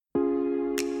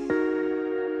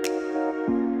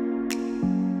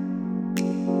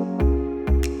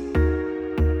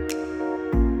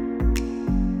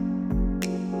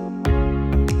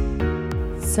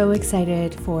So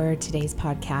excited for today's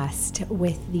podcast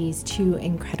with these two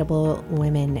incredible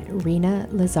women, Rena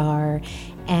Lazar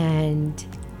and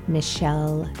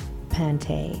Michelle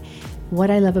Pante.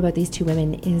 What I love about these two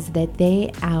women is that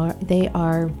they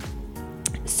are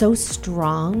so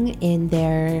strong in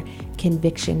their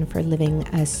conviction for living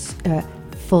a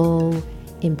full,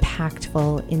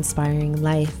 impactful, inspiring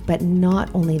life. But not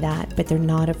only that, but they're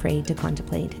not afraid to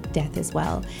contemplate death as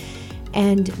well.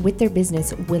 And with their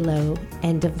business, Willow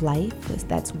End of Life,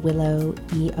 that's willoweol.com,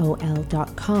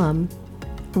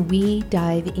 we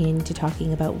dive into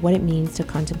talking about what it means to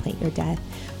contemplate your death,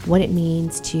 what it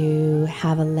means to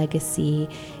have a legacy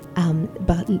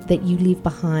that you leave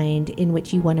behind in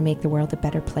which you want to make the world a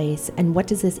better place, and what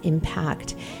does this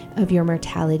impact of your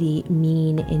mortality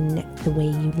mean in the way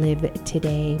you live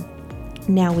today.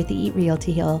 Now, with the Eat Real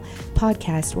to Heal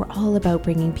podcast, we're all about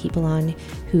bringing people on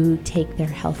who take their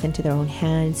health into their own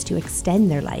hands to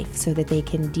extend their life so that they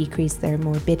can decrease their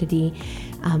morbidity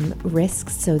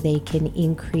risks, so they can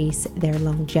increase their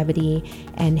longevity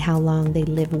and how long they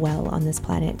live well on this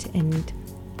planet. And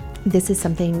this is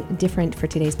something different for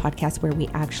today's podcast, where we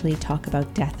actually talk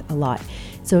about death a lot.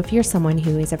 So if you're someone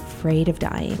who is afraid of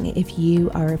dying, if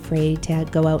you are afraid to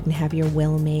go out and have your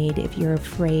will made, if you're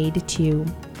afraid to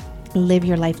live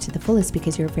your life to the fullest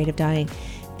because you're afraid of dying,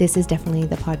 this is definitely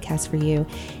the podcast for you.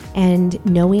 And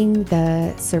knowing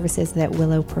the services that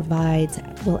Willow provides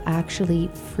will actually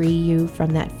free you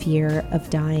from that fear of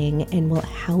dying and will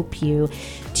help you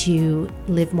to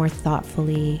live more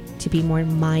thoughtfully, to be more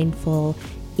mindful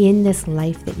in this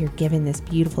life that you're given, this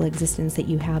beautiful existence that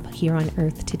you have here on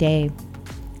earth today.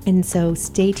 And so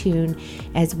stay tuned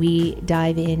as we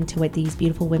dive into what these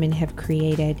beautiful women have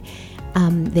created.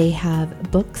 They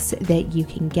have books that you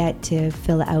can get to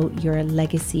fill out your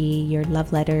legacy, your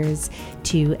love letters,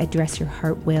 to address your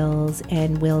heart wills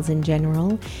and wills in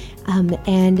general.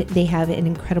 And they have an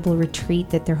incredible retreat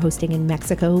that they're hosting in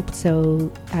Mexico.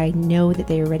 So I know that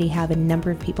they already have a number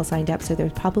of people signed up, so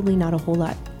there's probably not a whole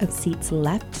lot of seats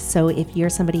left. So if you're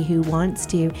somebody who wants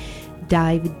to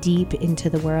dive deep into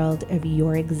the world of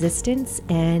your existence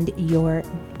and your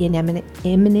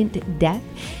imminent death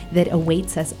that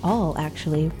awaits us all,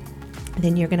 actually,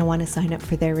 then you're going to want to sign up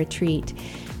for their retreat.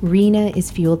 Rena is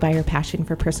fueled by her passion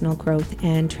for personal growth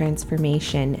and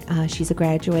transformation. She's a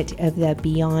graduate of the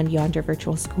Beyond Yonder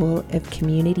Virtual School of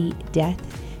Community Death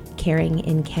Caring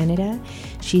in Canada.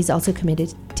 She's also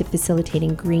committed to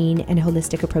facilitating green and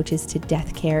holistic approaches to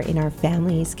death care in our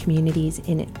families, communities,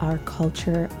 in our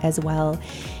culture as well.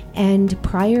 And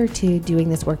prior to doing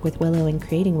this work with Willow and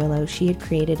creating Willow, she had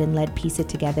created and led Piece It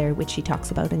Together, which she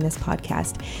talks about in this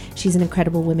podcast. She's an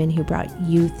incredible woman who brought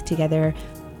youth together,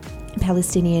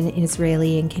 Palestinian,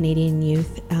 Israeli, and Canadian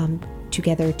youth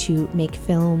together to make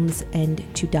films and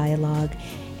to dialogue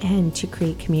and to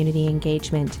create community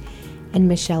engagement. And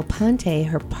Michelle Pante,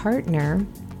 her partner,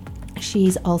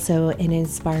 she's also an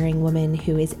inspiring woman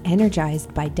who is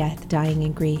energized by death, dying,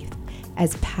 and grief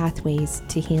as pathways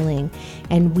to healing.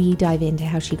 And we dive into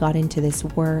how she got into this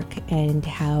work and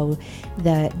how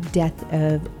the death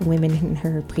of women in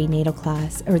her prenatal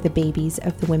class, or the babies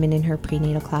of the women in her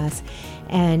prenatal class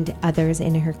and others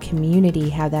in her community,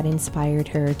 how that inspired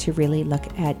her to really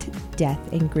look at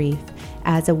death and grief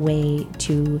as a way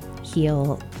to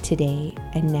heal today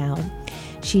and now.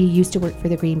 She used to work for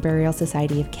the Green Burial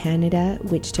Society of Canada,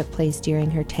 which took place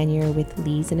during her tenure with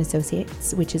Lees &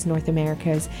 Associates, which is North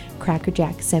America's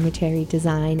crackerjack cemetery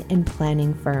design and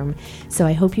planning firm. So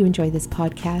I hope you enjoy this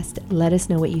podcast. Let us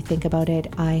know what you think about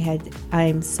it.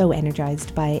 I'm so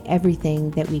energized by everything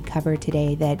that we cover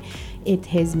today that it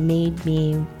has made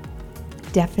me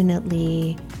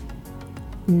definitely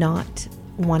not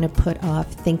want to put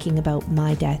off thinking about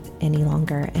my death any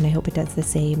longer. And I hope it does the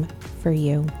same for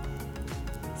you.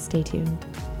 Stay tuned.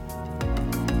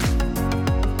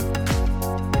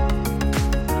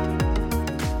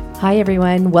 Hi,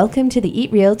 everyone. Welcome to the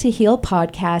Eat Real to Heal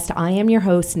podcast. I am your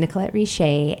host, Nicolette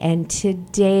Richer, and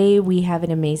today we have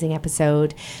an amazing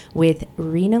episode with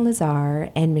Rena Lazar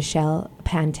and Michelle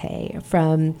Pante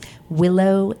from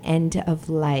Willow End of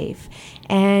Life.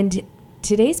 And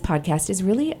today's podcast is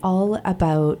really all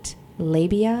about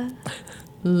labia,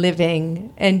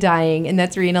 living and dying, and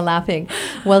that's Rena laughing.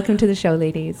 Welcome to the show,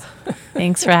 ladies.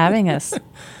 Thanks for having us.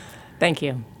 Thank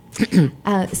you.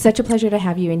 Such a pleasure to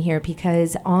have you in here,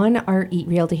 because on our Eat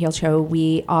Real to Heal show,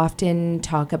 we often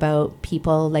talk about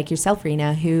people like yourself,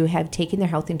 Rena, who have taken their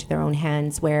health into their own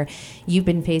hands, where you've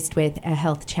been faced with a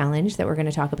health challenge that we're going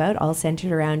to talk about, all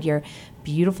centered around your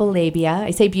beautiful labia.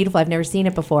 I say beautiful, I've never seen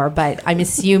it before, but I'm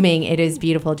assuming it is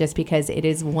beautiful just because it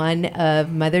is one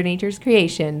of Mother Nature's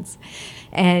creations.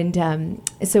 And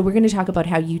so we're going to talk about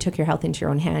how you took your health into your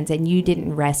own hands, and you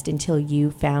didn't rest until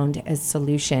you found a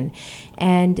solution.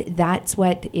 And that's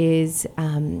what is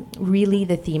really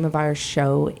the theme of our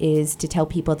show, is to tell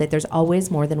people that there's always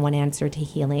more than one answer to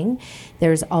healing.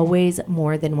 There's always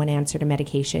more than one answer to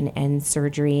medication and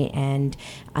surgery and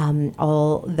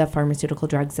all the pharmaceutical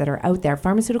drugs that are out there.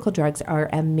 Pharmaceutical drugs are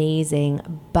amazing,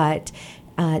 but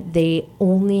they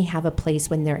only have a place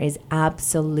when there is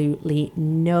absolutely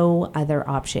no other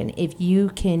option. If you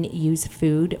can use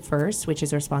food first, which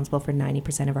is responsible for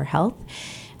 90% of our health,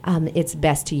 it's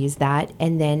best to use that.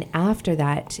 And then after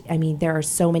that, I mean, there are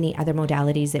so many other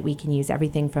modalities that we can use,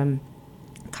 everything from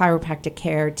chiropractic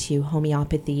care to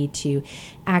homeopathy to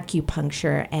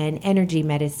acupuncture and energy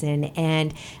medicine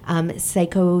and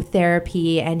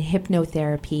psychotherapy and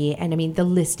hypnotherapy. And I mean, the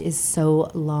list is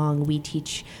so long. We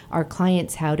teach our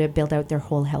clients how to build out their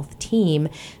whole health team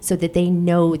so that they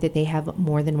know that they have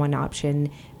more than one option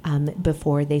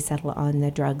before they settle on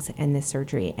the drugs and the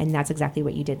surgery. And that's exactly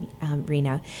what you did,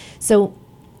 Rena. So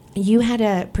you had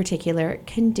a particular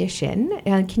condition.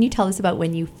 Can you tell us about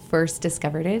when you first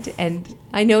discovered it? And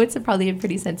I know it's probably a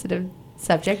pretty sensitive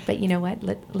subject, but you know what?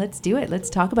 Let's do it. Let's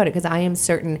talk about it, because I am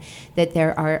certain that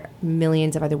there are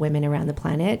millions of other women around the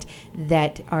planet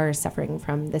that are suffering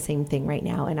from the same thing right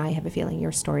now. And I have a feeling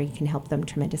your story can help them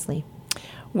tremendously.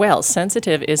 Well,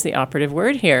 sensitive is the operative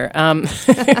word here.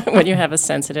 When you have a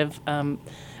sensitive, when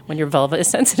your vulva is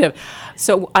sensitive.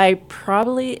 So I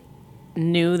probably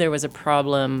knew there was a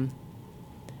problem,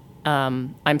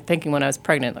 I'm thinking when I was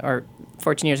pregnant or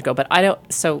 14 years ago, but I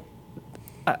don't, so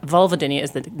vulvodynia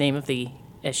is the name of the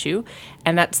issue,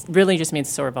 and that really just means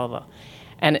sore vulva.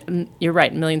 And you're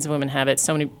right, millions of women have it,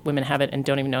 so many women have it and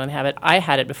don't even know they have it. I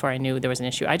had it before I knew there was an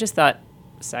issue. I just thought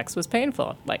sex was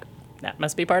painful, like that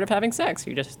must be part of having sex.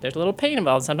 There's a little pain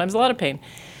involved, sometimes a lot of pain.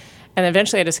 And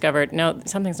eventually I discovered, no,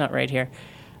 something's not right here.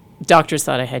 Doctors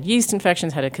thought I had yeast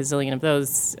infections, had a gazillion of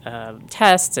those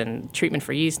tests and treatment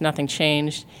for yeast. Nothing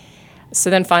changed. So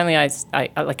then finally I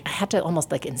had to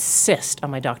almost like insist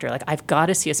on my doctor, like, I've got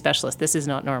to see a specialist. This is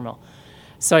not normal.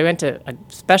 So I went to a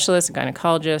specialist, a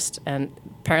gynecologist, and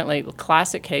apparently a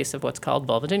classic case of what's called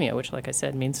vulvodynia, which, like I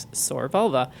said, means sore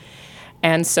vulva.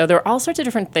 And so there are all sorts of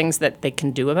different things that they can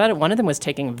do about it. One of them was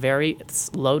taking very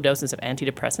low doses of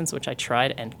antidepressants, which I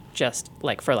tried, and just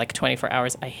for 24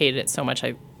 hours, I hated it so much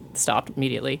I stopped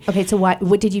immediately. Okay, so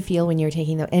what did you feel when you were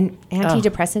taking the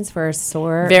antidepressants for a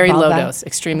sore very vulva? Low dose,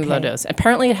 extremely low dose.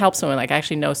 Apparently it helps women. Like, I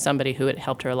actually know somebody who it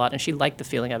helped her a lot, and she liked the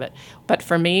feeling of it. But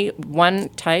for me, one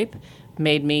type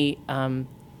made me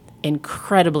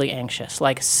incredibly anxious,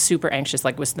 like super anxious,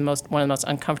 like was one of the most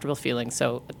uncomfortable feelings.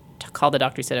 So called the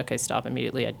doctor, he said, okay, stop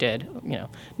immediately. I did, no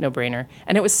brainer.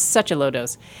 And it was such a low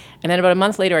dose. And then about a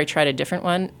month later, I tried a different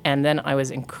one, and then I was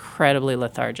incredibly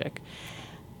lethargic.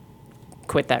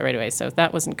 Quit that right away. So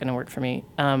that wasn't going to work for me.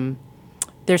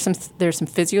 There's some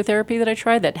physiotherapy that I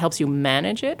tried that helps you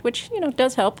manage it, which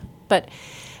does help. But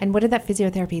and what did that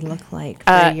physiotherapy look like?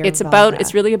 For your vulva?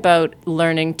 It's really about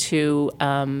learning to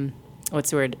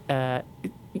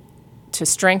to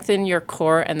strengthen your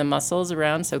core and the muscles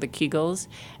around, so the Kegels,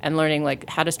 and learning like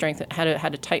how to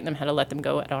tighten them, how to let them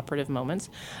go at operative moments.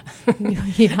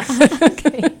 Yeah.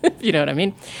 Okay. You know what I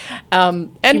mean?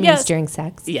 And yes, during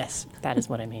sex. Yes, that is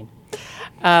what I mean.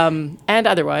 And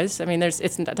otherwise, I mean, it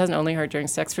doesn't only hurt during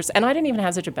sex. And I didn't even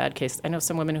have such a bad case. I know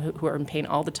some women who are in pain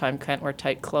all the time, can't wear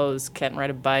tight clothes, can't ride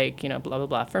a bike, blah, blah,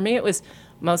 blah. For me, it was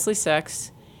mostly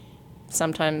sex,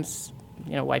 sometimes,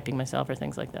 wiping myself or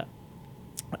things like that.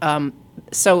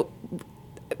 So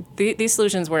these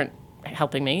solutions weren't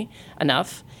helping me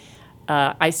enough.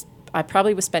 I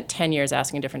probably spent 10 years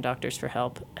asking different doctors for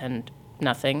help and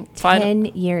nothing. 10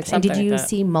 years. And did you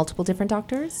see multiple different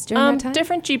doctors during that time?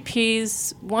 Different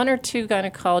GPs, one or two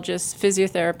gynecologists,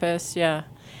 physiotherapists, yeah.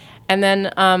 And then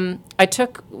then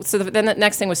the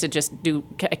next thing was to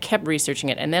I kept researching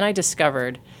it, and then I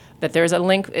discovered that there's a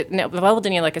link.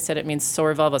 Vulvodynia, like I said, it means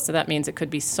sore vulva, so that means it could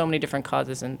be so many different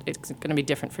causes, and it's going to be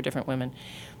different for different women.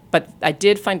 But I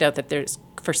did find out that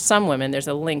for some women, there's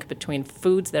a link between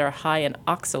foods that are high in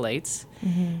oxalates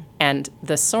and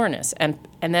the soreness. And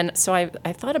then, so I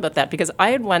thought about that, because I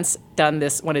had once done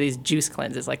one of these juice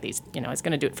cleanses, like these, I was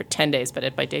going to do it for 10 days,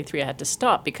 but by day 3 I had to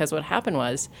stop, because what happened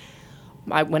was,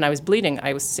 when I was bleeding,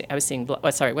 I was seeing blood.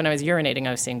 When I was urinating,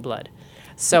 I was seeing blood.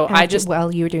 So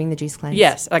while you were doing the juice cleanse?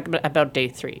 Yes, like about day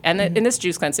 3. And in this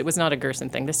juice cleanse, it was not a Gerson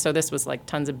thing. This was like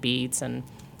tons of beets and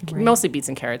mostly beets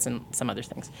and carrots and some other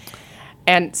things.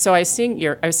 And so I was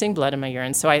seeing blood in my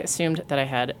urine, so I assumed that I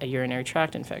had a urinary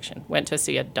tract infection. Went to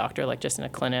see a doctor, like just in a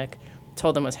clinic,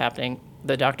 told them what was happening.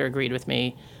 The doctor agreed with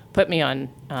me, put me on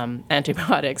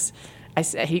antibiotics,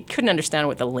 he couldn't understand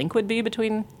what the link would be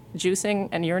between juicing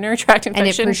and urinary tract And it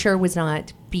infection. for sure was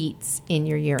not beets in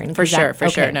your urine. For 'cause sure,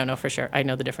 that- sure. okay. No, for sure. I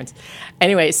know the difference.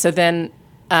 Anyway, so then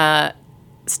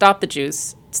stopped the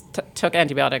juice, took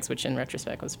antibiotics, which in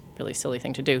retrospect was a really silly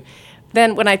thing to do.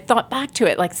 Then when I thought back to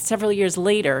it, like several years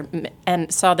later,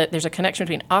 and saw that there's a connection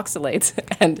between oxalates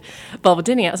and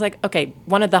vulvodynia, I was like, okay,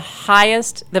 one of the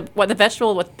highest, the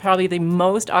vegetable with probably the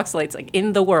most oxalates like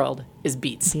in the world is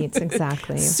beets. Beets,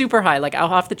 exactly. Super high, like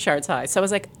off the charts high. So I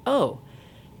was like, oh,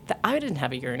 I didn't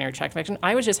have a urinary tract infection.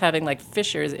 I was just having like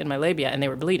fissures in my labia and they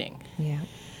were bleeding. Yeah.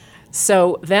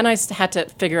 So then I had to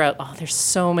figure out, there's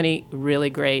so many really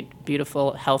great,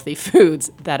 beautiful, healthy foods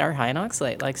that are high in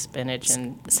oxalate, like spinach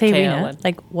and Say, kale. Rena, And,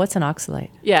 like, what's an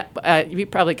oxalate? yeah, you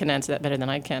probably can answer that better than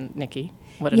I can, Nikki,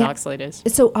 what an Yeah. oxalate is.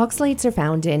 So oxalates are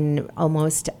found in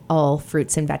almost all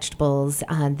fruits and vegetables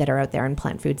that are out there and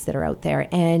plant foods that are out there.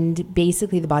 And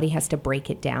basically the body has to break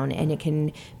it down. And it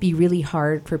can be really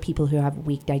hard for people who have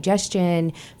weak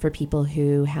digestion, for people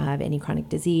who have any chronic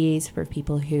disease, for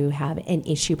people who have an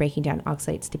issue breaking down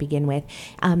oxalates to begin with.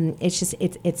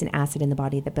 It's an acid in the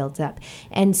body that builds up.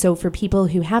 And so for people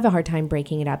who have a hard time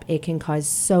breaking it up, it can cause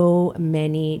so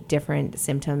many different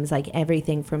symptoms, like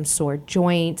everything from sore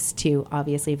joints to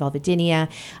obviously vulvodynia.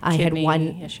 I had Kidney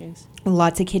one issues.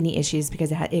 lots of kidney issues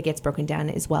because it gets broken down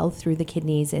as well through the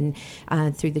kidneys and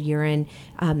through the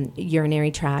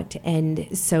urinary tract.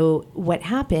 And so what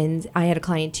happens, I had a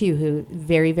client too who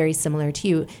very, very similar to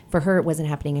you. For her, it wasn't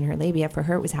happening in her labia. For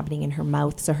her, it was happening in her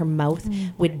mouth. So her mouth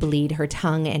would bleed, her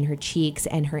tongue and her cheeks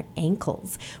and her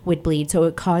ankles would bleed. So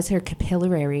it caused her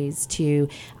capillaries to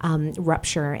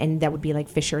rupture, and that would be like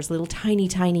fissures, little tiny,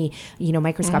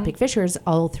 microscopic fissures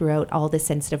all throughout all the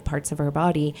sensitive parts of her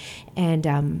body.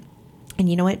 And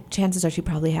you know what? Chances are she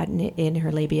probably had it in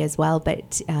her labia as well,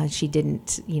 but she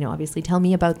didn't, obviously tell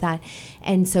me about that.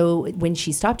 And so when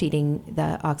she stopped eating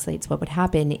the oxalates, what would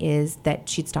happen is that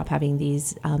she'd stop having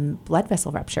these blood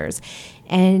vessel ruptures.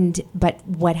 But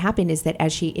what happened is that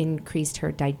as she increased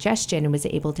her digestion and was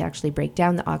able to actually break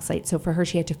down the oxalates, so for her,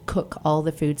 she had to cook all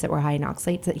the foods that were high in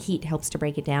oxalates. That heat helps to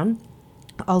break it down.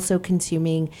 Also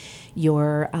consuming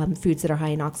your foods that are high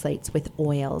in oxalates with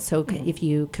oil. So if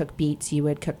you cook beets, you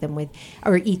would cook them with,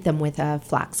 or eat them with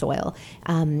flax oil.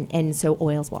 And so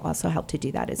oils will also help to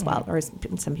do that as well. Or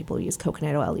some people use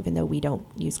coconut oil, even though we don't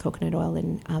use coconut oil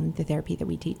in the therapy that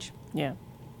we teach. Yeah.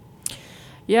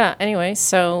 Yeah, anyway,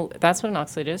 so that's what an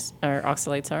oxalate is, or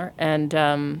oxalates are. And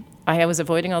I was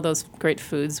avoiding all those great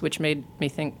foods, which made me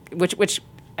think,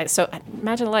 so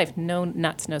imagine life, no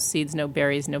nuts, no seeds, no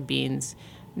berries, no beans,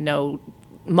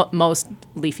 most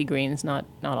leafy greens, not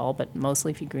all, but most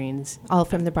leafy greens. All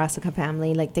from the brassica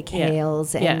family, like the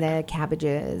kales and the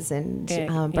cabbages and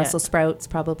Brussels sprouts,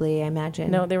 probably, I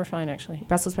imagine. No, they were fine, actually.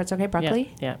 Brussels sprouts, okay.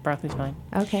 Broccoli? Yeah, broccoli's fine.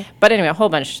 Okay. But anyway, a whole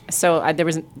bunch. So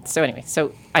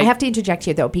I have to interject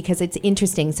here, though, because it's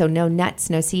interesting. So no nuts,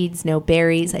 no seeds, no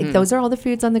berries. Like those are all the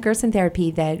foods on the Gerson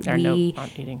therapy that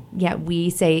not eating. Yeah,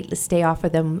 we say stay off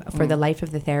of them for the life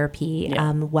of the therapy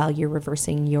while you're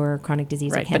reversing your chronic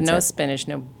disease or cancer. But no spinach,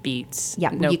 no beets.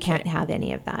 Yeah, you can't have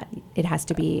any of that. It has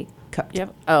to be cooked.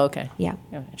 Yep. Oh, okay. Yeah.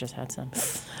 Oh, I just had some.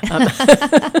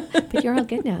 But you're all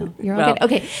good now. You're all good.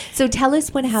 Okay, so tell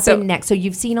us what happened next. So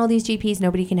you've seen all these GPs.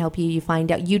 Nobody can help you. You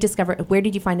find out. You discover. Where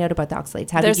did you find out about the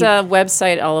oxalates? There's a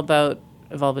website all about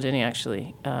vulvodynia,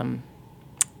 actually.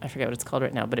 I forget what it's called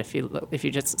right now, but if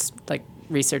you just like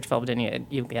research vulvodynia,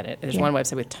 you get it. There's one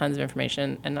website with tons of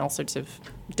information and all sorts of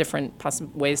different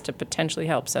ways to potentially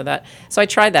help. So I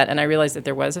tried that, and I realized that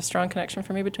there was a strong connection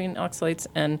for me between oxalates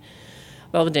and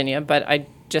vulvodynia, but I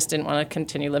just didn't want to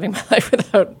continue living my life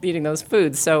without eating those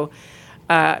foods. So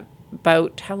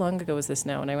about how long ago was this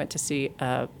now? And I went to see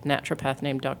a naturopath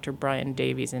named Dr. Brian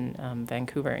Davies in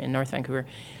Vancouver, in North Vancouver.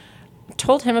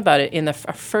 Told him about it in our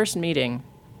first meeting.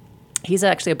 He's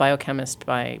actually a biochemist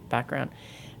by background.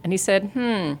 And he said,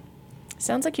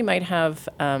 sounds like you might have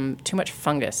too much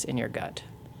fungus in your gut.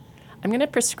 I'm going to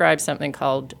prescribe something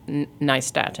called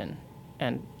nystatin.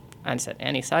 And I said,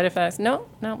 any side effects? No,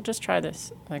 just try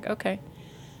this. I'm like, okay.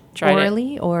 Tried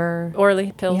orally it. or?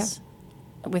 Orally, pills.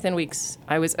 Yeah. Within weeks.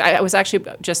 I was actually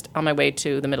just on my way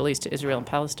to the Middle East, to Israel and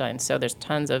Palestine. So there's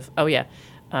tons of,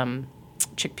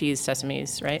 chickpeas,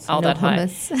 sesemes, right? So all no that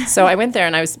hummus. high. So I went there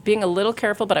and I was being a little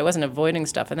careful, but I wasn't avoiding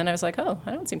stuff. And then I was like, I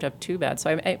don't seem to have too bad.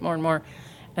 So I ate more and more.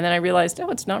 And then I realized,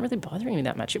 it's not really bothering me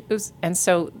that much. And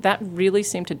so that really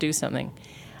seemed to do something.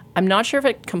 I'm not sure if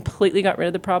it completely got rid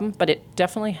of the problem, but it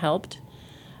definitely helped.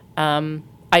 I'm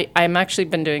actually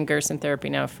been doing Gerson therapy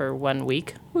now for 1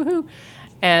 week. Woohoo!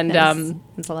 And nice.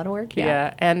 It's a lot of work.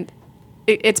 Yeah. And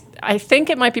I think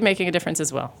it might be making a difference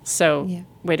as well. So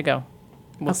way to go.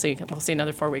 we'll see. We'll see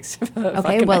another 4 weeks.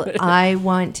 Okay, well, I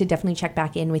want to definitely check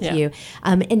back in with you.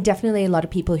 And definitely a lot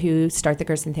of people who start the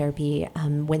Gerson therapy,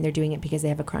 when they're doing it because they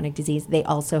have a chronic disease, they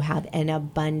also have an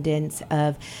abundance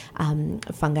of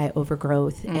fungi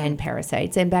overgrowth and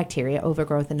parasites and bacteria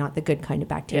overgrowth, and not the good kind of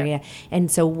bacteria.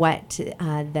 And so what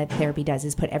that therapy does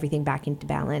is put everything back into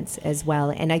balance as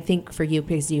well. And I think for you,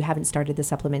 because you haven't started the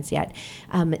supplements yet,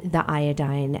 the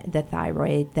iodine, the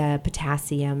thyroid, the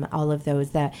potassium, all of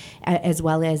those, as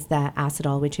well as the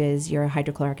acidol, which is your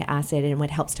hydrochloric acid, and what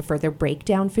helps to further break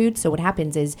down food. So what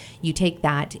happens is you take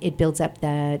that, it builds up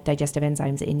the digestive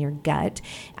enzymes in your gut,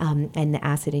 and the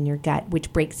acid in your gut,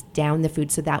 which breaks down the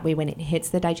food. So that way, when it hits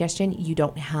the digestion, you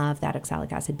don't have that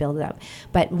oxalic acid buildup.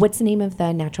 But what's the name of the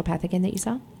naturopath again that you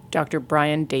saw? Dr.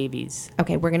 Brian Davies.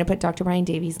 Okay, we're going to put Dr. Brian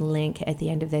Davies' link at the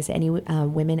end of this. Any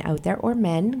women out there, or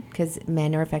men, because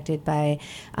men are affected by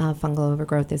fungal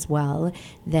overgrowth as well,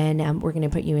 then we're going to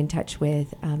put you in touch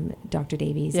with Dr.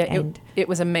 Davies. Yeah, it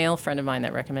was a male friend of mine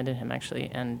that recommended him,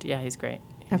 actually. And yeah, he's great.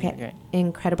 Okay, great.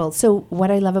 Incredible. So what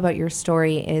I love about your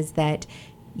story is that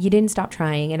you didn't stop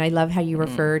trying, and I love how you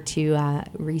refer to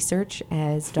research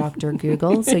as Dr.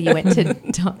 Google. So you went to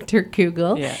Dr.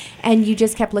 Google, and you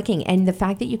just kept looking. And the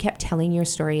fact that you kept telling your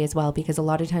story as well, because a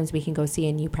lot of times we can go see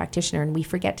a new practitioner and we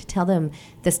forget to tell them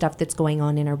the stuff that's going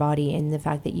on in our body. And the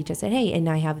fact that you just said, hey, and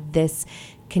I have this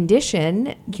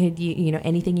condition, could you know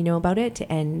anything you know about it?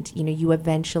 And you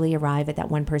eventually arrive at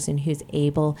that one person who's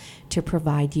able to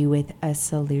provide you with a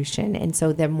solution. And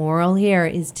so the moral here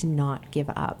is to not give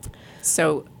up.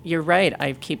 So you're right.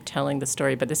 I keep telling the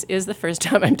story, but this is the first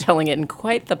time I'm telling it in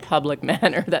quite the public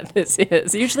manner that this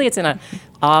is. Usually it's in an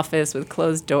office with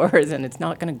closed doors, and it's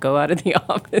not going to go out of the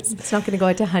office. It's not going to go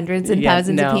out to hundreds and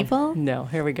thousands of people? No,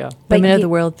 here we go. Women of the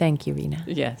world, thank you, Rena.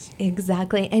 Yes.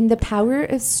 Exactly. And the power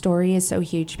of story is so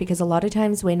huge, because a lot of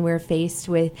times when we're faced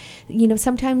with,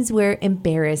 sometimes we're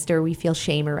embarrassed or we feel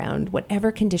shame around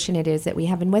whatever condition it is that we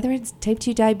have. And whether it's type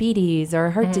 2 diabetes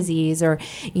or heart disease or,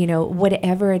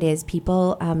 whatever it is,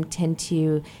 people tend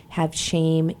to have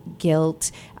shame,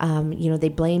 guilt. They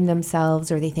blame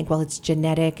themselves, or they think, well, it's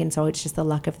genetic, and so it's just the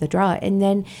luck of the draw. And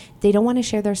then they don't want to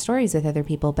share their stories with other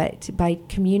people. But by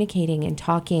communicating and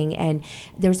talking, and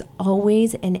there's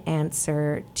always an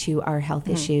answer to our health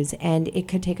issues. And it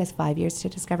could take us 5 years to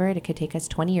discover it. It could take us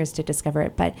 20 years to discover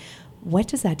it. But what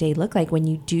does that day look like when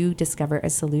you do discover a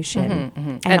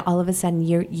solution? And all of a sudden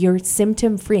you're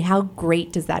symptom free? How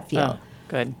great does that feel? Oh,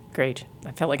 good. Great.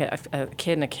 I felt like a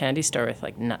kid in a candy store with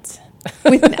like nuts.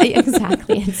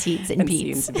 Exactly. And seeds and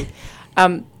beets.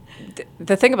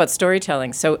 The thing about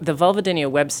storytelling, so the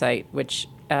Vulvodynia website, which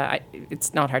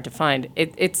it's not hard to find,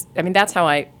 that's how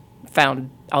I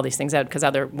found all these things out, because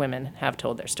other women have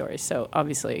told their stories. So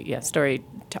obviously,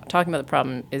 talking about the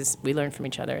problem is, we learn from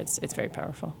each other. It's very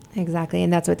powerful. Exactly.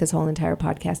 And that's what this whole entire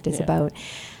podcast is about.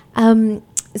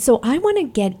 So I want to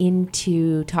get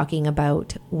into talking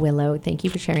about Willow. Thank you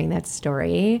for sharing that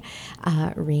story,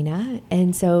 Rena.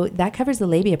 And so that covers the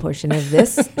labia portion of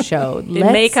this show. It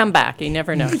may come back. You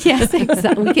never know. Yes,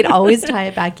 exactly. We can always tie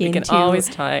it back into. We can always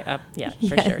tie up. Yeah,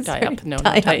 for sure. Tie up. No,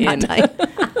 tie in.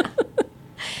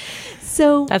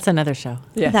 So that's another show.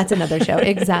 Yeah. That's another show.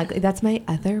 Exactly. That's my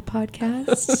other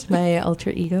podcast. My alter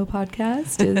ego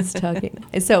podcast is talking.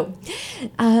 So,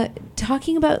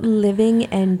 talking about living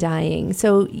and dying.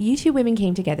 So you two women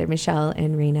came together, Michelle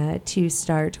and Rena, to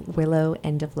start Willow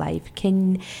End of Life.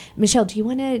 Michelle, do you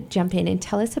want to jump in and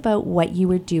tell us about what you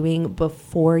were doing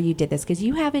before you did this? Because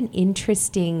you have an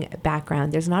interesting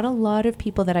background. There's not a lot of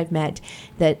people that I've met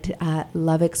that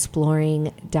love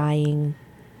exploring dying,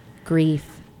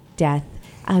 grief, death.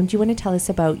 Do you want to tell us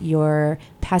about your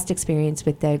past experience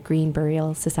with the Green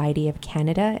Burial Society of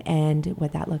Canada and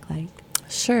what that looked like?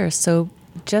 Sure. So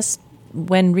just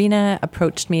when Rena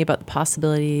approached me about the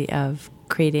possibility of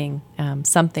creating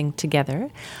something together,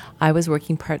 I was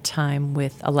working part-time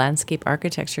with a landscape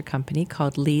architecture company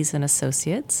called Lees &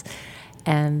 Associates,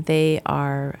 and they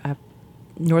are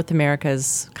North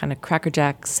America's kind of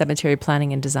crackerjack cemetery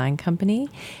planning and design company,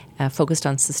 focused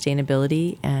on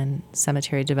sustainability and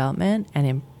cemetery development, and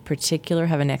in particular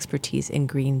have an expertise in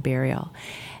green burial.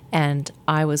 And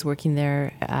I was working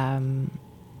there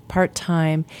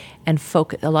part-time, and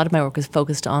a lot of my work was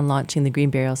focused on launching the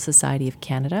Green Burial Society of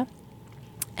Canada.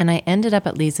 And I ended up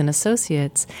at Lees &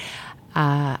 Associates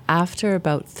after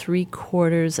about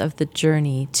 3/4 of the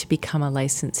journey to become a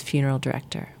licensed funeral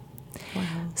director. Wow.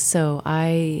 So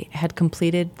I had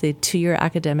completed the 2-year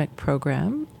academic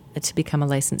program to become a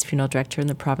licensed funeral director in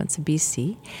the province of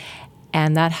BC.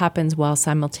 And that happens while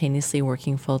simultaneously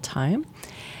working full-time.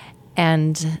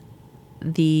 And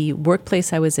the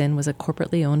workplace I was in was a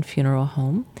corporately owned funeral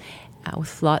home.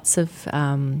 with lots of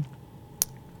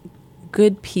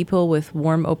good people with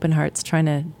warm, open hearts trying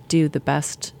to do the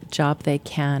best job they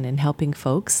can in helping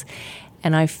folks.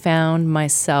 And I found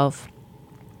myself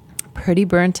pretty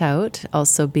burnt out,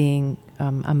 also being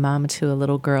a mom to a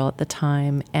little girl at the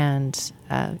time and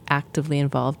actively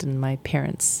involved in my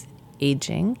parents'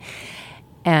 aging.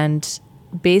 And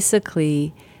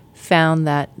basically found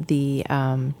that the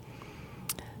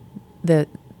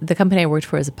company I worked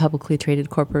for is a publicly traded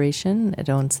corporation. It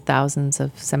owns thousands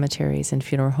of cemeteries and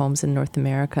funeral homes in North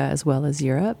America as well as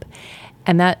Europe.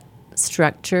 And that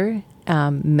structure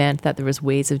meant that there was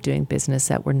ways of doing business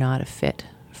that were not a fit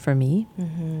for me.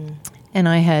 Mm-hmm. And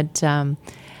I had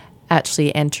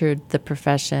actually entered the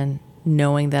profession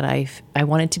knowing that I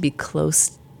wanted to be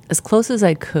as close as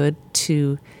I could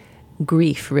to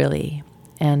grief, really.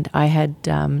 And I had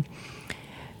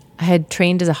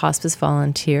trained as a hospice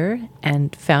volunteer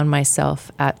and found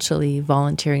myself actually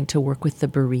volunteering to work with the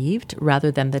bereaved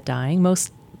rather than the dying.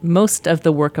 Most of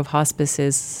the work of hospice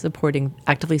is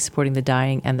actively supporting the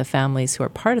dying and the families who are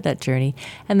part of that journey.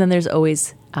 And then there's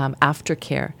always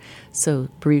aftercare, so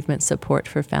bereavement support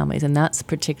for families. And that's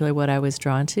particularly what I was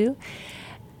drawn to.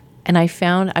 And I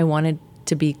found I wanted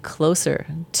to be closer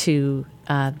to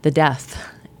the death.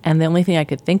 And the only thing I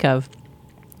could think of,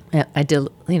 I did,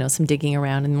 some digging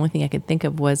around, and the only thing I could think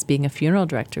of was being a funeral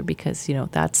director because,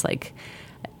 that's like,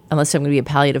 unless I'm going to be a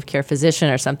palliative care physician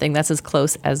or something, that's as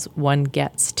close as one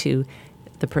gets to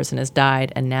the person has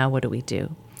died, and now what do we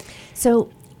do? So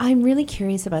I'm really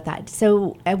curious about that.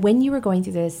 So when you were going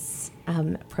through this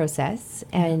process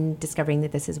and discovering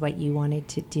that this is what you wanted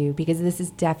to do, because this is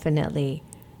definitely...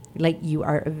 like you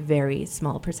are a very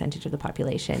small percentage of the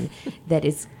population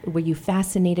were you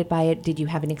fascinated by it? Did you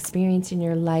have an experience in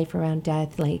your life around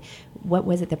death? Like, what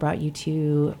was it that brought you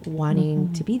to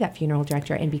wanting to be that funeral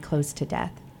director and be close to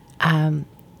death?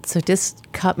 So just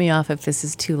cut me off if this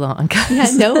is too long.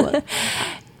 Yeah, no.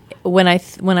 When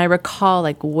I recall,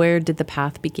 like, where did the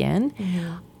path begin?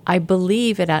 Mm-hmm. I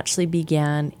believe it actually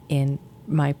began in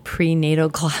my prenatal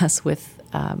class with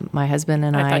my husband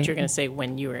and I. I thought you were going to say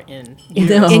when you were in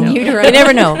utero. In utero. You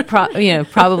never know.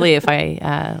 Probably if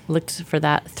I looked for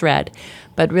that thread.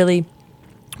 But really,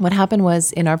 what happened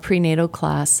was in our prenatal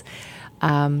class,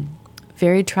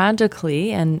 very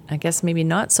tragically, and I guess maybe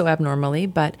not so abnormally,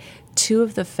 but two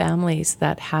of the families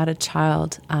that had a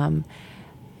child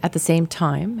at the same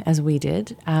time as we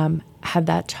did had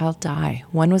that child die.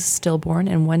 One was stillborn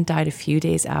and one died a few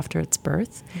days after its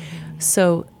birth. Mm-hmm.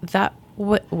 So that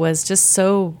was just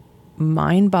so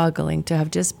mind-boggling to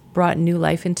have just brought new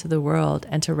life into the world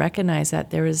and to recognize that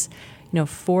there was,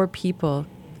 four people,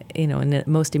 in the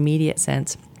most immediate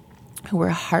sense, who were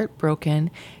heartbroken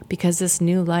because this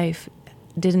new life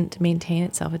didn't maintain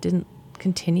itself. It didn't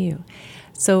continue.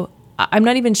 So I'm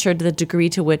not even sure to the degree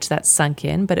to which that sunk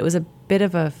in, but it was a bit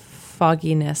of a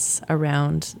fogginess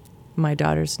around my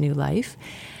daughter's new life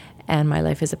and my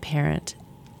life as a parent.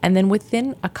 And then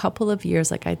within a couple of years,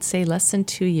 like I'd say less than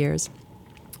 2 years,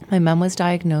 my mom was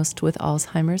diagnosed with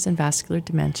Alzheimer's and vascular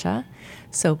dementia.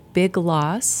 So big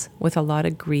loss with a lot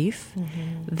of grief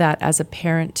that as a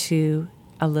parent to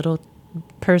a little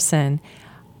person,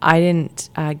 I didn't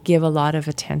give a lot of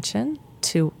attention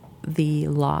to the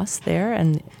loss there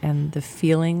and the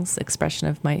feelings, expression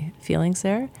of my feelings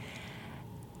there.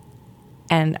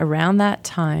 And around that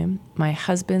time, my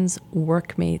husband's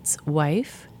workmate's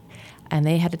wife, and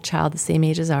they had a child the same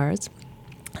age as ours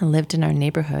and lived in our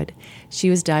neighborhood. She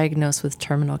was diagnosed with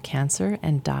terminal cancer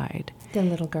and died. The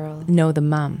little girl? No, the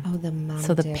mom. Oh, the mom.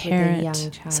 So the parent. With the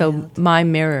young child. So my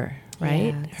mirror,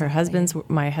 right? Yeah, exactly.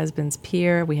 My husband's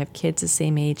peer. We have kids the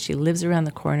same age. She lives around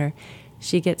the corner.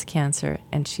 She gets cancer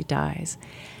and she dies.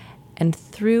 And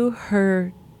through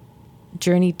her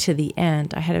journey to the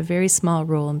end, I had a very small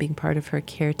role in being part of her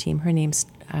care team. Her name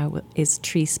is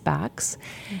Treese Bax.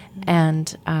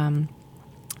 And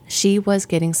she was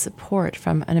getting support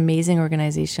from an amazing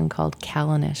organization called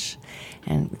Callanish.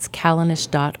 And it's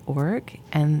callanish.org.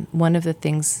 And one of the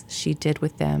things she did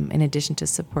with them, in addition to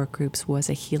support groups, was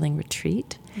a healing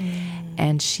retreat.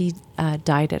 And she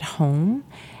died at home.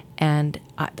 And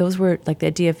those were, like, the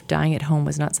idea of dying at home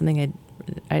was not something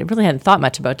I really hadn't thought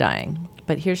much about dying.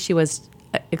 But here she was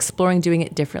exploring doing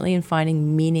it differently and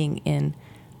finding meaning in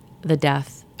the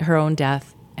death, her own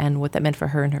death, and what that meant for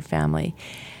her and her family.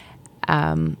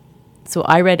 So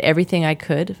I read everything I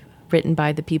could, written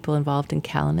by the people involved in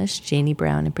Callanish, Janie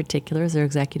Brown in particular as their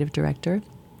executive director.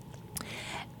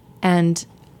 And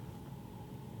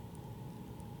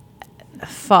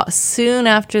soon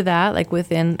after that, like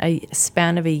within a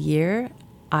span of a year,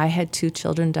 I had 2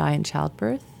 children die in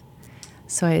childbirth.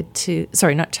 So I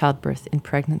had not childbirth, in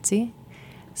pregnancy.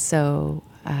 So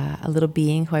a little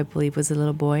being who I believe was a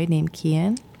little boy named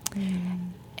Kian,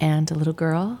 and a little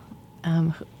girl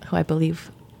who I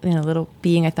believe, a little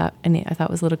being I thought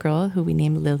was a little girl who we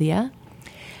named Lilia.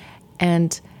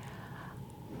 And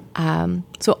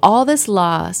so all this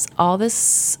loss, all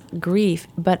this grief,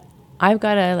 but I've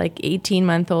got a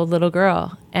 18-month-old little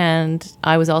girl, and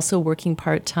I was also working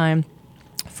part-time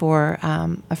for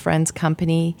a friend's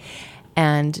company,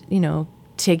 and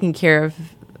taking care of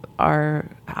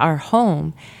our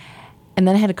home. And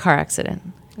then I had a car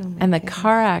accident. And the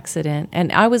car accident,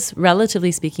 and I was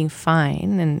relatively speaking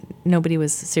fine, and nobody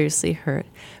was seriously hurt,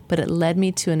 but it led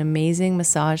me to an amazing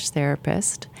massage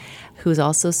therapist who's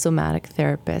also a somatic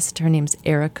therapist. Her name's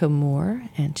Erica Moore,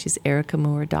 and she's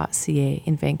ericamoore.ca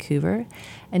in Vancouver.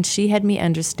 And she had me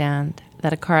understand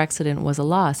that a car accident was a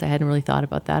loss. I hadn't really thought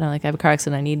about that. I'm like, I have a car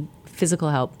accident, I need physical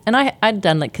help. And I'd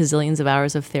done gazillions of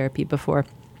hours of therapy before.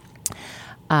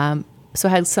 So I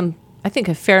had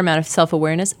a fair amount of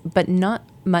self-awareness, but not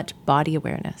much body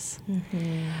awareness.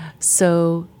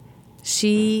 So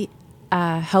she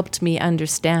helped me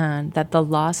understand that the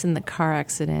loss in the car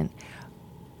accident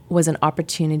was an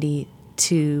opportunity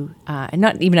to, and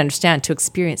not even understand, to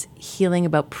experience healing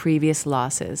about previous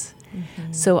losses.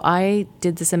 So I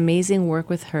did this amazing work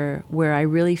with her where I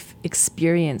really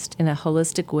experienced in a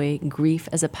holistic way grief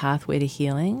as a pathway to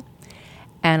healing.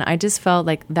 And I just felt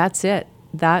like that's it.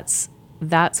 That's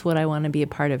what I want to be a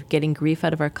part of, getting grief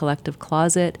out of our collective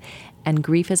closet, and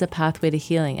grief as a pathway to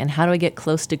healing. And how do I get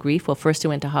close to grief? Well, first I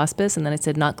went to hospice, and then I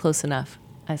said, not close enough.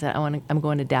 I said, I'm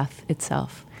going to death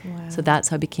itself. Wow. So that's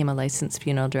how I became a licensed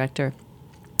funeral director.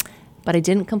 But I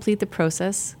didn't complete the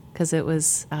process because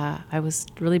I was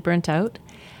really burnt out.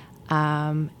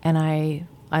 And I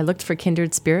looked for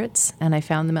kindred spirits, and I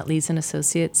found them at Lees &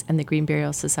 Associates and the Green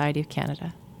Burial Society of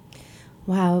Canada.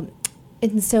 Wow.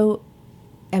 And so,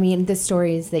 the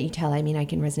stories that you tell, I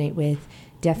can resonate with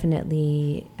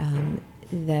definitely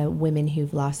the women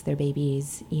who've lost their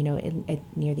babies,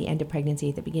 near the end of pregnancy,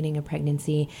 at the beginning of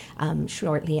pregnancy,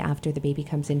 shortly after the baby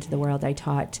comes into the world. I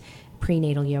taught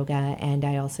prenatal yoga, and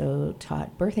I also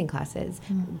taught birthing classes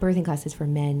for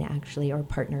men, actually, or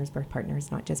partners, birth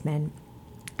partners, not just men.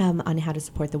 On how to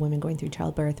support the women going through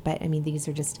childbirth. But these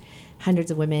are just hundreds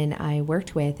of women I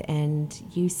worked with, and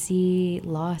you see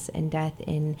loss and death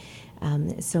in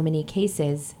so many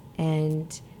cases,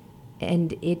 and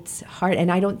it's hard.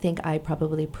 And I don't think I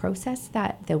probably processed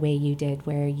that the way you did,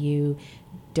 where you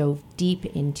dove deep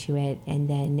into it, and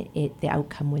then the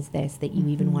outcome was this, that you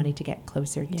even wanted to get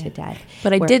closer to death.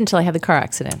 But I did until I had the car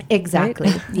accident. Exactly.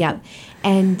 Right? Yeah.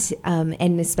 And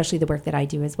especially the work that I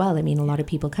do as well. A lot of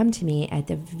people come to me at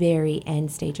the very end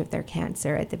stage of their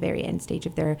cancer, at the very end stage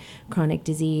of their chronic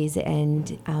disease.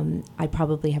 And I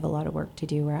probably have a lot of work to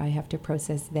do where I have to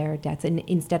process their deaths. And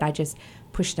instead I just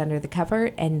push it under the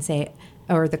cover and say,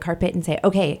 or the carpet, and say,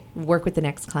 okay, work with the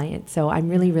next client. So I'm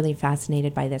really, really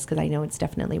fascinated by this, because I know it's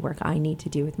definitely work I need to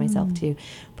do with myself to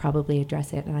probably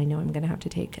address it. And I know I'm going to have to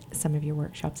take some of your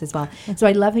workshops as well. So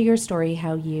I love your story,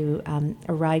 how you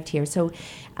arrived here. So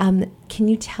can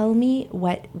you tell me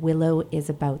what Willow is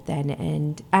about then?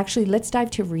 And actually, let's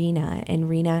dive to Rena. And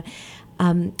Rena,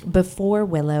 before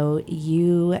Willow,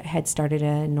 you had started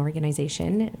an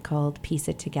organization called Piece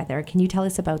It Together. Can you tell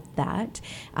us about that?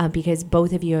 Because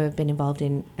both of you have been involved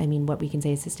in, what we can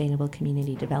say is sustainable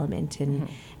community development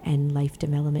and life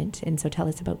development. And so tell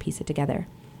us about Piece It Together.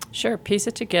 Sure. Piece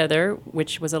It Together,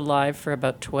 which was alive for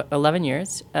about 11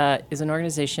 years, is an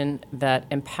organization that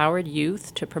empowered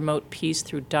youth to promote peace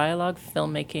through dialogue,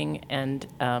 filmmaking, and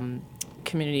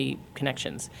community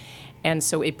connections. And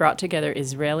so it brought together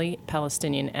Israeli,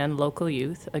 Palestinian, and local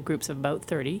youth, groups of about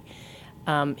 30,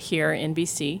 here in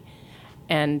BC.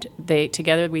 And they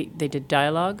did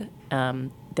dialogue.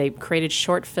 They created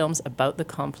short films about the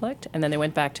conflict, and then they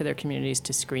went back to their communities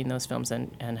to screen those films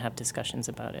and have discussions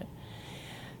about it.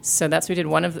 So that's what we did.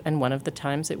 One of the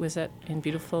times it was in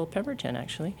beautiful Pemberton,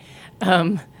 actually.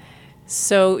 That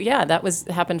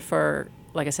happened for,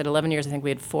 like I said, 11 years. I think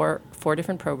we had four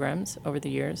different programs over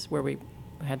the years where we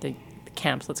had the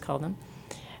camps, let's call them,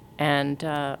 and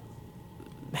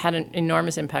had an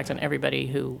enormous impact on everybody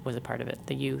who was a part of it,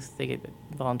 the youth, the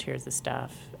volunteers, the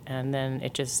staff. And then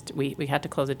it just, we had to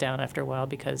close it down after a while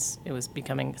because it was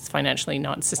becoming financially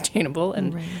not sustainable.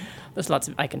 And there's lots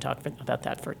of, I can talk about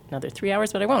that for another 3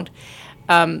 hours, but I won't.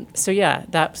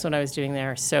 That's what I was doing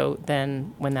there. So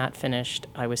then when that finished,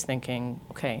 I was thinking,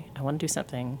 okay, I want to do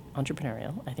something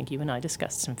entrepreneurial. I think you and I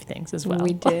discussed some things as well.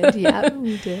 We did, yeah,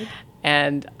 we did.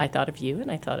 And I thought of you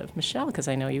and I thought of Michelle, because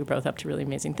I know you were both up to really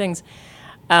amazing things.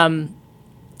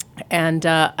 And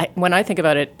when I think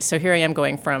about it, so here I am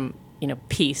going from,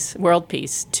 peace, world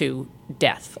peace, to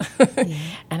death.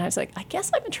 And I was like, I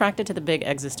guess I'm attracted to the big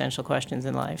existential questions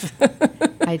in life.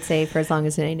 I'd say for as long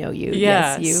as I know you,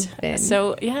 Yes. yes, you've been.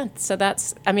 So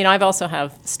that's, I've also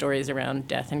have stories around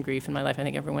death and grief in my life. I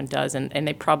think everyone does. And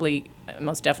they probably,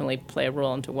 most definitely play a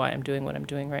role into why I'm doing what I'm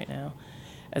doing right now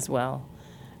as well.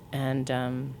 And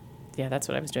that's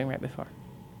what I was doing right before.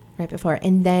 Right before.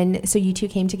 And then, so you two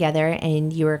came together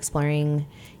and you were exploring,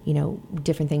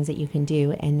 different things that you can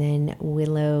do. And then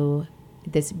Willow,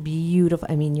 this beautiful,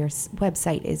 your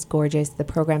website is gorgeous. The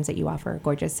programs that you offer are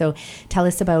gorgeous. So tell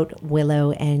us about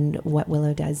Willow and what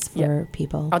Willow does for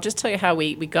people. I'll just tell you how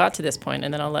we got to this point,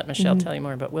 and then I'll let Michelle tell you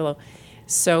more about Willow.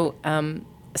 So I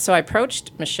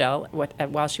approached Michelle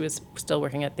while she was still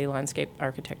working at the landscape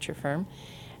architecture firm.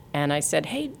 And I said,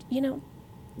 hey,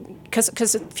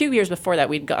 because a few years before that,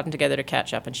 we'd gotten together to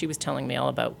catch up, and she was telling me all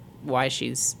about why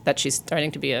she's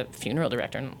starting to be a funeral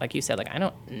director. And like you said, I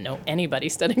don't know anybody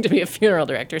studying to be a funeral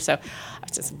director. So I was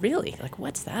just really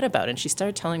what's that about? And she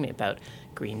started telling me about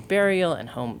green burial and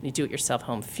you do-it-yourself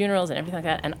home funerals and everything like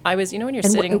that. And I was, when you're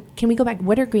sitting... Can we go back?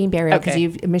 What are green burial? Because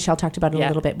Okay. Michelle talked about it a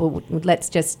little bit. Well, let's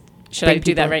just... Should I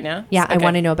do that right now? Yeah, Okay. I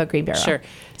want to know about green burial. Sure.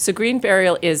 So green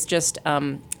burial is just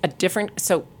a different...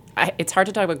 So it's hard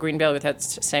to talk about green burial without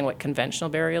saying what conventional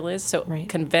burial is. So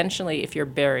conventionally, if you're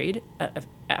buried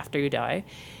after you die,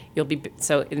 you'll be...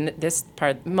 So in this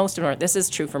part, this is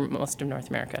true for most of North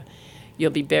America.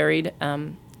 You'll be buried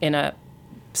in a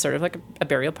sort of like a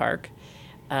burial park.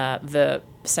 The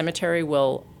cemetery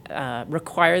will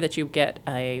require that you get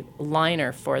a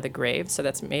liner for the grave. So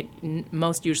that's made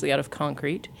most usually out of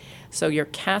concrete. So your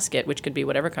casket, which could be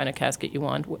whatever kind of casket you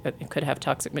want, it could have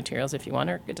toxic materials if you want,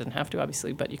 or it doesn't have to,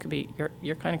 obviously, but you could be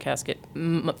your kind of casket.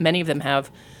 Many of them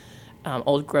have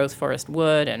old growth forest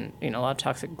wood and a lot of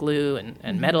toxic glue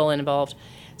and metal involved.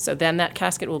 So then that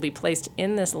casket will be placed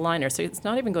in this liner. So it's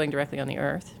not even going directly on the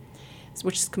earth,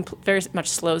 which very much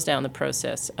slows down the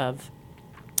process of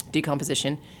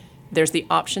decomposition. There's the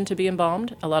option to be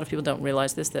embalmed. A lot of people don't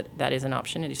realize that is an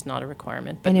option. It is not a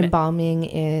requirement. But and embalming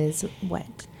is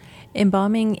what?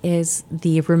 Embalming is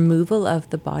the removal of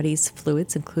the body's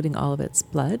fluids, including all of its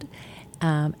blood,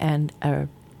 and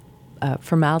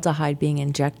formaldehyde being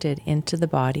injected into the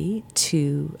body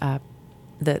to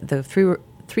the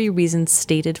three reasons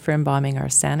stated for embalming are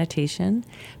sanitation,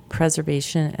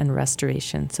 preservation, and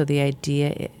restoration. So the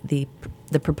idea, the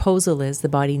proposal is the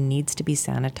body needs to be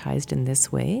sanitized in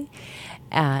this way.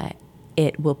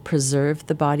 It will preserve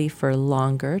the body for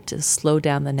longer to slow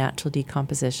down the natural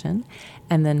decomposition.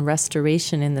 And then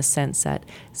restoration in the sense that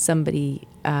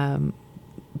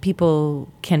people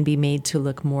can be made to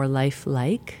look more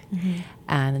lifelike. Mm-hmm.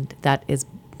 And that is,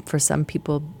 for some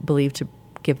people, believed to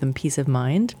give them peace of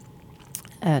mind.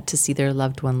 To see their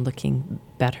loved one looking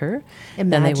better than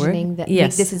they were. Imagining that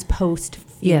this is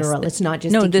post-funeral. Yes. It's not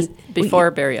just before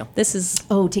burial. This is...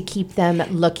 to keep them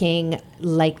looking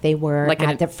like they were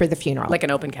for the funeral. Like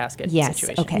an open casket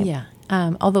situation. Okay. Yeah.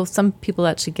 Although some people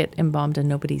actually get embalmed and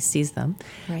nobody sees them.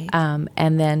 Right.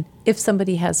 And then if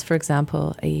somebody has, for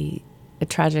example, a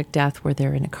tragic death where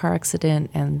they're in a car accident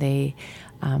and they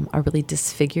are really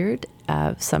disfigured,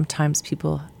 sometimes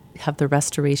people have the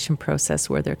restoration process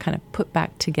where they're kind of put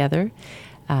back together,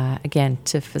 again,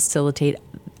 to facilitate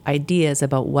ideas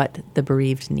about what the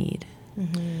bereaved need.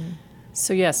 Mm-hmm.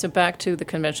 So back to the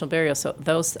conventional burial. So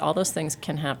all those things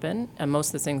can happen, and most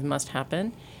of the things must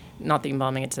happen. Not the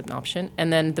embalming, it's an option.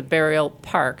 And then the burial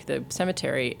park, the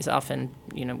cemetery, is often,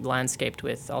 landscaped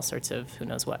with all sorts of who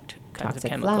knows what kinds Toxic of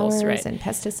chemicals, flowers right? and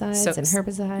pesticides and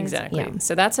herbicides. Exactly. Yeah.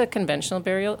 So that's a conventional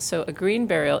burial. So a green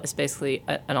burial is basically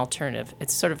an alternative.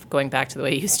 It's sort of going back to the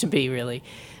way it used to be, really.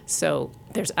 So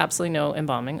there's absolutely no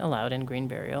embalming allowed in green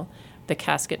burial. The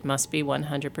casket must be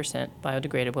 100%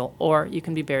 biodegradable, or you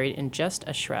can be buried in just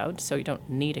a shroud, so you don't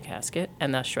need a casket,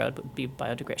 and that shroud would be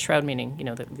biodegradable. Shroud meaning,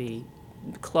 the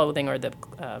clothing or the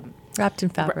wrapped in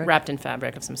fabric. Wrapped in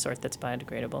fabric of some sort that's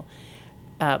biodegradable.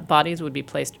 Bodies would be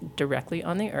placed directly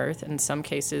on the earth, in some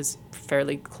cases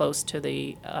fairly close to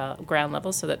the ground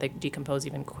level so that they decompose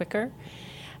even quicker.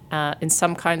 In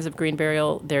some kinds of green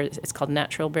burial, it's called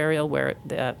natural burial, where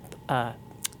the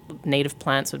native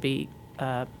plants would be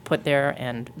put there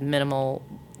and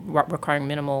requiring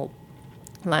minimal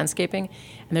landscaping.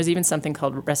 And there's even something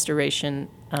called conservation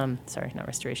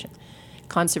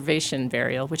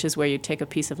burial, which is where you take a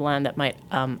piece of land that might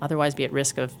otherwise be at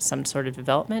risk of some sort of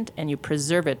development, and you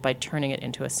preserve it by turning it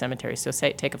into a cemetery. So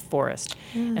take a forest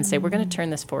and say, we're going to turn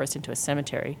this forest into a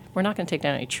cemetery. We're not going to take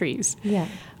down any trees,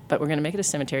 but we're going to make it a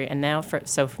cemetery. And now,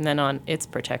 from then on, it's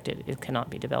protected. It cannot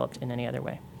be developed in any other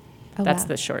way. That's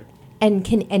the short And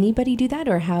can anybody do that,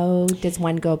 or how does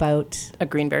one go about? A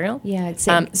green burial? Yeah,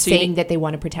 So you saying need- that they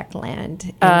want to protect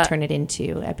land and turn it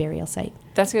into a burial site.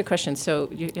 That's a good question. So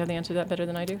you have the answer to that better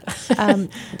than I do?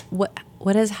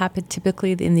 What has happened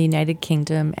typically in the United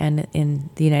Kingdom and in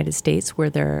the United States, where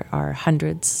there are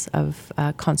hundreds of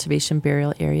conservation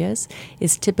burial areas,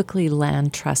 is typically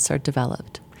land trusts are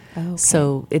developed. Oh, okay.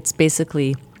 So it's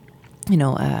basically,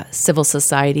 civil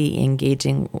society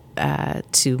engaging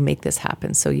to make this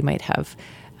happen. So you might have,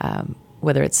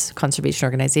 whether it's conservation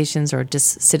organizations or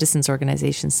just citizens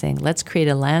organizations saying, let's create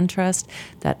a land trust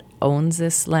that owns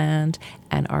this land,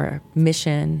 and our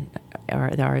mission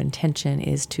or our intention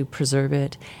is to preserve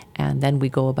it, and then we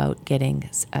go about getting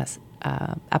a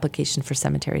application for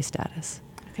cemetery status.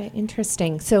 Okay,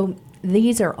 interesting. So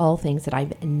these are all things that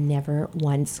I've never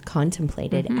once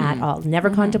contemplated at all. Never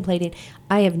contemplated.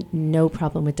 I have no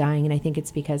problem with dying, and I think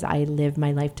it's because I live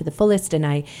my life to the fullest, and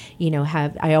I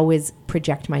always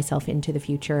project myself into the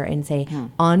future and say,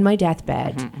 on my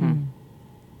deathbed,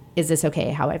 is this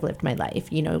okay how I've lived my life?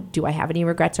 Do I have any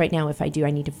regrets right now? If I do,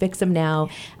 I need to fix them now.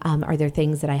 Are there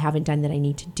things that I haven't done that I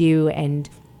need to do? And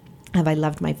have I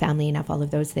loved my family enough? All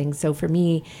of those things. So for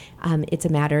me, it's a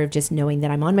matter of just knowing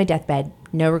that I'm on my deathbed,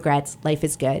 no regrets, life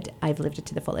is good. I've lived it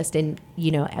to the fullest. And,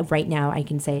 right now I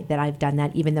can say that I've done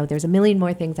that, even though there's a million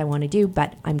more things I want to do,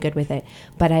 but I'm good with it.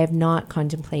 But I have not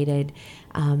contemplated,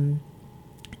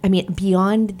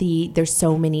 beyond there's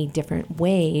so many different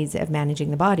ways of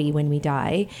managing the body when we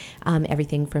die,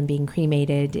 everything from being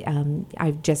cremated.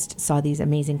 I just saw these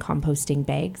amazing composting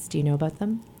bags. Do you know about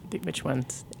them? Which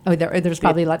ones? Oh, there's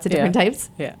probably lots of different types.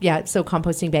 Yeah. Yeah. So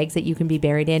composting bags that you can be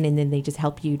buried in, and then they just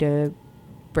help you to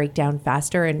break down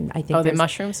faster. And I think the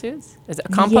mushroom suits? Is it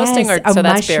composting so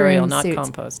that's burial, not suits.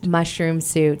 Compost? Mushroom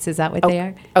suits. Is that what they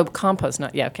are? Oh, compost,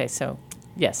 not, yeah, okay, so,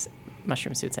 yes,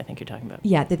 mushroom suits I think you're talking about.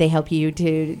 Yeah, that they help you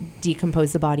to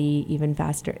decompose the body even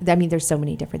faster. I mean, there's so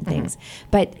many different things.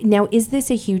 But now, is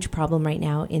this a huge problem right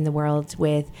now in the world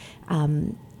with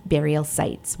burial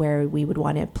sites where we would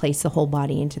want to place the whole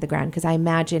body into the ground? Because I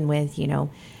imagine with,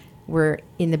 we're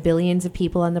in the billions of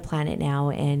people on the planet now,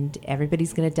 and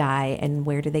everybody's going to die, and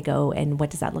where do they go, and what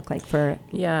does that look like for?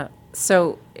 Yeah,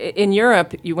 so in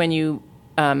Europe, when you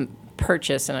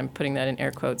purchase, and I'm putting that in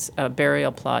air quotes, a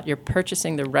burial plot, you're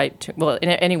purchasing the right to, well,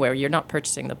 anywhere, you're not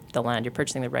purchasing the land, you're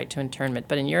purchasing the right to internment,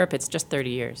 but in Europe, it's just 30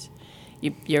 years.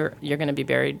 You're going to be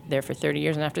buried there for 30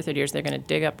 years, and after 30 years, they're going to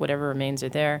dig up whatever remains are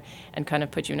there and kind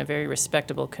of put you in a very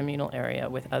respectable communal area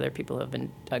with other people who have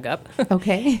been dug up.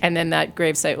 Okay. And then that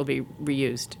gravesite will be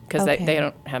reused because they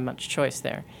don't have much choice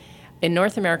there. In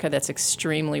North America, that's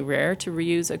extremely rare to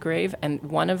reuse a grave, and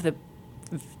one of the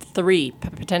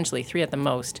potentially three at the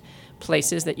most,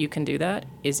 places that you can do that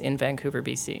is in Vancouver,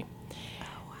 BC.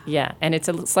 Yeah, and it's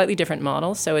a slightly different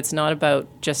model, so it's not about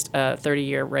just a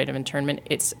 30-year right of internment.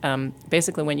 It's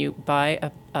basically when you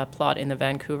buy a plot in the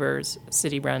Vancouver's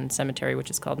city-run cemetery, which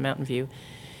is called Mountain View,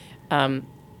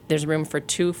 there's room for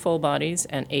 2 full bodies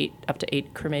and up to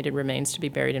 8 cremated remains to be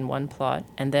buried in one plot.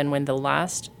 And then when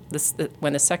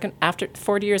after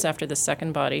 40 years after the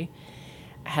second body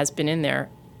has been in there,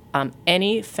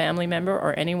 any family member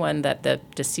or anyone that the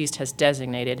deceased has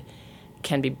designated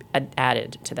can be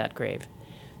added to that grave.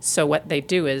 So what they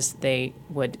do is they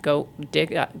would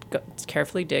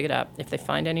carefully dig it up. If they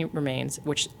find any remains,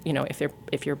 which,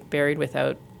 if you're buried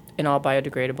without an all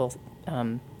biodegradable,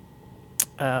 buried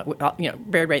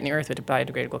right in the earth with a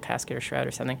biodegradable casket or shroud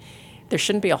or something, there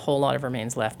shouldn't be a whole lot of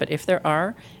remains left. But if there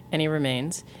are any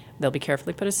remains, they'll be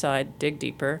carefully put aside, dig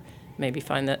deeper, maybe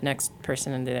find the next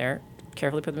person in there,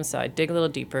 carefully put them aside, dig a little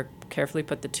deeper, carefully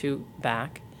put the 2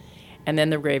 back, and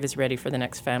then the grave is ready for the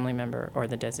next family member or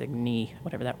the designee,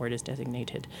 whatever that word is,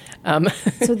 designated.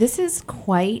 So this is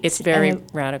quite... It's very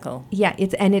radical. Yeah,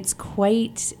 it's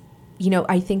quite...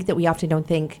 I think that we often don't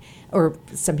think, or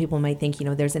some people might think,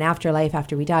 there's an afterlife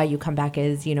after we die. You come back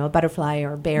as, a butterfly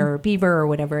or a bear or beaver or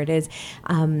whatever it is.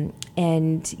 And,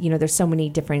 there's so many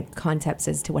different concepts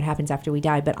as to what happens after we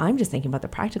die. But I'm just thinking about the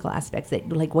practical aspects that,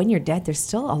 like, when you're dead, there's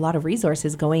still a lot of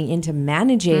resources going into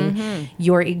managing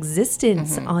your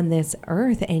existence on this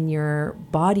earth and your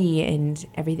body and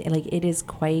everything. Like, it is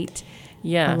quite...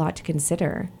 a lot to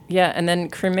consider. Yeah, and then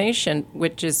cremation,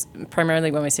 which is primarily,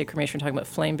 when we say cremation, we're talking about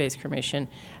flame-based cremation.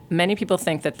 Many people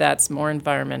think that that's more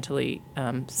environmentally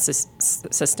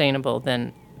sustainable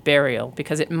than burial,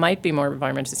 because it might be more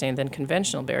environmentally sustainable than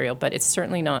conventional burial, but it's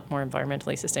certainly not more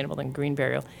environmentally sustainable than green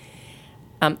burial.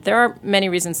 There are many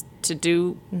reasons to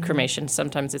do cremation.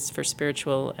 Sometimes it's for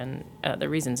spiritual and other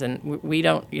reasons, and we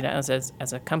don't,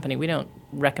 as a company, we don't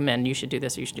recommend you should do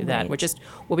this or you should do that. Right.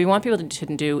 What we want people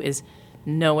to do is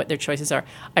know what their choices are.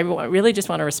 I really just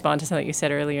want to respond to something you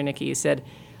said earlier, Nikki. You said,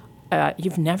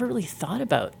 you've never really thought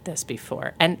about this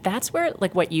before. And that's where,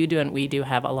 like, what you do and we do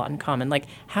have a lot in common. Like,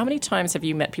 how many times have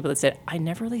you met people that said, I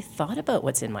never really thought about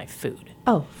what's in my food?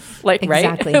 Oh, like,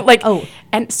 exactly. Right? Like, oh.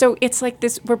 And so it's like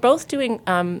this, we're both doing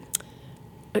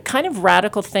kind of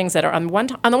radical things that are on the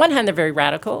one hand, they're very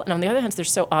radical. And on the other hand, they're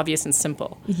so obvious and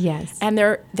simple. Yes. And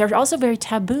they're also very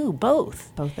taboo,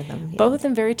 both. Both of them. Yeah. Both of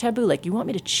them very taboo. Like, you want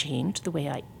me to change the way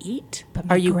I eat? But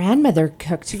my grandmother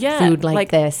cooked food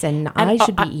like this, and I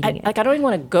should be eating it. Like, I don't even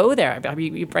want to go there.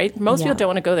 Right? Most Yeah. people don't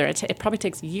want to go there. It probably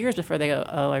takes years before they go,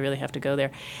 oh, I really have to go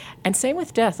there. And same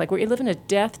with death. Like, we live in a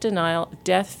death denial,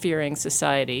 death fearing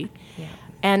society. Yeah.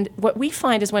 And what we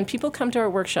find is when people come to our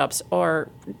workshops or,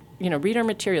 read our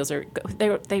materials, or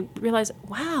they realize,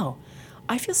 wow,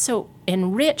 I feel so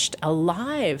enriched,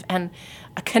 alive, and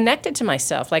connected to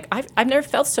myself. Like, I've never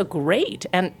felt so great.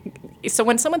 And so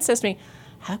when someone says to me,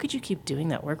 how could you keep doing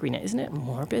that work, Rena? Isn't it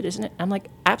morbid? Isn't it? I'm like,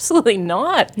 absolutely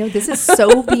not. No, this is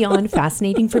so beyond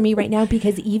fascinating for me right now,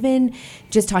 because even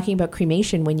just talking about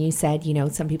cremation, when you said,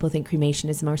 some people think cremation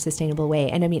is a more sustainable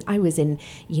way. And I mean, I was in,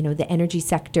 the energy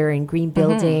sector and green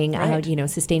building, right.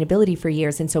 Sustainability for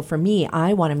years. And so for me,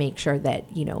 I want to make sure that,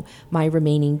 my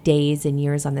remaining days and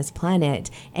years on this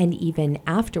planet and even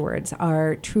afterwards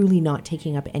are truly not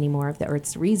taking up any more of the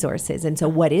Earth's resources. And so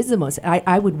what is the most,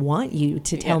 I would want you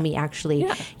to tell me actually,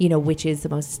 which is the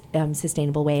most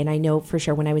sustainable way. And I know for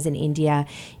sure when I was in India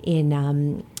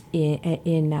in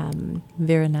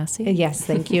Varanasi. Yes,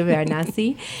 thank you,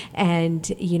 Varanasi.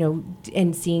 And,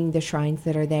 and seeing the shrines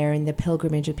that are there and the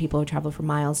pilgrimage of people who travel for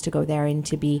miles to go there and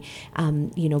to be,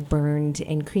 burned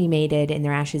and cremated and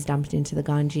their ashes dumped into the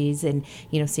Ganges, and,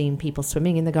 seeing people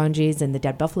swimming in the Ganges and the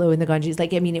dead buffalo in the Ganges.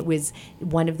 Like, I mean, it was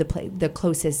one of the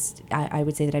closest, I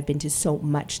would say, that I've been to so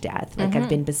much death. Like, I've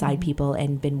been beside people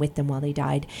and been with them while they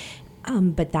died.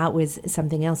 But that was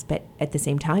something else. But at the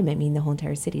same time, I mean, the whole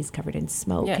entire city is covered in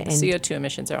smoke. Yeah, and CO2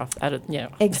 emissions are out of,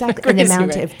 Exactly. And the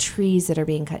amount of trees that are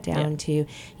being cut down to,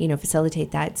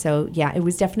 facilitate that. So, yeah, it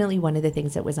was definitely one of the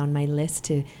things that was on my list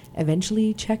to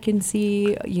eventually check and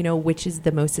see, which is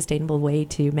the most sustainable way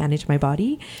to manage my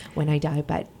body when I die.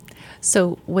 But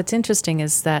so what's interesting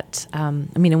is that,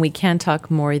 and we can talk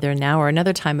more either now or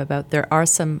another time about, there are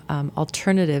some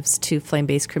alternatives to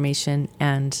flame-based cremation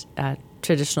and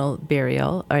traditional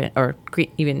burial, or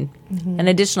even an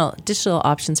additional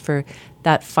options for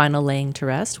that final laying to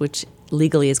rest, which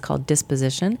legally is called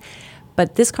disposition.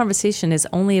 But this conversation is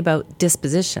only about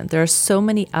disposition. There are so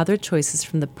many other choices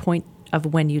from the point of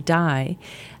when you die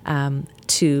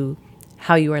to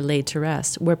how you are laid to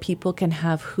rest, where people can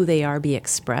have who they are be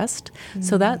expressed.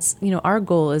 So that's, our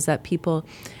goal is that people,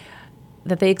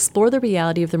 that they explore the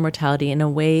reality of their mortality in a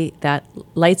way that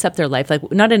lights up their life.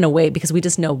 Like, not in a way, because we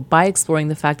just know by exploring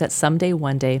the fact that someday,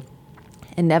 one day,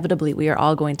 inevitably we are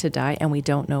all going to die and we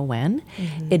don't know when.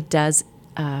 It does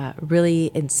really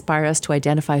inspire us to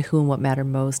identify who and what matter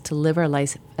most, to live our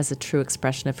life as a true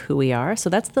expression of who we are.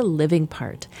 So that's the living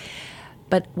part.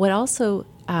 But what also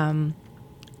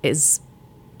is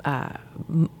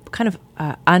kind of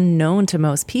unknown to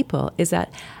most people is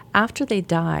that after they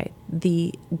die,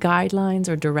 the guidelines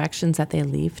or directions that they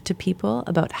leave to people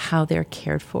about how they're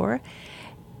cared for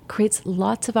creates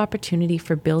lots of opportunity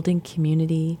for building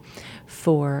community,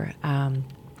 for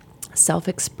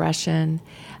self-expression,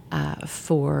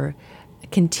 for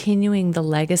continuing the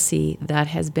legacy that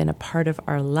has been a part of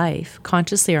our life.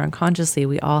 Consciously or unconsciously,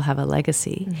 we all have a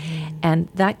legacy. And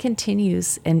that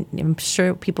continues, and I'm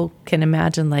sure people can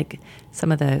imagine, like,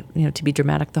 some of the, to be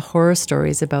dramatic, the horror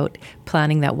stories about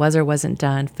planning that was or wasn't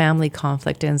done, family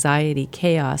conflict, anxiety,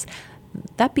 chaos.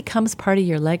 That becomes part of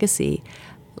your legacy,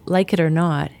 like it or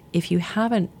not, if you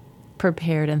haven't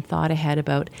prepared and thought ahead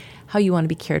about how you want to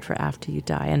be cared for after you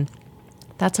die. And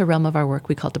that's a realm of our work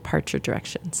we call departure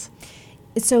directions.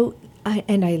 So,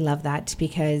 I love that,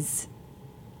 because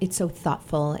it's so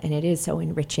thoughtful and it is so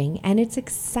enriching and it's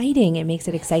exciting. It makes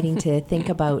it exciting to think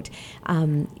about,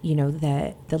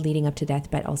 the leading up to death,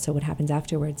 but also what happens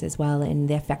afterwards as well, and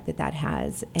the effect that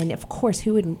has. And of course,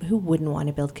 who wouldn't want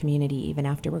to build community even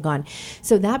after we're gone?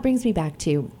 So that brings me back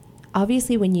to,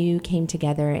 obviously, when you came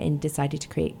together and decided to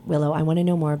create Willow, I want to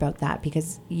know more about that,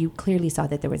 because you clearly saw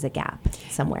that there was a gap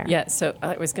somewhere. Yeah, so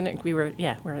we're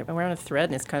on a thread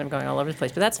and it's kind of going all over the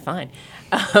place, but that's fine.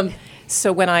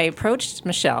 So when I approached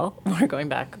Michelle, we're going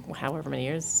back however many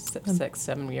years, 6,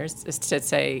 7 years, is to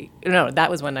say, no, that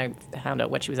was when I found out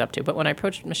what she was up to. But when I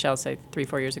approached Michelle, say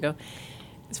 3-4 years ago,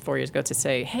 it's 4 years ago, to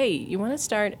say, hey, you want to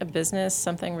start a business,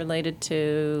 something related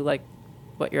to like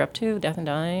what you're up to, death and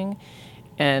dying?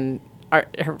 And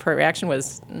her reaction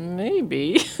was,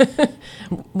 maybe.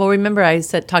 Well, remember I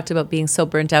talked about being so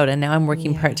burnt out, and now I'm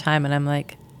working part-time, and I'm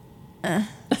like,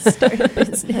 start a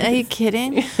business. Are you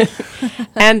kidding?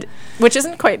 And which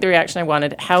isn't quite the reaction I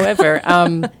wanted. However,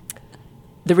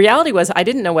 the reality was I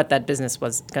didn't know what that business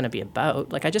was going to be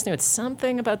about. Like, I just knew it's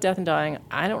something about death and dying.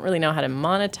 I don't really know how to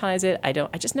monetize it. I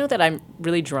just know that I'm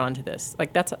really drawn to this.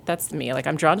 Like, that's me. Like,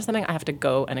 I'm drawn to something. I have to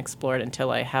go and explore it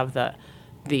until I have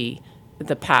the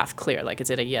path clear. Like, is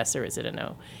it a yes or is it a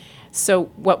no? So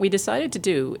what we decided to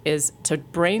do is to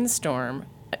brainstorm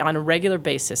on a regular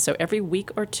basis. So every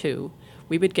week or two,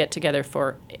 we would get together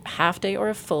for a half day or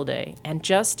a full day and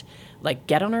just like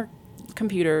get on our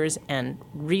computers and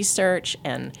research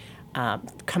and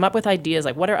come up with ideas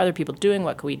like, what are other people doing?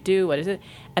 What can we do? What is it?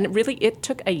 And it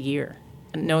took a year,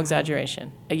 no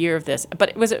exaggeration, a year of this. But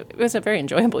it was a very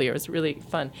enjoyable year. It was really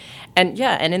fun. And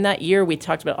in that year, we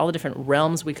talked about all the different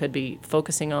realms we could be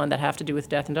focusing on that have to do with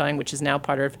death and dying, which is now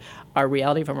part of our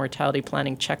reality of our mortality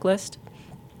planning checklist.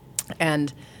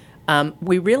 And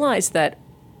we realized that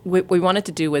what we wanted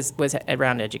to do was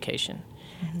around education.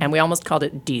 And we almost called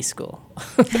it D-School.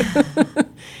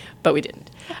 But we didn't.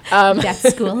 Death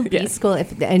School, D-School.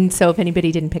 So if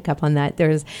anybody didn't pick up on that,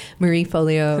 there's Marie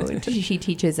Folio. She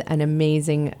teaches an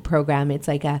amazing program. It's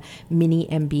like a mini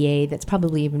MBA that's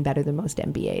probably even better than most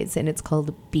MBAs. And it's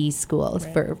called B-School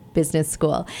for business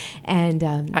school. And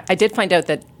I did find out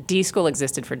that D-School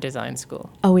existed for design school.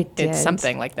 Oh, it did. It's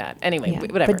something like that. Anyway,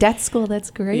 whatever. But Death School,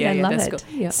 that's great. I love it.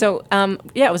 Yeah. So,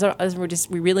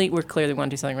 we really were clear that we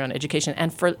wanted to do something around education,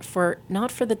 and for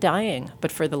not for the dying,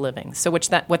 but for the living. So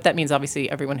what that means, obviously,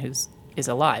 everyone is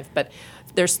alive. But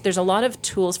there's a lot of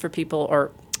tools for people,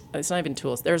 or it's not even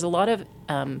tools. There's a lot of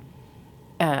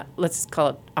let's call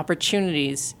it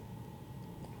opportunities.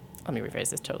 Let me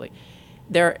rephrase this totally.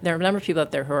 There are a number of people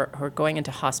out there who are going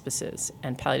into hospices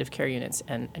and palliative care units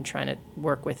and trying to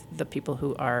work with the people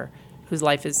whose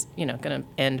life is going to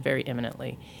end very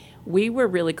imminently. We were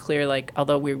really clear, like,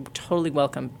 although we totally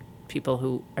welcome people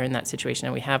who are in that situation,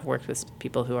 and we have worked with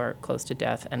people who are close to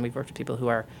death, and we've worked with people who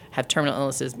have terminal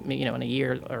illnesses, in a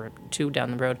year or two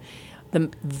down the road. The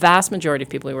vast majority of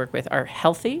people we work with are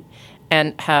healthy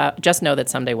and just know that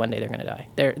someday, one day, they're going to die.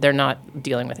 They're not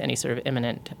dealing with any sort of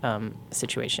imminent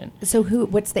situation. So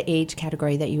what's the age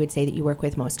category that you would say that you work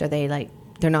with most? Are they like,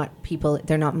 they're not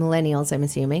millennials, I'm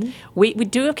assuming? We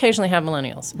do occasionally have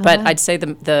millennials, but I'd say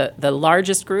the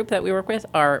largest group that we work with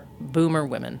are boomer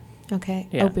women. Okay.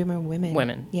 Yeah. Oh, boomer women.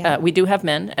 Women. Yeah. We do have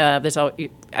men. There's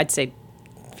I'd say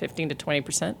 15 to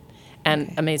 20%,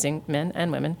 and amazing men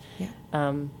and women.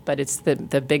 Yeah. But it's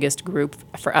the biggest group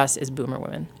for us is boomer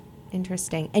women.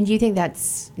 Interesting. And do you think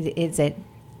is it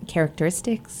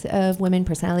characteristics of women,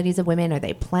 personalities of women? Are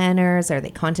they planners? Are they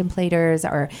contemplators?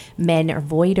 Are men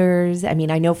avoiders? I mean,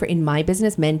 I know in my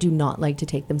business, men do not like to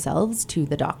take themselves to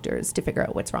the doctors to figure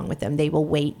out what's wrong with them. They will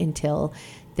wait until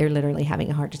they're literally having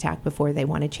a heart attack before they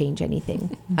want to change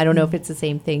anything. I don't know if it's the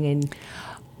same thing.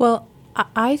 Well,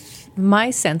 my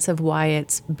sense of why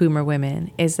it's boomer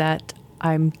women is that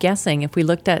I'm guessing if we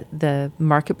looked at the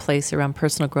marketplace around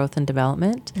personal growth and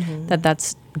development,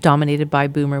 that's dominated by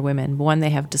boomer women. One,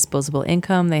 they have disposable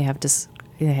income. They have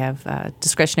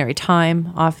discretionary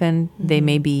time often. They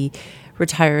may be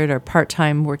retired or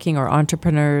part-time working or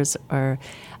entrepreneurs, or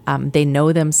they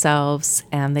know themselves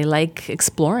and they like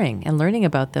exploring and learning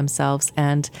about themselves,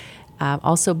 and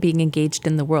also being engaged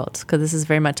in the world, because this is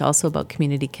very much also about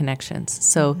community connections.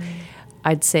 So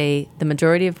I'd say the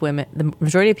majority of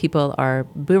people are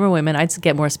boomer women. I'd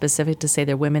get more specific to say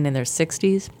they're women in their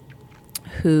 60s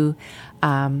who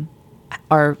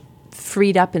are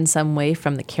freed up in some way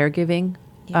from the caregiving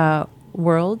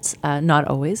world, not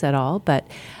always at all, but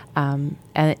and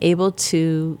able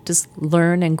to just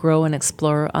learn and grow and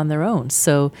explore on their own.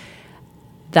 So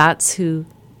that's who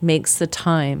makes the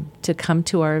time to come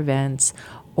to our events,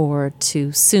 or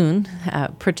to soon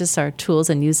purchase our tools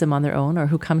and use them on their own, or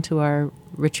who come to our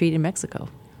retreat in Mexico,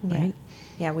 right?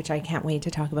 Yeah, which I can't wait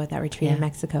to talk about that retreat in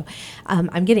Mexico.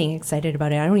 I'm getting excited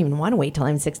about it. I don't even want to wait till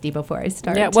I'm 60 before I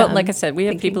start. Yeah, well, like I said, we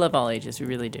have people of all ages. We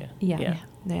really do. Yeah,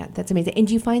 that's amazing. And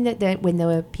do you find that when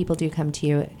the people do come to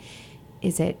you,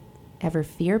 is it ever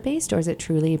fear-based, or is it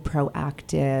truly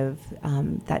proactive,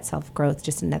 that self-growth,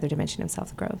 just another dimension of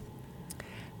self-growth?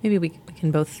 Maybe we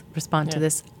can both respond to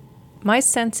this. My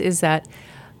sense is that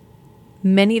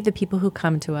many of the people who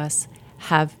come to us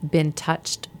have been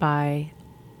touched by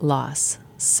loss.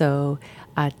 So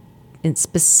and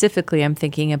specifically, I'm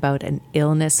thinking about an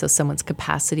illness, so someone's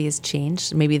capacity has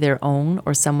changed, maybe their own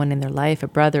or someone in their life, a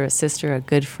brother, a sister, a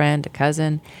good friend, a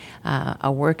cousin, a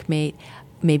workmate,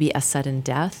 maybe a sudden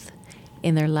death.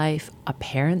 in their life, a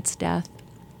parent's death,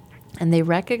 and they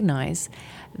recognize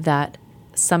that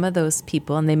some of those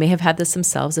people, and they may have had this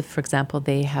themselves, if, for example,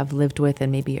 they have lived with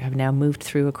and maybe have now moved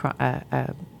through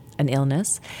an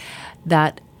illness,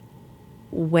 that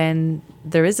when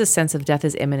there is a sense of death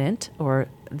is imminent or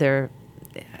they're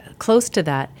close to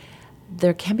that,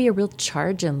 there can be a real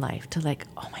charge in life to like,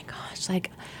 oh my gosh,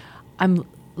 like I'm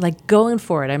like going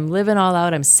for it. I'm living all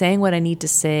out. I'm saying what I need to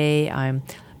say. I'm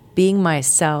being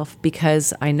myself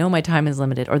because I know my time is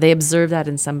limited, or they observe that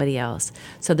in somebody else.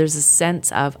 So there's a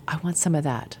sense of, I want some of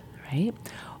that, right?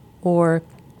 Or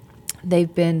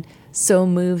they've been so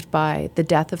moved by the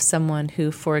death of someone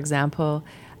who, for example,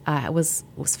 was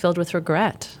filled with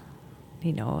regret,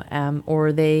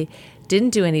 or they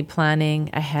didn't do any planning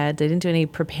ahead. They didn't do any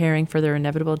preparing for their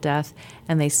inevitable death,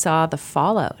 and they saw the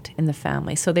fallout in the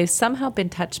family. So they've somehow been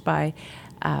touched by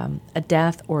a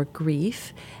death or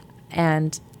grief,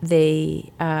 and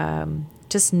they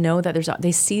just know that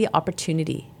they see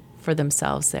opportunity for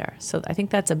themselves there. So I think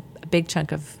that's a big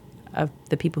chunk of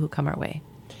the people who come our way.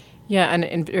 Yeah, and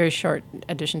in very short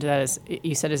addition to that is,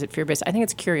 you said, is it fear-based? I think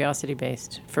it's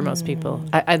curiosity-based for most people.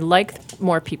 I'd like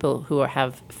more people who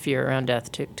have fear around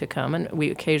death to come, and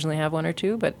we occasionally have one or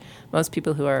two, but most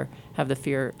people who have the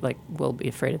fear, like, will be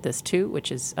afraid of this too,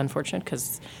 which is unfortunate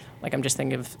because, like, I'm just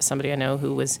thinking of somebody I know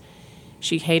who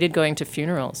she hated going to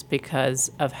funerals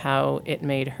because of how it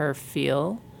made her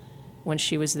feel when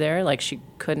she was there. Like, she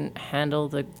couldn't handle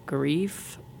the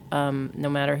grief, no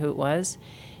matter who it was.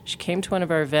 She came to one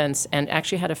of our events and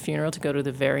actually had a funeral to go to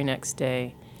the very next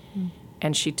day.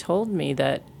 And she told me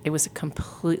that it was a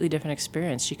completely different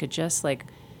experience. She could just, like,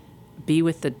 be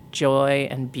with the joy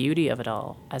and beauty of it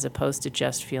all, as opposed to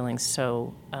just feeling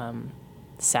so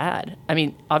sad. I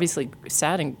mean, obviously,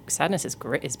 sadness is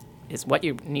great, is what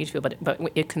you need to feel, but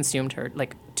it consumed her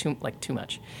too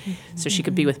much. So she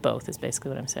could be with both, is basically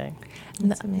what I'm saying.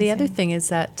 The other thing is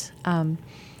that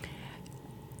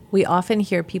we often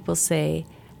hear people say,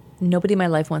 nobody in my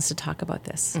life wants to talk about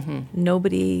this.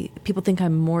 People think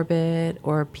I'm morbid,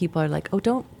 or people are like,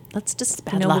 oh, let's just,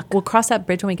 bad luck. We'll cross that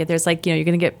bridge when we get there. It's like, you're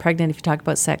going to get pregnant if you talk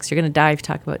about sex. You're going to die if you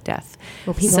talk about death.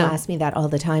 Well, people ask me that all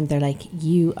the time. They're like,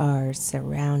 you are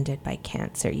surrounded by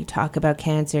cancer. You talk about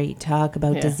cancer. You talk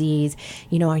about disease.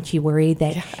 Aren't you worried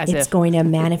that it's going to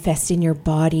manifest in your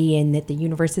body and that the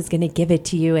universe is going to give it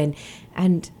to you? And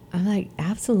I'm like,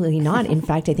 absolutely not. In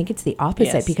fact, I think it's the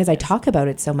opposite because I talk about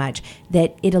it so much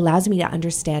that it allows me to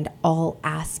understand all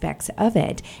aspects of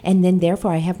it. And then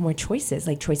therefore I have more choices,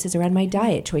 like choices around my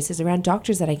diet, choices around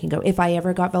doctors that I can go. If I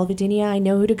ever got vulvodynia, I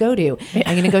know who to go to.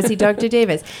 I'm going to go see Dr.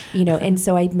 Davis, and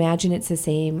so I imagine it's the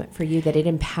same for you, that it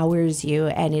empowers you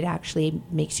and it actually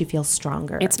makes you feel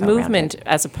stronger. It's movement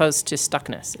as opposed to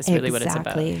stuckness is really what it's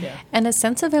about. Yeah. And a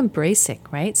sense of embracing,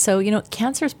 right? So,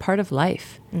 cancer is part of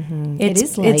life. It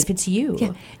is life. It's you.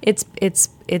 Yeah,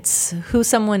 it's who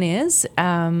someone is.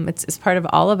 It's part of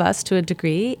all of us to a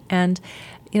degree, and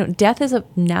death is a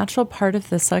natural part of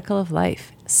the cycle of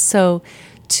life. So,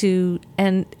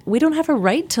 and we don't have a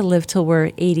right to live till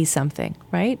we're 80 something,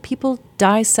 right? People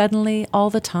die suddenly all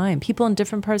the time. People in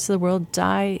different parts of the world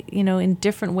die, in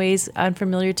different ways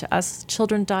unfamiliar to us.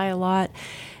 Children die a lot.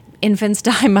 Infants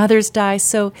die. Mothers die.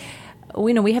 So,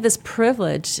 we have this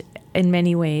privilege in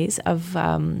many ways of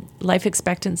life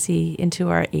expectancy into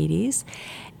our 80s,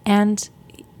 and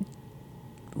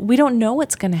we don't know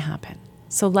what's going to happen.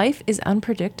 So life is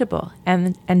unpredictable,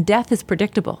 and death is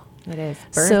predictable. It is.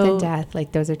 Birth and death,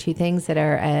 like those are two things that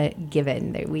are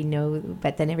given that we know,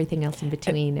 but then everything else in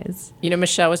between is.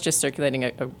 Michelle was just circulating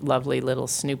a lovely little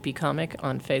Snoopy comic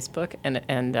on Facebook,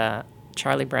 and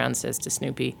Charlie Brown says to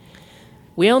Snoopy,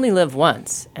 "We only live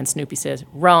once," and Snoopy says,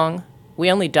 "Wrong. We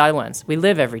only die once. We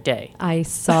live every day." I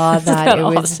saw that. It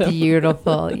was awesome?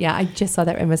 Beautiful. Yeah, I just saw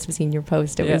that. I must have seen your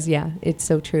post. It was, it's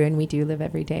so true. And we do live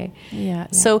every day. Yeah.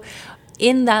 So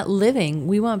in that living,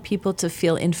 we want people to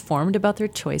feel informed about their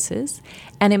choices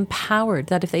and empowered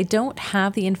that if they don't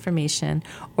have the information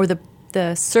or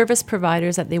the service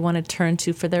providers that they want to turn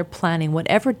to for their planning,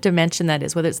 whatever dimension that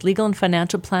is, whether it's legal and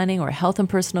financial planning or health and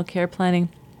personal care planning,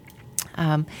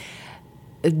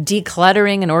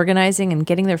 decluttering and organizing and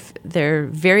getting their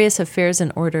various affairs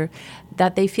in order,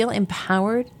 that they feel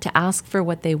empowered to ask for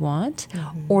what they want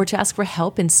or to ask for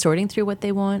help in sorting through what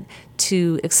they want,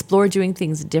 to explore doing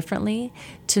things differently,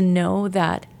 to know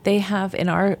that they have, in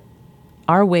our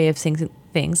way of seeing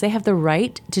things, they have the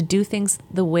right to do things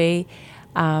the way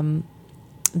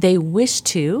they wish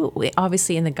to,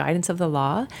 obviously in the guidance of the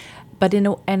law, but in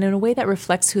a way that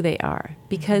reflects who they are.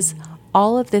 Because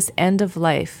all of this end of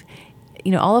life,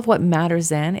 all of what matters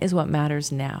then is what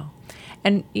matters now.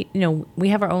 And, we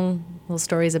have our own little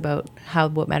stories about how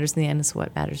what matters in the end is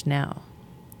what matters now.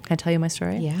 Can I tell you my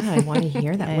story? Yeah, I want to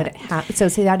hear that. So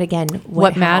say that again.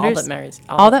 What matters?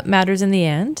 All that matters in the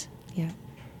end. Yeah.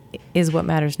 Is what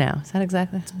matters now. Is that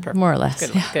exactly? More or less.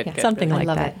 Good. Something like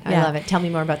that. I love it. Tell me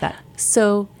more about that.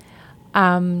 So,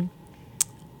 I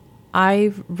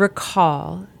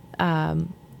recall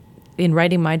in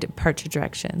writing my departure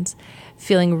directions,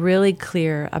 feeling really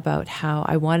clear about how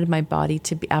I wanted my body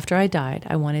to be, after I died,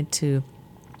 I wanted to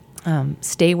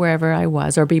stay wherever I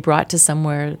was or be brought to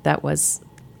somewhere that was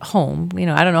home. I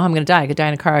don't know how I'm going to die. I could die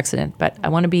in a car accident, but I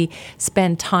want to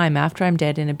spend time after I'm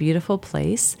dead in a beautiful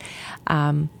place,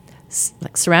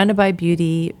 like surrounded by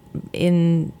beauty,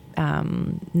 in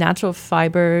natural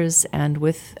fibers, and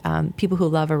with people who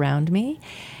love around me.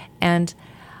 And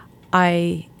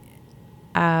I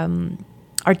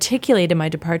articulated my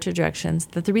departure directions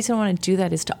that the reason I want to do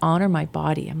that is to honor my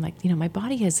body. I'm like, my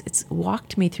body it's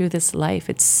walked me through this life.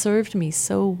 It's served me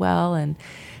so well and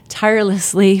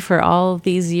tirelessly for all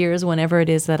these years whenever it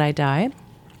is that I die.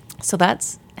 So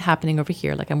that's happening over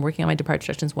here. Like, I'm working on my departure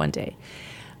directions one day.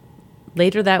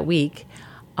 Later that week,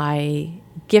 I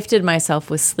gifted myself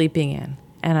with sleeping in,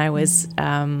 and I was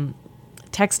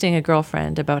texting a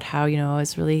girlfriend about how, I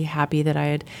was really happy that I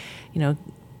had,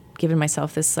 given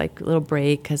myself this like little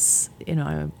break because,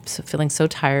 I'm feeling so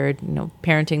tired,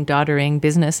 parenting, daughtering,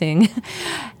 businessing.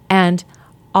 And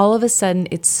all of a sudden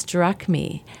it struck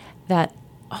me that,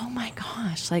 oh my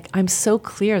gosh, like, I'm so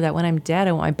clear that when I'm dead,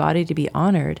 I want my body to be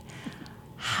honored.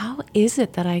 How is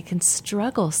it that I can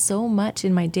struggle so much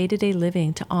in my day-to-day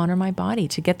living to honor my body,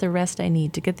 to get the rest I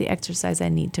need, to get the exercise I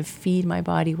need, to feed my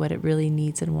body what it really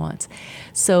needs and wants?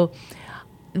 So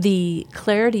the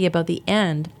clarity about the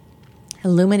end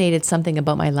illuminated something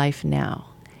about my life now.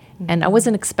 Mm-hmm. And I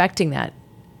wasn't expecting that.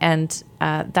 And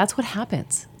that's what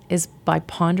happens, is by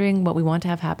pondering what we want to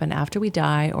have happen after we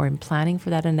die, or in planning for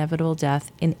that inevitable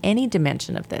death in any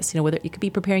dimension of this, whether you could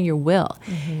be preparing your will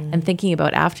and thinking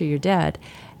about after you're dead,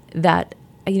 that,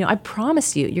 I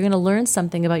promise you're going to learn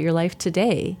something about your life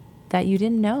today that you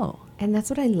didn't know. And that's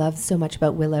what I love so much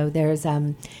about Willow. There's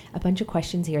a bunch of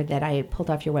questions here that I pulled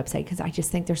off your website because I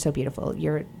just think they're so beautiful.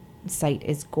 Your site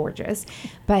is gorgeous.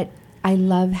 But I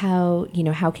love how,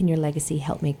 how can your legacy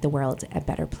help make the world a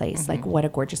better place? Like, what a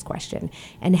gorgeous question.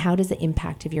 And how does the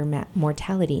impact of your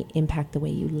mortality impact the way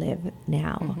you live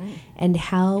now? And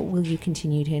how will you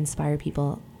continue to inspire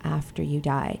people after you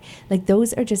die? Like,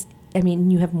 those are just,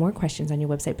 you have more questions on your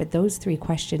website, but those 3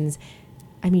 questions,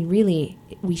 really,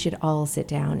 we should all sit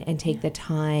down and take the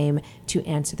time to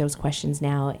answer those questions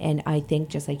now. And I think,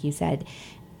 just like you said,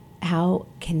 how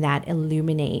can that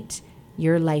illuminate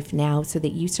your life now so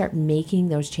that you start making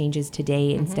those changes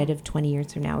today instead of 20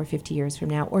 years from now or 50 years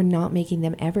from now, or not making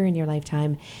them ever in your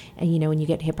lifetime? And, when you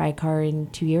get hit by a car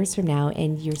in 2 years from now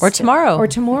and you're tomorrow,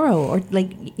 or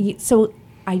like, so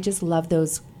I just love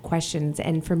those questions.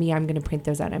 And for me, I'm going to print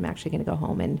those out. I'm actually going to go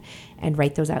home and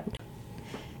write those out.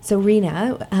 So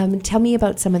Rena, tell me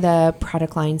about some of the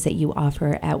product lines that you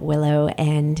offer at Willow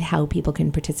and how people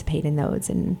can participate in those.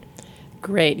 And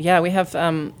great. Yeah, we have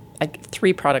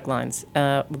 3 product lines.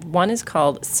 One is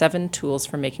called 7 Tools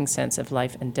for Making Sense of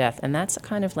Life and Death, and that's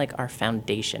kind of like our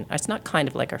foundation. It's not kind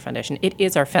of like our foundation. It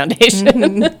is our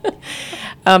foundation.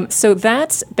 So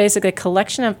that's basically a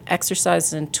collection of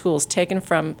exercises and tools taken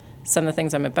from some of the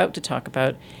things I'm about to talk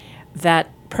about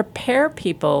that prepare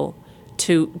people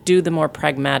to do the more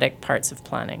pragmatic parts of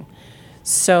planning.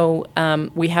 So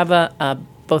we have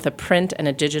both a print and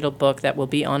a digital book that will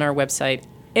be on our website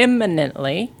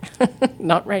imminently,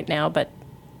 not right now, but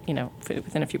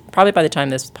within a few, probably by the time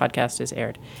this podcast is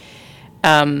aired.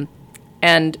 And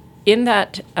in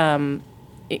that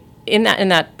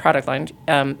product line,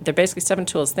 there are basically 7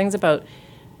 tools, things about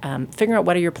figuring out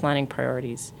what are your planning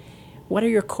priorities, what are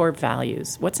your core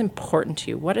values, what's important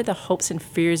to you, what are the hopes and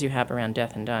fears you have around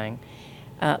death and dying,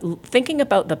 thinking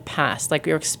about the past, like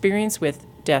your experience with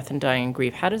death and dying and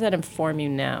grief. How does that inform you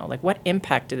now? Like, what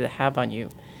impact did it have on you?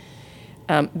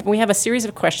 We have a series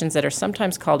of questions that are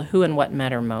sometimes called who and what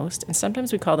matter most, and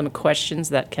sometimes we call them questions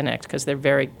that connect because they're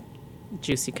very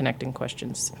juicy connecting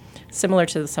questions, similar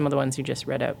to some of the ones you just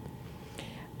read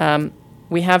out.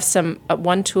 We have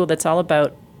one tool that's all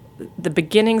about the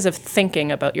beginnings of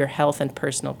thinking about your health and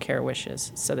personal care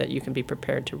wishes so that you can be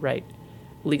prepared to write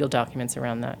legal documents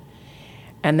around that.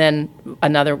 And then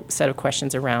another set of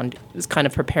questions around is kind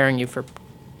of preparing you for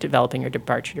developing your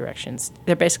departure directions.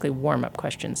 They're basically warm-up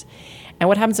questions. And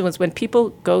what happens is when people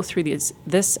go through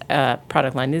this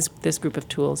product line, this group of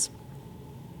tools,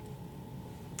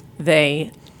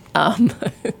 they when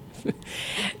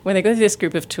they go through this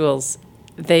group of tools,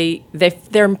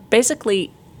 they're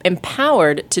basically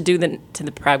empowered to do the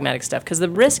pragmatic stuff. Because the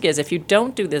risk is, if you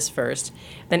don't do this first,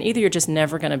 then either you're just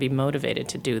never going to be motivated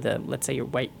to do let's say you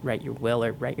write your will,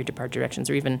 or write your departure directions,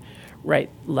 or even write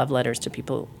love letters to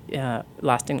people,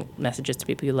 lasting messages to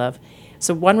people you love.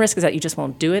 So one risk is that you just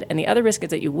won't do it, and the other risk is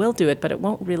that you will do it, but it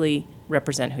won't really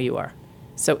represent who you are.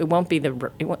 So it won't be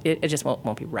it just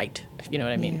won't be right, if you know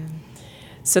what I mean. Yeah.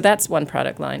 So that's one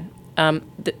product line.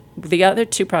 The other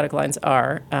two product lines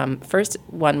are, first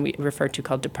one we refer to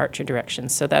called departure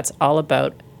directions. So that's all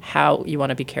about how you want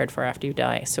to be cared for after you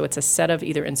die. So it's a set of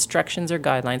either instructions or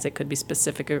guidelines. It could be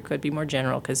specific or it could be more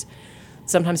general, because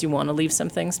sometimes you want to leave some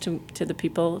things to the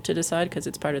people to decide, because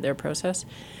it's part of their process.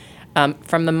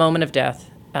 From the moment of death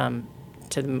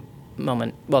to the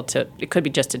moment, it could be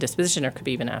just a disposition, or it could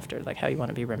be even after, like how you want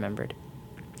to be remembered.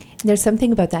 There's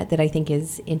something about that I think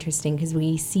is interesting, because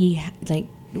we see like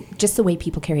just the way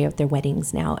people carry out their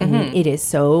weddings now. I mean, it is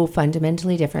so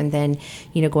fundamentally different than,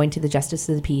 going to the Justice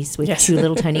of the Peace with two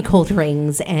little tiny gold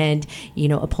rings and,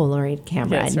 a Polaroid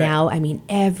camera. Yes, now, I mean,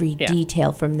 every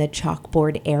detail from the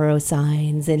chalkboard arrow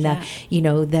signs and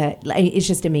it's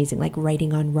just amazing, like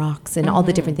writing on rocks and all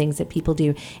the different things that people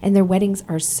do. And their weddings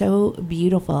are so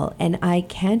beautiful. And I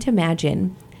can't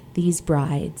imagine these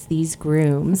brides, these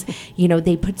grooms,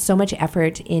 they put so much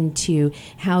effort into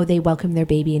how they welcome their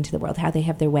baby into the world, how they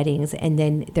have their weddings, and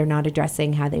then they're not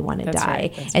addressing how they want to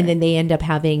die. And then they end up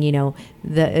having,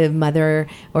 the mother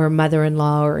or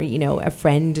mother-in-law or, a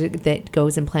friend that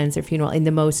goes and plans their funeral in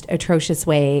the most atrocious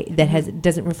way that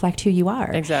doesn't reflect who you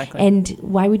are. Exactly. And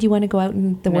why would you want to go out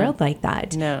in the world like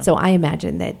that? No. So I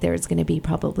imagine that there's going to be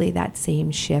probably that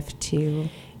same shift to...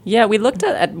 Yeah, we looked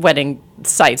at wedding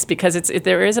sites because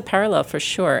there is a parallel for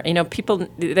sure. People,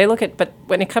 they look at, but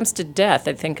when it comes to death,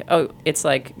 they think, oh, it's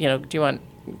like, do you want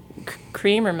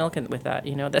cream or milk with that?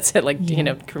 That's it, like,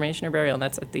 cremation or burial, and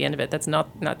that's at the end of it.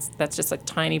 That's just a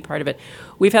tiny part of it.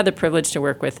 We've had the privilege to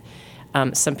work with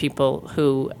some people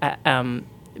who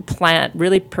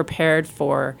really prepared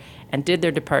for and did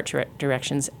their departure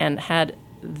directions and had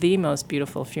the most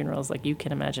beautiful funerals like you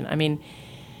can imagine. I mean,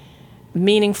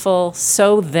 meaningful,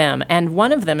 so them. And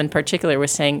one of them in particular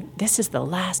was saying, this is going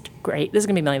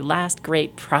to be my last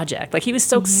great project. Like he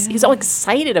was he's all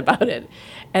excited about it.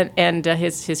 And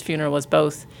his funeral was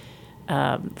both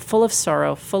full of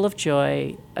sorrow, full of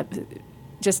joy,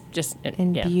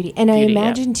 and beauty. And I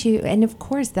imagine too, and of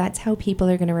course that's how people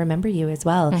are going to remember you as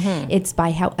well. It's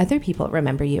by how other people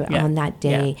remember you on that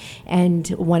day. And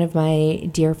one of my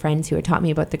dear friends who had taught me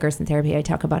about the Gerson therapy, I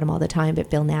talk about him all the time, but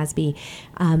Bill Nasby,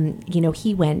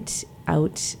 he went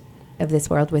out of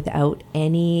this world without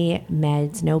any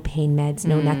meds, no pain meds,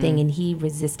 no nothing. And he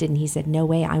resisted and he said, no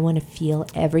way, I want to feel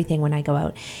everything when I go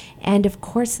out. And of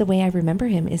course, the way I remember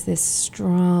him is this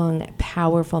strong,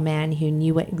 powerful man who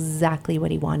knew exactly what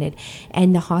he wanted.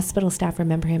 And the hospital staff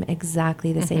remember him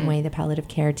exactly the same way, the palliative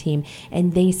care team.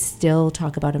 And they still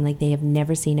talk about him like they have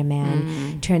never seen a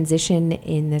man transition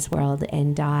in this world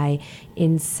and die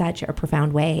in such a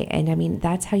profound way. And I mean,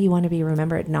 that's how you want to be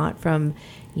remembered, not from,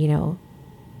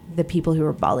 the people who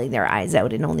are bawling their eyes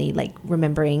out and only like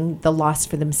remembering the loss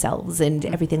for themselves and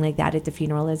everything like that at the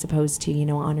funeral, as opposed to,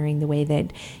 honoring the way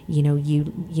that, you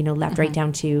left right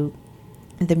down to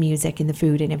the music and the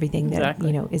food and everything that,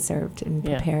 is served and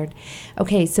prepared.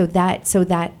 Okay. So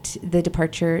that the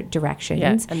departure directions.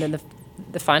 Yeah. And then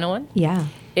the final one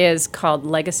is called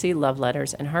Legacy, Love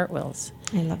Letters, and Heart Wills.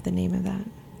 I love the name of that.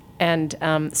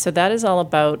 And so that is all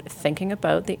about thinking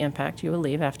about the impact you will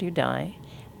leave after you die,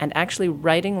 and actually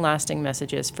writing lasting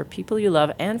messages for people you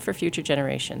love and for future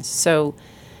generations. So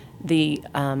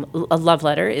a love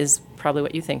letter is probably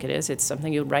what you think it is. It's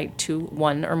something you write to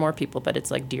one or more people, but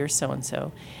it's like, dear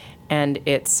so-and-so. And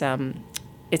it's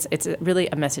really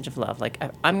a message of love. Like,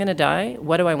 I'm going to die.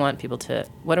 What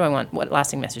What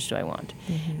lasting message do I want?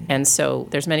 And so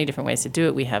there's many different ways to do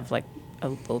it. We have like a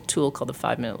little tool called the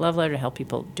 5-minute love letter to help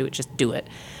people do it. Just do it.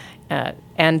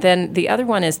 And then the other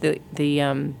one is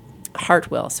the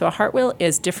heart will. So a heart will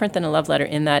is different than a love letter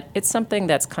in that it's something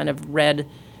that's kind of read.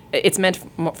 It's meant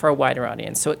for a wider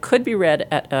audience. So it could be read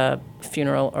at a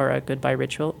funeral or a goodbye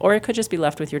ritual, or it could just be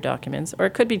left with your documents, or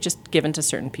it could be just given to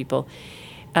certain people.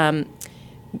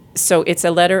 So it's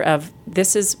a letter of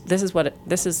this is what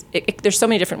this is. There's so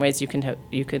many different ways you could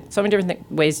so many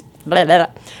different ways. Blah, blah,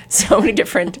 blah, so many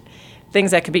different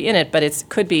things that could be in it. But it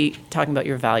could be talking about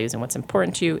your values and what's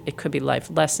important to you. It could be life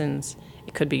lessons.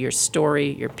 It could be your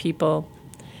story, your people.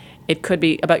 It could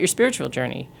be about your spiritual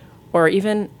journey, or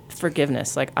even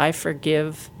forgiveness. Like, I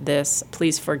forgive this,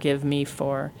 please forgive me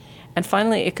for. And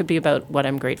finally, it could be about what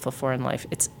I'm grateful for in life.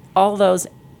 It's all those,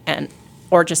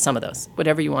 or just some of those,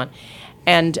 whatever you want.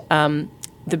 And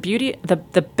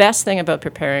the best thing about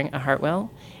preparing a heart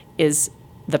well is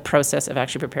the process of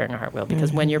actually preparing a heart well,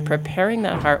 because when you're preparing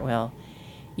that heart well,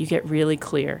 you get really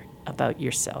clear about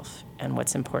yourself and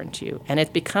what's important to you. And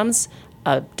it becomes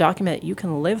a document that you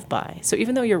can live by. So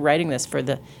even though you're writing this for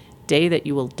the day that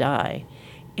you will die,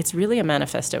 it's really a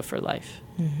manifesto for life.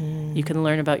 You can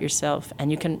learn about yourself,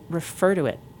 and you can refer to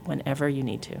it whenever you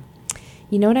need to.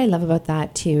 You know what I love about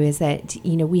that too is that,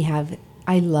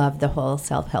 I love the whole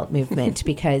self-help movement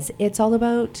because it's all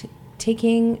about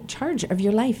taking charge of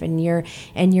your life and your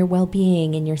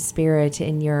well-being and your spirit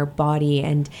and your body.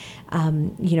 And,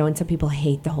 and some people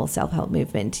hate the whole self-help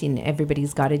movement, and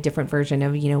everybody's got a different version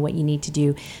of, what you need to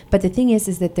do. But the thing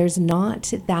is that there's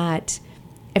not that.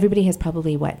 Everybody has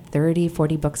probably 30,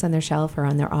 40 books on their shelf or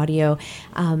on their audio,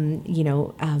 their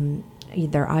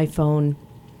iPhone.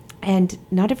 And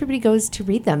not everybody goes to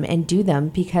read them and do them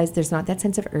because there's not that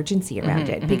sense of urgency around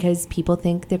it, because people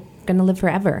think they're going to live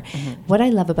forever. What I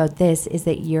love about this is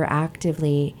that you're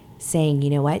actively saying, you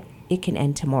know what, it can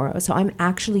end tomorrow. So I'm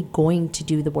actually going to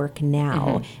do the work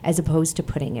now as opposed to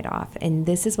putting it off. And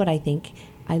this is what I think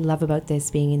I love about this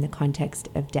being in the context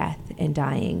of death and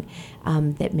dying,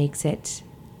 that makes it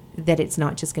that it's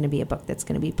not just going to be a book that's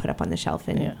going to be put up on the shelf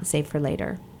and saved for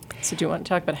later. So do you want to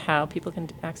talk about how people can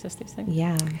access these things?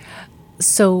 Yeah.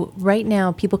 So right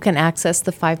now, people can access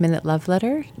the 5-minute love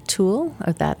letter tool,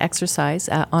 or that exercise,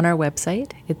 on our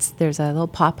website. There's a little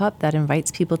pop-up that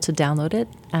invites people to download it.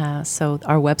 So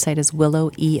our website is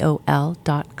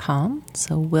willoweol.com.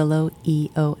 So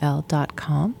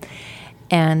willoweol.com.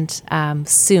 And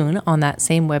soon on that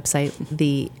same website,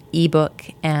 the ebook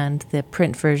and the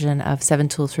print version of 7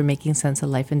 Tools for Making Sense of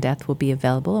Life and Death will be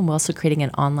available. And we're also creating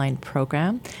an online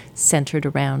program centered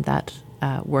around that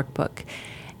workbook.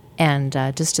 And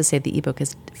just to say, the ebook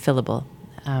is fillable.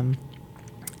 And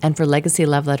for legacy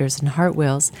love letters and heart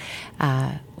wills,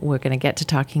 we're going to get to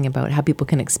talking about how people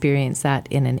can experience that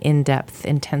in an in-depth,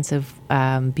 intensive,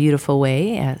 beautiful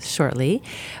way shortly.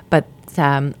 But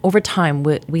over time,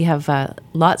 we have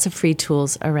lots of free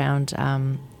tools around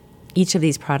each of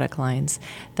these product lines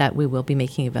that we will be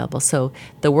making available. So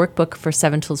the workbook for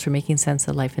 7 Tools for Making Sense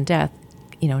of Life and Death,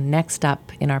 next up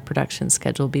in our production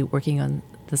schedule, will be working on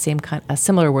a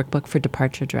similar workbook for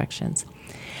departure directions.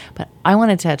 But I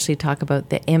wanted to actually talk about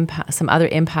the impact, some other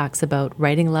impacts about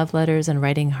writing love letters and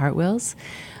writing heart wills.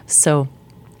 So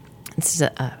this is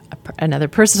another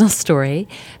personal story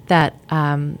that,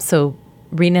 so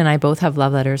Rena and I both have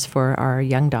love letters for our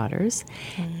young daughters.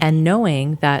 And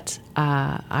knowing that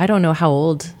I don't know how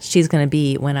old she's going to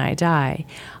be when I die,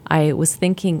 I was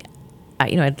thinking, I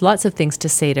had lots of things to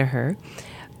say to her.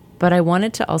 But I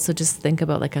wanted to also just think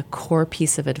about like a core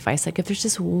piece of advice. Like if there's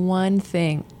just one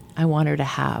thing I want her to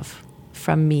have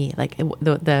from me, like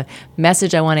the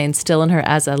message I want to instill in her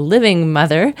as a living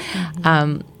mother,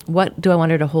 what do I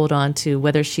want her to hold on to,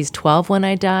 whether she's 12 when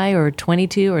I die or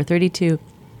 22 or 32?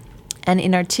 And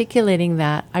in articulating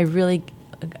that, I really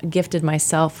gifted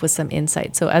myself with some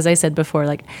insight. So as I said before,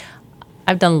 like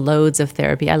I've done loads of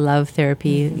therapy. I love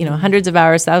therapy, hundreds of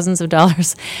hours, thousands of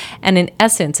dollars. And in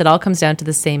essence, it all comes down to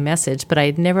the same message, but I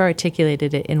had never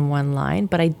articulated it in one line.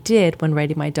 But I did when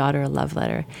writing my daughter a love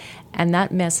letter. And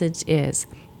that message is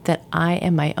that I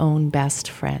am my own best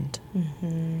friend.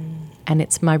 And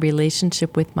it's my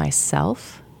relationship with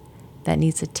myself that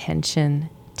needs attention,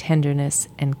 tenderness,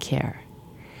 and care.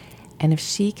 And if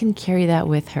she can carry that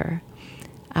with her,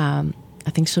 I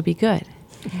think she'll be good.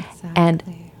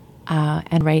 Exactly.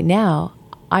 And right now,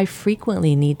 I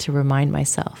frequently need to remind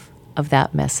myself of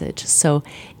that message. So,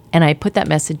 and I put that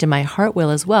message in my heart will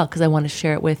as well, because I want to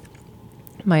share it with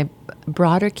my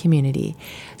broader community.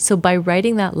 So by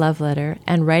writing that love letter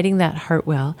and writing that heart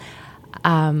will,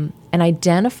 and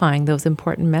identifying those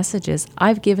important messages,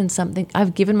 I've given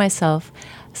myself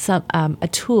a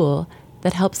tool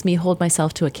that helps me hold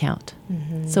myself to account.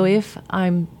 So if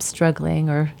I'm struggling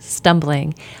or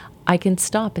stumbling, I can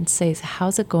stop and say,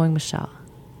 how's it going, Michelle?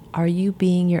 Are you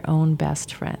being your own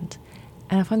best friend?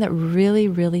 And I find that really,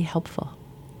 really helpful.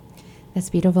 That's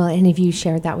beautiful. And have you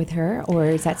shared that with her, or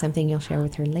is that something you'll share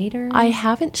with her later? I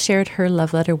haven't shared her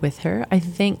love letter with her. I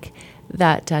think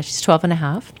that she's 12 and a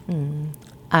half.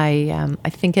 I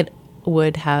think it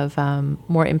would have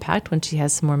more impact when she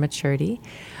has some more maturity.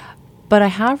 But I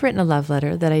have written a love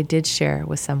letter that I did share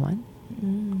with someone.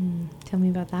 Tell me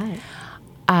about that.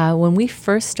 When we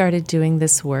first started doing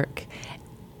this work,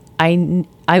 I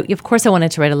of course I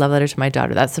wanted to write a love letter to my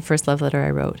daughter. That's the first love letter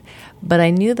I wrote. But I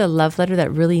knew the love letter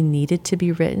that really needed to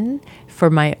be written for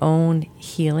my own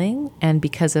healing, and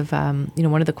because of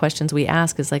one of the questions we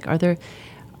ask is like, are there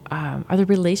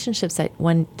relationships that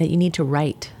you need to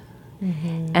write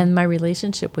And my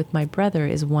relationship with my brother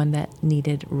is one that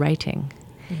needed writing.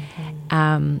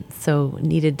 So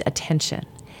needed attention.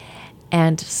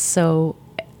 And so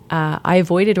I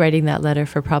avoided writing that letter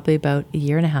for probably about a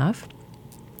year and a half.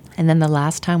 And then the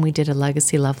last time we did a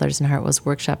Legacy Love Letters and Heart Was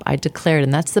workshop, I declared,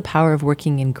 and that's the power of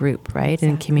working in group, right? Exactly.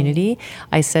 In community.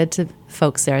 I said to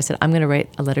folks there, I said, I'm going to write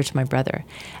a letter to my brother.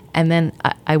 And then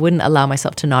I wouldn't allow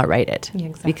myself to not write it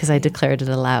because I declared it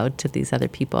aloud to these other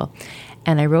people.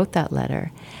 And I wrote that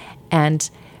letter.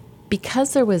 And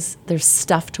because there's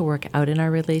stuff to work out in our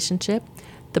relationship,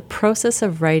 the process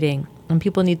of writing, and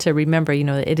people need to remember,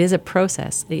 it is a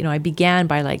process. I began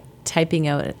by like typing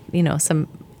out, some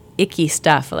icky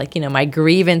stuff, like, my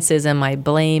grievances and my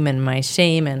blame and my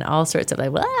shame and all sorts of like,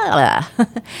 blah, blah.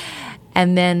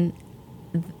 And then,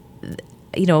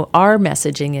 our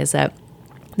messaging is that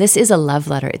this is a love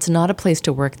letter. It's not a place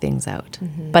to work things out.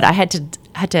 But I had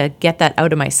to get that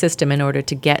out of my system in order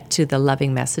to get to the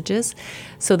loving messages.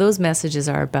 So those messages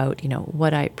are about,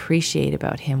 what I appreciate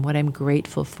about him, what I'm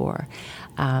grateful for,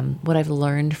 what I've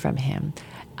learned from him,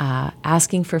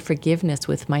 asking for forgiveness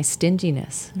with my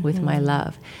stinginess, with my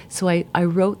love. So I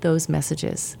wrote those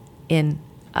messages in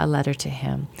a letter to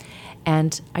him,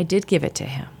 and I did give it to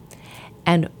him.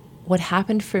 And what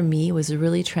happened for me was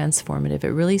really transformative. It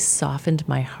really softened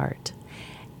my heart.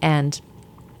 And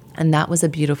that was a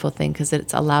beautiful thing because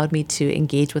it's allowed me to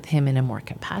engage with him in a more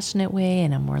compassionate way,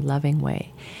 in a more loving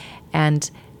way. And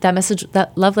that message,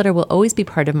 that love letter will always be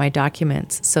part of my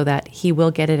documents so that he will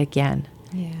get it again,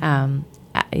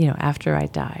 after I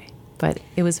die. But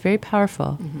it was very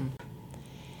powerful.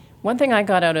 One thing I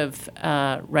got out of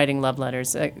writing love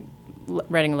letters,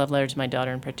 writing a love letter to my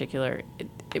daughter in particular,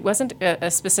 it wasn't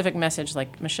a specific message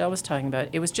like Michelle was talking about.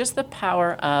 It was just the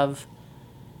power of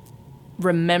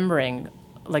remembering,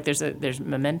 like there's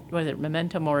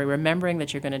memento mori, remembering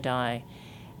that you're going to die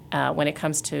when it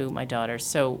comes to my daughter.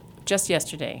 So just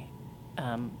yesterday,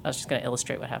 I was just going to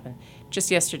illustrate what happened.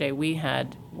 Just yesterday, we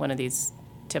had one of these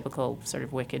typical sort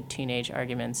of wicked teenage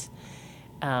arguments.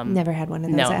 Never had one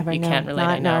of those ever. You can't relate. Not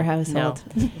I know. in our household.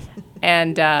 No.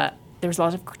 And there was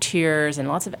lots of tears and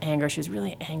lots of anger. She was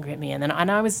really angry at me. And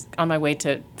I was on my way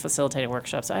to facilitate a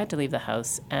workshop, so I had to leave the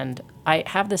house. And I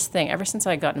have this thing, ever since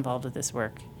I got involved with this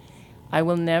work, I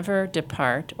will never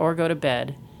depart or go to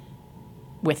bed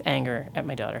with anger at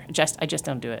my daughter. I just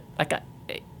don't do it. Like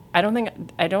I don't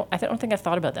think I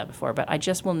thought about that before, but I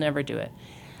just will never do it.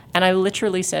 And I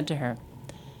literally said to her,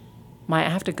 I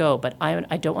have to go, but I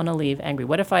don't want to leave angry.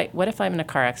 What if I'm in a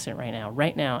car accident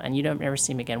right now, and you don't ever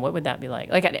see me again? What would that be like?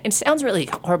 Like, it sounds really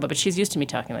horrible, but she's used to me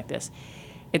talking like this.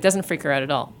 It doesn't freak her out at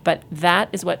all. But that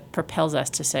is what propels us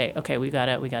to say, okay, we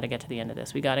gotta get to the end of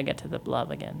this. We gotta get to the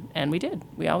love again, and we did.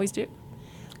 We always do.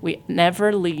 We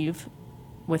never leave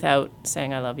without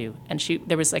saying I love you. And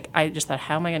I just thought,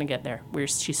 how am I going to get there?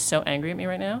 She's so angry at me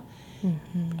right now.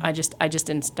 I just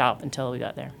didn't stop until we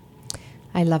got there.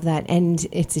 I love that. And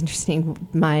it's interesting,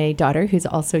 my daughter, who's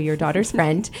also your daughter's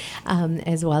friend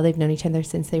as well, they've known each other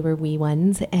since they were wee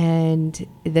ones. And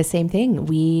the same thing,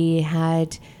 we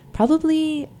had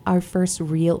probably our first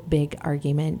real big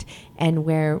argument, and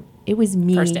where it was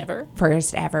me.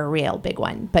 First ever real big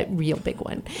one, but real big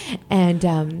one.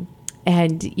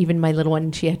 And even my little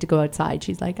one, she had to go outside.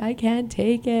 She's like, I can't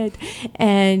take it.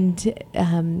 And,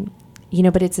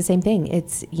 but it's the same thing.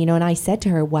 It's, and I said to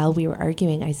her while we were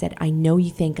arguing, I said, I know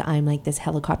you think I'm like this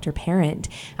helicopter parent.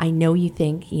 I know you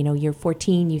think, you're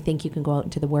 14, you think you can go out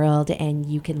into the world and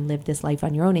you can live this life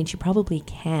on your own. And she probably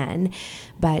can.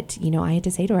 But, I had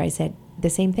to say to her, I said the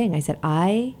same thing. I said,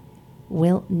 I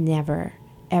will never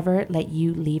ever let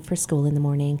you leave for school in the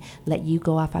morning, let you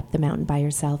go off up the mountain by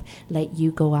yourself, let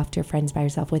you go off to your friends by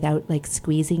yourself without like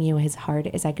squeezing you as hard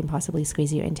as I can possibly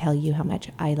squeeze you and tell you how much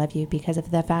I love you, because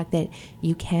of the fact that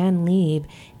you can leave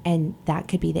and that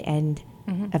could be the end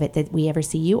of it, that we ever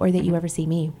see you or that you ever see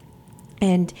me.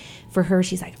 And for her,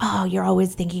 she's like, oh, you're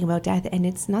always thinking about death. And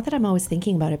it's not that I'm always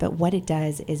thinking about it, but what it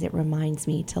does is it reminds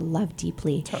me to love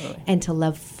deeply and to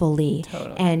love fully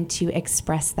and to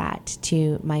express that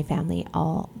to my family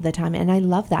all the time. And I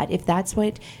love that. If that's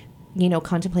what,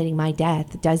 contemplating my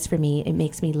death does for me, it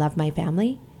makes me love my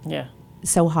family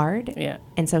so hard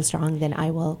and so strong, then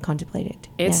I will contemplate it.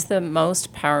 It's the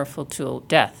most powerful tool.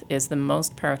 Death is the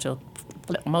most powerful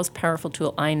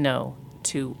tool I know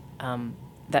to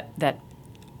that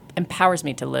empowers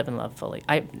me to live and love fully.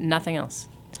 Nothing else.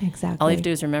 Exactly. All you have to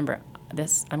do is remember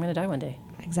this. I'm going to die one day.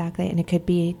 Exactly, and it could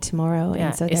be tomorrow. Yeah.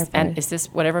 And so and is this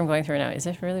whatever I'm going through now? Is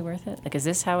this really worth it? Like, is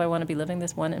this how I want to be living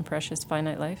this one and precious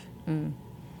finite life?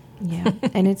 Yeah,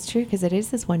 and it's true, because it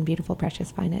is this one beautiful,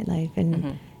 precious, finite life,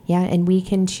 and Yeah, and we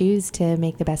can choose to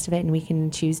make the best of it, and we can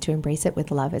choose to embrace it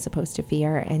with love as opposed to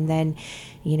fear. And then,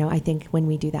 I think when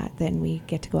we do that, then we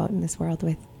get to go out in this world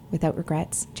without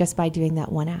regrets just by doing that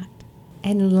one act.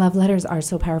 And love letters are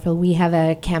so powerful. We have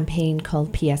a campaign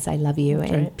called P.S. I Love You,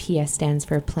 and right. P.S. stands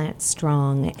for Plant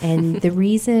Strong. And the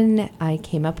reason I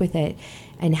came up with it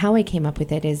and how I came up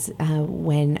with it is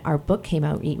when our book came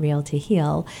out, Eat Real to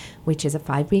Heal, which is a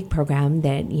 5-week program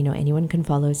that, anyone can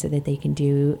follow so that they can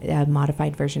do a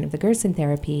modified version of the Gerson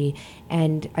therapy.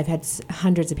 And I've had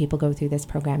hundreds of people go through this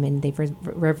program, and they've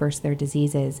reversed their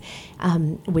diseases,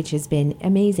 which has been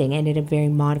amazing, and in a very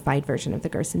modified version of the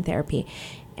Gerson therapy.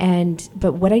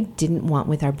 But what I didn't want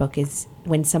with our book is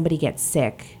when somebody gets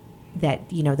sick, that,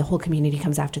 the whole community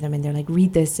comes after them and they're like,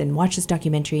 read this and watch this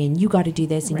documentary and you got to do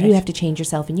this and right. You have to change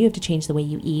yourself and you have to change the way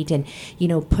you eat, and,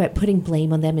 putting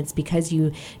blame on them. It's because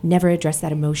you never addressed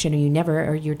that emotion,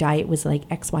 or your diet was like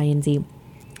X, Y, and Z.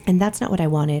 And that's not what I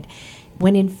wanted.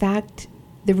 When in fact,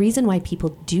 the reason why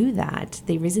people do that,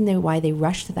 the reason why they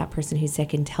rush to that person who's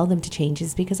sick and tell them to change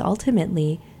is because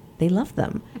ultimately they love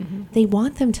them. Mm-hmm. They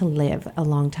want them to live a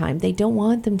long time. They don't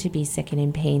want them to be sick and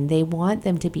in pain. They want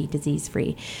them to be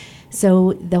disease-free.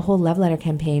 So the whole love letter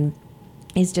campaign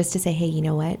is just to say, hey, you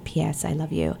know what? P.S. I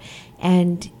love you.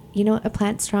 And, a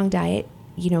plant strong diet,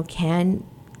 can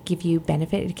give you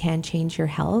benefit. It can change your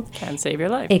health. Can save your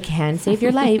life. It can save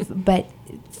your life. But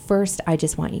first, I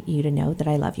just want you to know that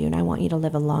I love you, and I want you to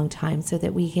live a long time so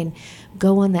that we can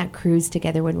go on that cruise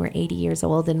together when we're 80 years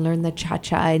old and learn the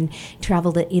cha-cha and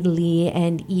travel to Italy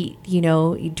and eat,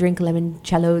 drink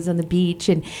limoncellos on the beach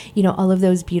and, all of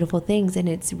those beautiful things. And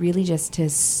it's really just to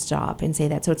stop and say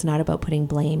that. So it's not about putting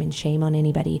blame and shame on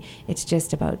anybody. It's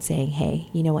just about saying, hey,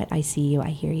 you know what? I see you, I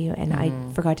hear you, and I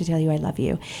forgot to tell you I love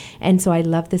you. And so I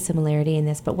love the similarity in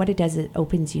this, but what it does, it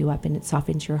opens you up and it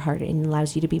softens your heart and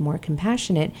allows you to be more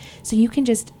compassionate, so you can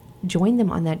just join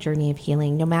them on that journey of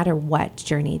healing, no matter what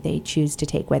journey they choose to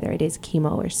take, whether it is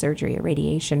chemo or surgery or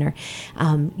radiation or,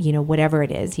 whatever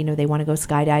it is. They want to go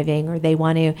skydiving, or they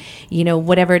want to,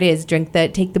 whatever it is,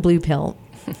 take the blue pill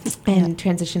and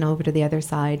transition over to the other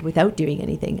side without doing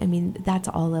anything. I mean, that's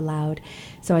all allowed.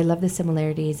 So I love the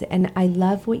similarities. And I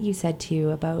love what you said too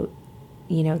about,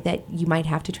 that you might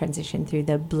have to transition through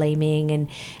the blaming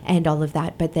and all of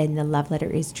that. But then the love letter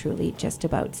is truly just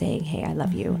about saying, hey, I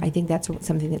love you. I think that's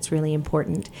something that's really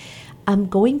important.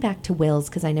 Going back to wills,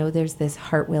 because I know there's this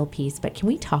heart will piece, but can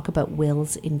we talk about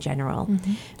wills in general?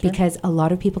 Mm-hmm. Sure. Because a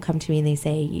lot of people come to me and they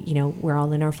say, we're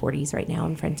all in our 40s right now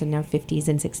and friends in our 50s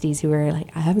and 60s who are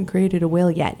like, I haven't created a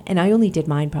will yet. And I only did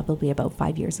mine probably about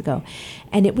 5 years ago.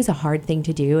 And it was a hard thing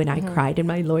to do. And I cried in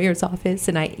my lawyer's office,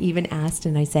 and I even asked,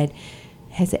 and I said,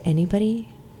 has anybody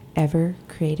ever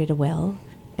created a will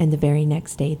and the very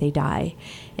next day they die?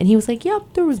 And he was like, yep,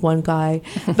 there was one guy.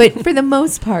 But for the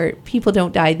most part, people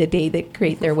don't die the day they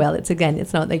create their will.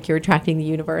 It's not like you're attracting the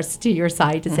universe to your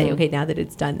side to say, okay, now that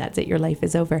it's done, that's it, your life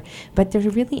is over. But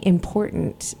there's really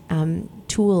important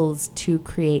tools to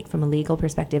create from a legal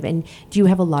perspective. And do you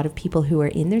have a lot of people who are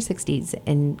in their 60s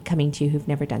and coming to you who've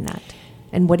never done that?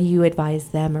 And what do you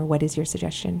advise them, or what is your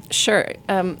suggestion? Sure.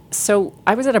 So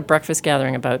I was at a breakfast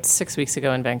gathering about 6 weeks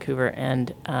ago in Vancouver,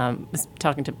 and was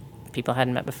talking to people I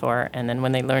hadn't met before. And then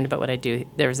when they learned about what I do,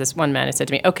 there was this one man who said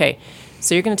to me, okay,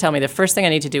 so you're going to tell me the first thing I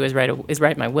need to do is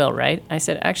write my will, right? I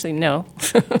said, actually, no.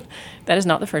 That is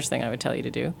not the first thing I would tell you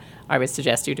to do. I would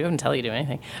suggest you do and tell you to do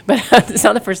anything. But it's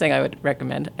not the first thing I would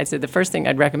recommend. I said the first thing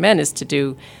I'd recommend is to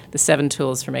do the 7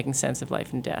 tools for making sense of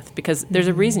life and death. Because there's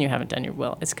a reason you haven't done your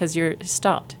will. It's because you're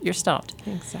stopped. You're stopped.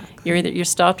 Exactly. You're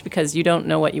stopped because you don't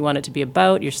know what you want it to be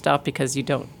about. You're stopped because you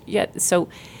don't yet. So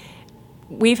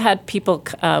we've had people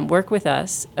work with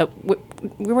us. We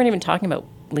weren't even talking about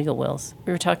legal wills.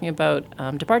 We were talking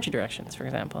about departure directions, for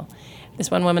example. This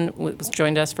one woman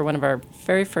joined us for one of our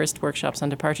very first workshops on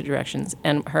departure directions,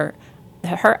 and her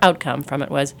outcome from it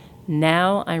was,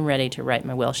 now I'm ready to write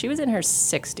my will. She was in her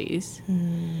 60s,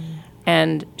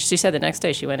 and she said the next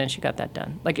day she went and she got that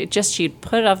done. She'd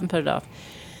put it off and put it off.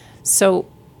 So,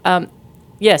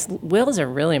 yes, wills are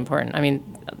really important. I mean,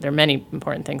 there are many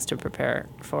important things to prepare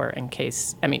for in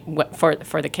case, for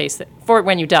the case that, for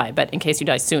when you die, but in case you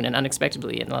die soon and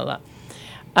unexpectedly and blah,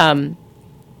 blah.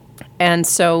 And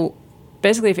so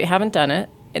basically, if you haven't done it,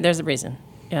 there's a reason.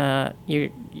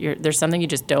 There's something you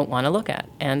just don't want to look at.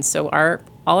 And so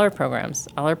all our programs,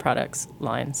 all our products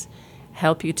lines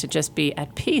help you to just be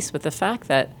at peace with the fact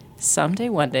that someday,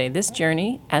 one day, this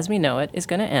journey, as we know it, is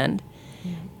going to end.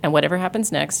 And whatever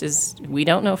happens next we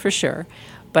don't know for sure,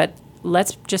 but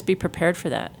let's just be prepared for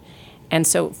that. And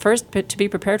so first, to be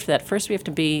prepared for that, first we have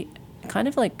to be it's kind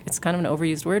of an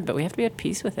overused word, but we have to be at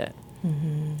peace with it.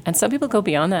 Mm-hmm. And some people go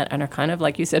beyond that and are kind of,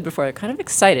 like you said before, they're kind of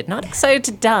excited. Not excited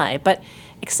to die, but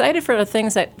excited for the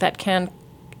things that can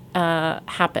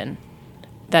happen,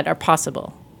 that are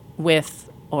possible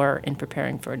with or in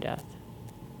preparing for death.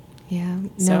 Yeah. No.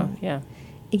 So, yeah.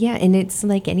 Yeah, and it's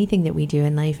like anything that we do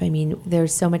in life. I mean,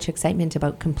 there's so much excitement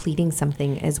about completing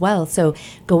something as well. So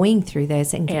going through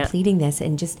this and completing this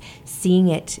and just seeing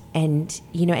it, and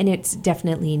and it's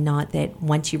definitely not that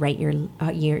once you write your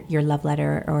love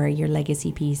letter or your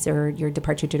legacy piece or your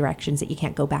departure directions that you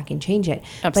can't go back and change it.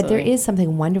 Absolutely. But there is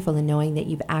something wonderful in knowing that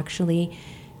you've actually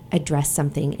addressed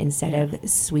something instead of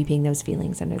sweeping those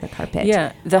feelings under the carpet.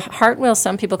 Yeah, the heart will,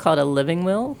 some people call it a living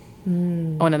will.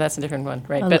 Oh, no, that's a different one,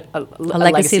 right? But a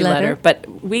legacy letter. But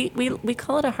we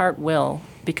call it a heart will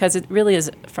because it really is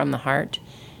from the heart.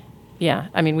 Yeah,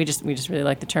 I mean, we just really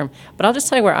like the term. But I'll just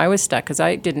tell you where I was stuck, because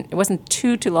it wasn't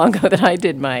too long ago that I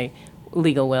did my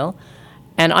legal will.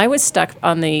 And I was stuck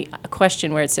on the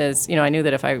question where it says, I knew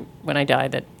that when I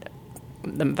died, that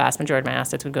the vast majority of my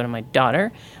assets would go to my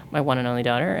daughter, my one and only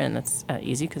daughter, and that's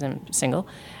easy because I'm single.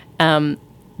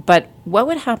 But what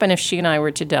would happen if she and I were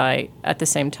to die at the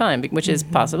same time, which is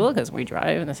possible because we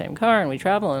drive in the same car and we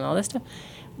travel and all this stuff.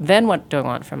 Then what do I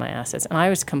want for my assets? And I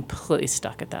was completely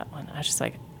stuck at that one. I was just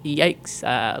like, yikes.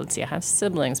 Let's see, I have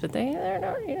siblings, but they're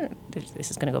not,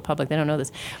 this is going to go public. They don't know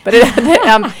this. But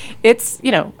it's,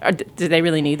 do they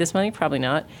really need this money? Probably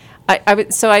not.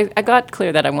 So I got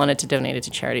clear that I wanted to donate it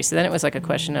to charity. So then it was like a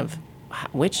question of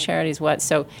which charities what.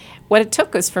 So what it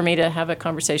took was for me to have a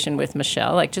conversation with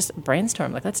Michelle, like just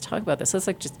brainstorm, like let's talk about this. Let's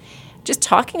like just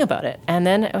talking about it. And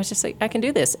then I was just like, I can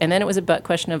do this. And then it was a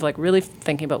question of like really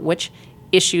thinking about which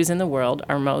issues in the world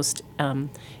are most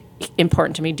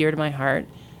important to me, dear to my heart.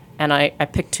 And I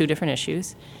picked 2 different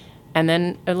issues. And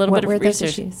then a little bit of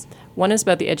research. Those issues? One is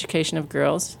about the education of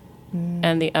girls,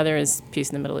 and the other is peace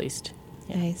in the Middle East.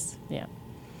 Yeah. Nice. Yeah.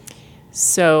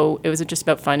 So it was just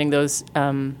about finding those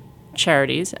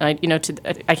charities. And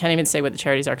I can't even say what the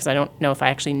charities are because I don't know if I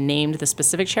actually named the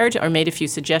specific charity or made a few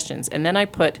suggestions. And then I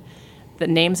put the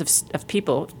names of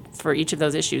people for each of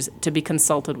those issues to be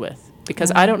consulted with.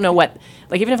 Because I don't know what,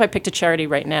 like even if I picked a charity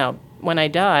right now, when I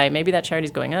die, maybe that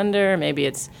charity's going under, maybe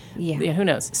it's, who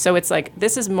knows. So it's like,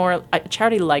 this is more a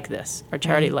charity like this or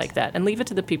charity like that. And leave it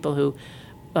to the people who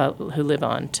live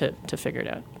on to figure it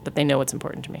out. But they know what's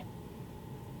important to me.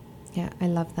 Yeah, I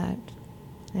love that.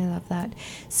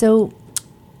 So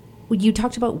you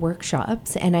talked about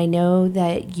workshops, and I know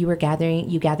that you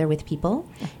gather with people,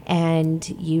 and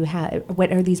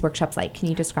what are these workshops like? Can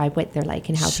you describe what they're like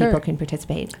and how people can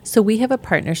participate? So we have a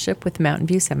partnership with Mountain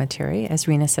View Cemetery, as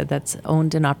Rena said, that's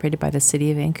owned and operated by the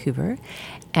City of Vancouver,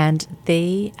 and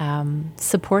they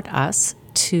support us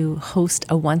to host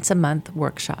a once-a-month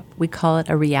workshop. We call it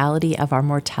a Reality of Our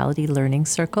Mortality Learning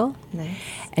Circle. Nice.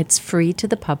 It's free to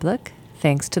the public,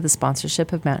 thanks to the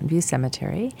sponsorship of Mountain View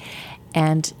Cemetery.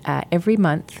 And every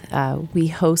month we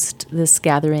host this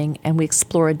gathering and we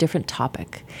explore a different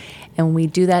topic. And we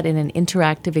do that in an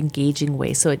interactive, engaging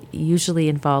way. So it usually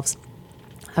involves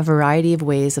a variety of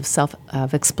ways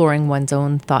of exploring one's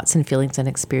own thoughts and feelings and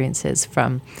experiences,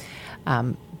 from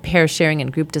pair sharing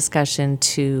and group discussion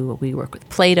to, we work with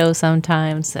Play-Doh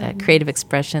sometimes, creative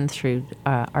expression through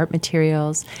art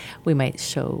materials. We might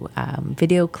show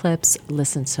video clips,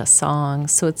 listen to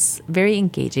songs. So it's very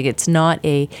engaging. It's not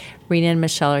a Rena and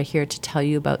Michelle are here to tell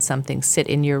you about something, sit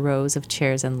in your rows of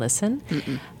chairs and listen.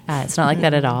 It's not like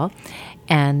that at all.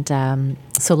 And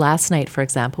so last night, for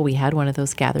example, we had one of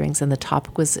those gatherings, and the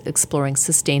topic was exploring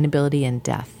sustainability and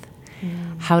death.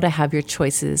 How to have your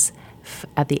choices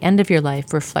at the end of your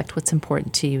life reflect what's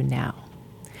important to you now.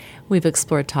 We've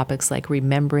explored topics like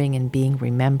remembering and being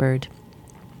remembered,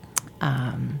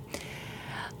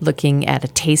 looking at a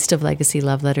taste of legacy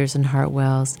love letters and heart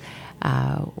wells,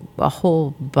 a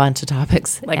whole bunch of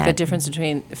topics. Like the difference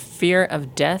between fear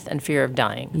of death and fear of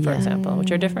dying, for example,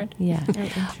 which are different. Yeah.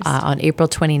 On April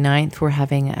 29th, we're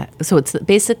having so it's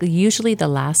basically usually the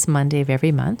last Monday of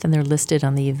every month, and they're listed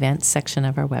on the events section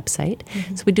of our website.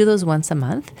 So we do those once a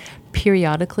month,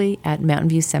 periodically at Mountain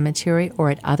View Cemetery or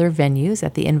at other venues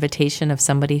at the invitation of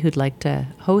somebody who'd like to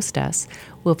host us.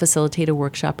 We'll facilitate a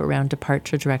workshop around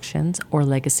departure directions or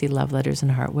legacy love letters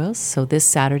and heart wills. So this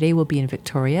Saturday we'll be in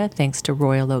Victoria, thanks to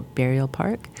Royal Oak Burial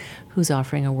Park, who's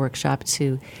offering a workshop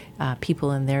to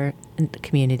people in their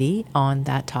community on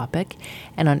that topic.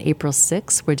 And on April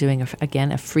 6th, we're doing,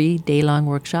 again, a free day-long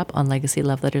workshop on legacy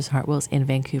love letters and heart wills in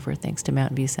Vancouver, thanks to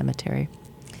Mountain View Cemetery.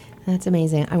 That's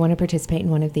amazing. I want to participate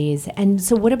in one of these. And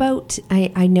so what about,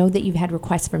 I know that you've had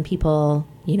requests from people,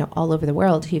 all over the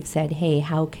world who've said, hey,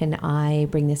 how can I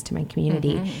bring this to my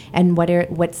community? And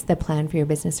what's the plan for your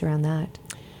business around that?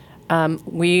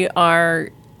 We are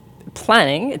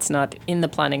planning, it's not in the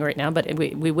planning right now, but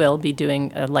we will be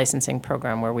doing a licensing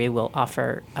program where we will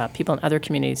offer people in other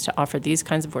communities to offer these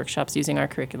kinds of workshops using our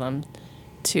curriculum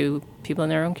to people in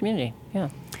their own community. Yeah.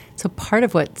 So part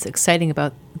of what's exciting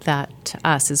about that to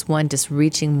us is, one, just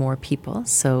reaching more people.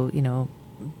 So,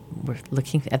 we're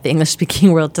looking at the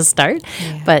English-speaking world to start,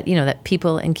 but, that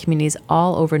people in communities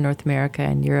all over North America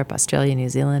and Europe, Australia, New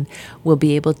Zealand will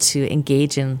be able to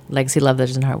engage in legacy, love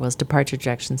letters, and heart wills, departure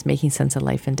directions, making sense of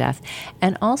life and death,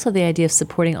 and also the idea of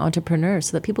supporting entrepreneurs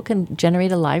so that people can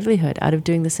generate a livelihood out of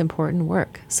doing this important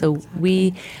work. So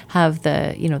we have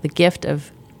the gift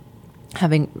of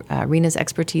having Rena's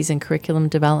expertise in curriculum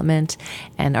development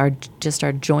and our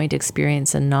joint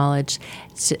experience and knowledge,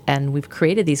 and we've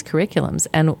created these curriculums,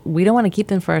 and we don't want to keep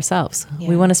them for ourselves. Yeah.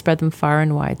 We want to spread them far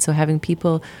and wide. So having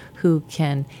people who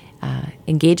can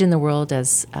engage in the world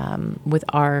as with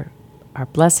our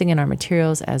blessing and our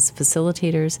materials as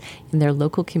facilitators in their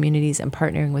local communities and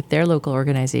partnering with their local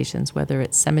organizations, whether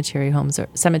it's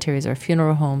cemeteries or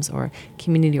funeral homes or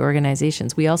community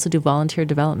organizations. We also do volunteer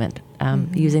development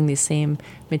using these same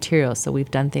materials. So we've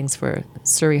done things for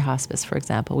Surrey Hospice, for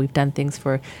example. We've done things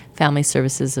for Family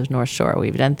Services of North Shore.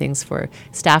 We've done things for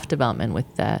staff development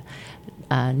with the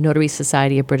Notary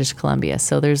Society of British Columbia.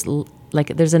 So there's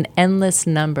an endless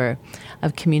number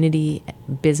of community,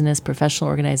 business, professional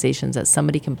organizations that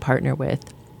somebody can partner with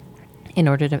in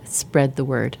order to spread the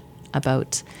word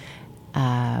about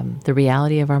the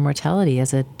reality of our mortality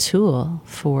as a tool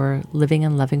for living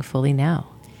and loving fully now.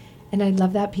 And I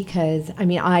love that because,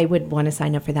 I would want to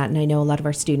sign up for that. And I know a lot of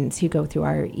our students who go through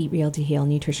our Eat Real to Heal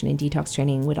nutrition and detox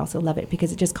training would also love it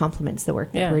because it just complements the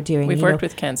work that we're doing. We've worked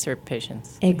with cancer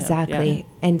patients. Exactly. Yeah.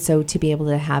 And so to be able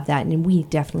to have that, and we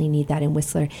definitely need that in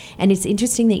Whistler. And it's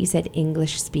interesting that you said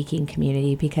English-speaking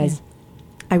community because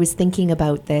I was thinking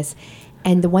about this.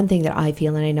 And the one thing that I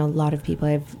feel, and I know a lot of people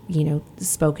I've,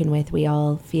 spoken with, we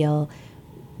all feel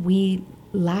we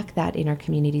lack that in our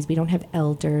communities. We don't have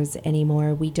elders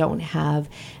anymore. We don't have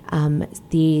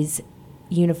these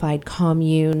unified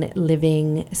commune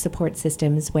living support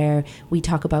systems where we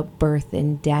talk about birth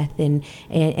and death and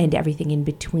everything in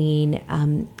between.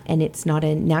 And it's not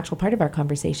a natural part of our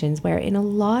conversations, where in a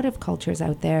lot of cultures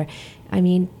out there,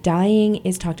 dying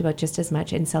is talked about just as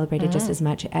much and celebrated just as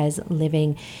much as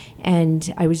living.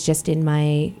 And I was just in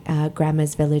my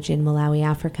grandma's village in Malawi,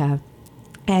 Africa,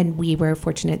 and we were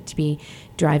fortunate to be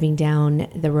driving down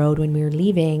the road when we were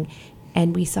leaving,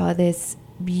 and we saw this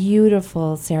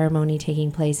beautiful ceremony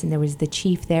taking place, and there was the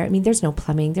chief there. There's no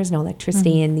plumbing, there's no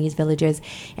electricity in these villages,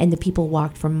 and the people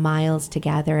walked for miles to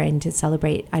gather and to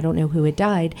celebrate. I don't know who had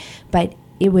died, but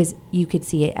you could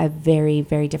see a very,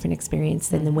 very different experience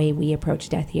than the way we approach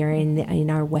death here in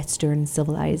our Western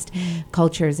civilized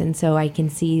cultures. And so I can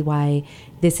see why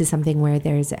this is something where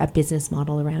there's a business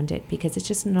model around it, because it's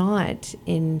just not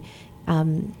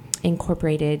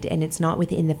incorporated, and it's not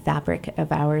within the fabric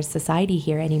of our society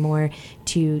here anymore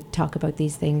to talk about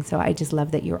these things. So I just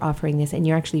love that you're offering this and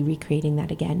you're actually recreating that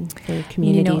again for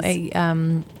communities.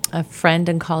 A friend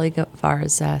and colleague of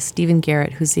ours, Stephen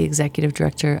Garrett, who's the executive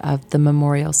director of the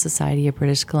Memorial Society of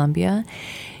British Columbia,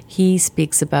 he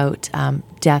speaks about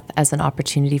death as an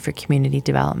opportunity for community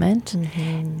development.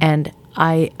 And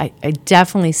I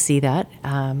definitely see that.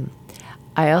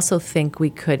 I also think we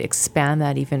could expand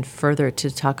that even further to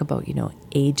talk about,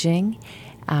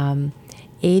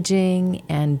 aging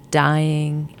and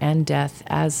dying and death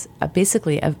as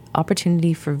basically an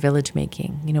opportunity for village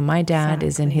making. My dad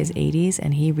is in his 80s,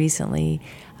 and he recently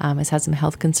has had some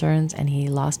health concerns, and he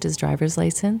lost his driver's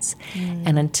license.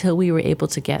 And until we were able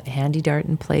to get Handy Dart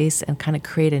in place and kind of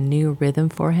create a new rhythm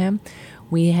for him,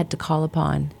 we had to call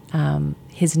upon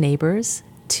his neighbors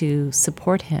to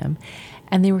support him.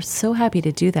 And they were so happy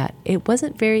to do that. It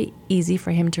wasn't very easy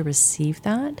for him to receive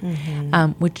that,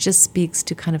 which just speaks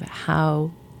to kind of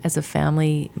how, as a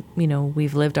family,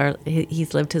 he's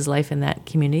lived his life in that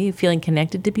community, feeling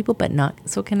connected to people, but not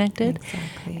so connected.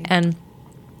 Exactly. And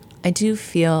I do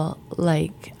feel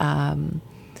like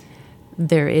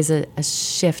there is a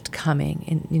shift coming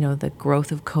in, the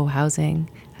growth of co-housing,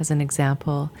 as an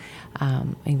example,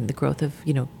 and the growth of,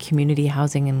 community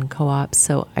housing and co-ops.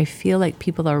 So I feel like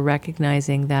people are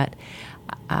recognizing that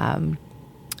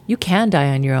you can die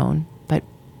on your own, but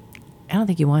I don't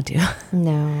think you want to.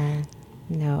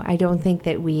 No, I don't think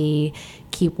that we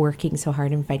keep working so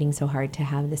hard and fighting so hard to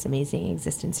have this amazing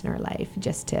existence in our life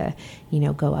just to,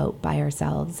 go out by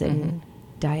ourselves and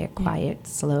die a quiet,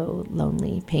 slow,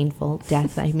 lonely, painful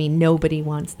death. Nobody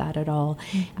wants that at all.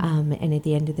 And at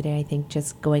the end of the day, I think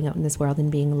just going out in this world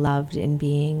and being loved and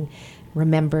being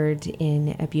remembered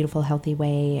in a beautiful, healthy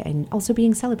way, and also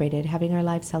being celebrated, having our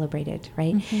lives celebrated,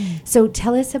 right? So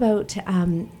tell us about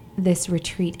this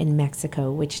retreat in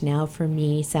Mexico, which now for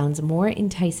me sounds more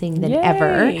enticing than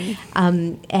ever.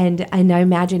 And I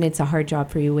imagine it's a hard job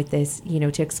for you with this,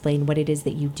 to explain what it is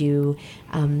that you do,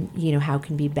 how it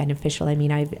can be beneficial. I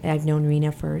mean, I've known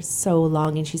Rena for so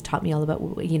long, and she's taught me all about,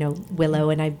 Willow,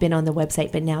 and I've been on the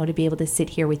website, but now to be able to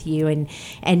sit here with you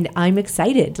and I'm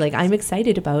excited. Like, I'm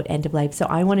excited about End of Life. So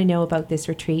I want to know about this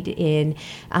retreat in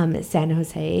San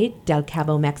Jose del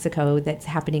Cabo, Mexico, that's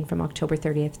happening from October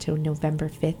 30th to November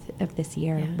 5th of this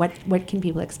year. What can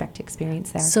people expect to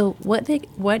experience there? So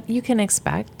what you can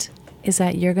expect is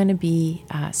that you're going to be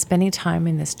spending time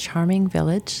in this charming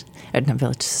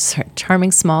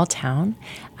charming small town,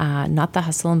 not the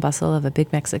hustle and bustle of a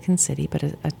big Mexican city, but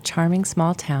a charming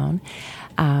small town,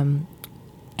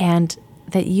 and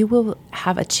that you will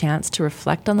have a chance to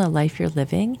reflect on the life you're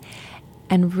living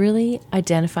and really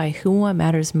identify who and what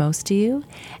matters most to you,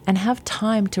 and have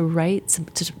time to write,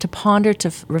 to ponder,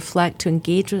 to reflect, to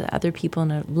engage with other people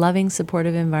in a loving,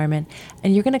 supportive environment.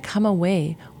 And you're going to come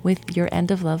away with your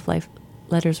end of life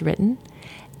letters written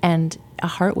and a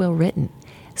heart will written.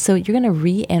 So you're going to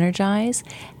re-energize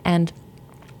and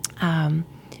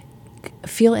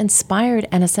feel inspired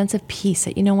and a sense of peace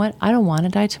that, you know what, I don't want to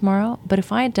die tomorrow, but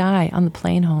if I die on the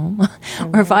plane home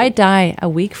or if I die a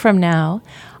week from now,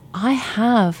 I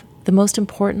have the most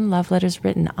important love letters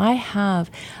written. I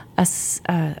have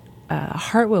a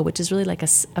heart will, which is really like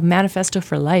a manifesto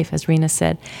for life, as Rena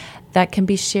said, that can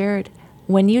be shared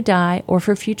when you die or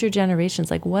for future generations.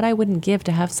 Like what I wouldn't give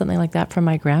to have something like that from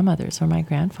my grandmothers or my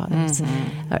grandfathers,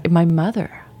 my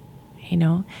mother,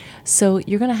 So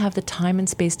you're going to have the time and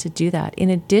space to do that, in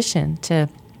addition to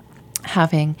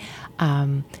having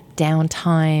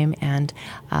downtime and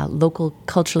local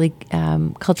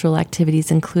cultural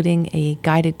activities, including a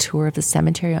guided tour of the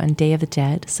cemetery on Day of the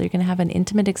Dead. So you're going to have an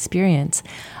intimate experience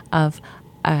of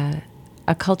a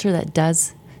culture that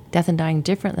does death and dying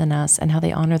different than us and how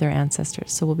they honor their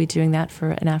ancestors. So we'll be doing that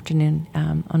for an afternoon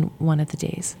on one of the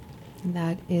days.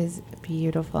 That is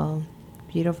beautiful.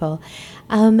 Beautiful.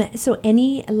 So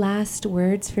any last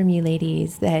words from you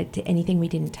ladies, that anything we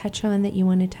didn't touch on that you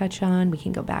want to touch on? We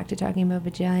can go back to talking about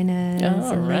vaginas.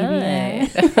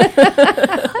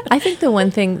 I think the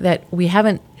one thing that we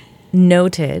haven't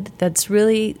noted that's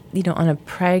really, on a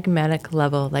pragmatic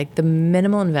level, like the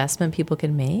minimal investment people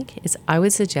can make, is I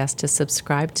would suggest to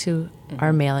subscribe to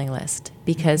our mailing list,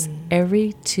 because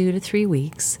every 2 to 3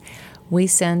 weeks we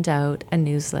send out a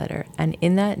newsletter, and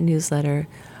in that newsletter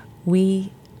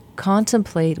we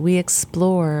contemplate, we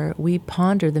explore, we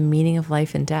ponder the meaning of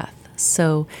life and death.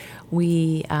 So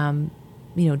we,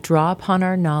 draw upon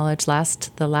our knowledge.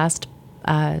 The last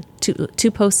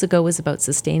two posts ago was about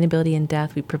sustainability and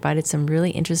death. We provided some really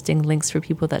interesting links for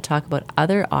people that talk about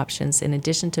other options in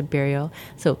addition to burial.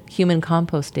 So human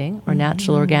composting or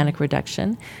natural organic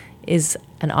reduction is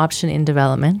an option in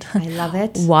development. I love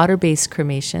it. Water-based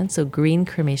cremation, so green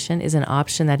cremation, is an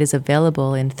option that is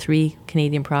available in 3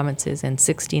 Canadian provinces and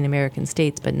 16 American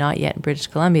states, but not yet in British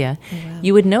Columbia. Oh, wow.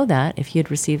 You would know that if you'd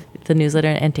received the newsletter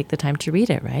and take the time to read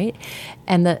it, right?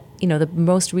 And the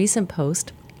most recent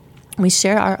post, we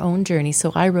share our own journey.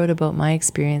 So I wrote about my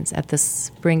experience at the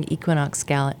spring equinox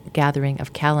gathering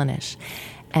of Callanish,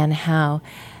 and how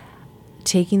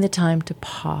taking the time to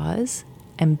pause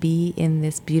and be in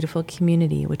this beautiful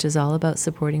community, which is all about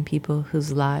supporting people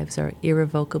whose lives are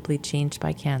irrevocably changed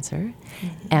by cancer,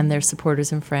 and their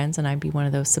supporters and friends, and I'd be one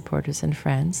of those supporters and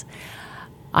friends.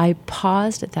 I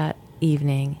paused at that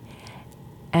evening,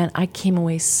 and I came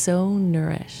away so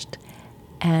nourished,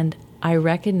 and I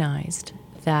recognized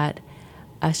that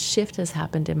a shift has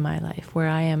happened in my life, where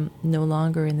I am no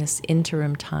longer in this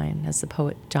interim time, as the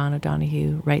poet John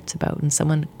O'Donohue writes about, and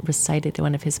someone recited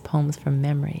one of his poems from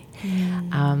memory,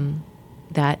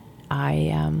 that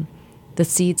the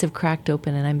seeds have cracked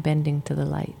open and I'm bending to the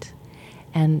light.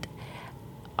 And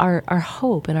our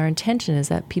hope and our intention is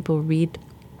that people read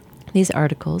these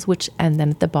articles, and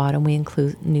then at the bottom we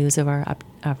include news of our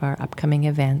upcoming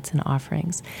events and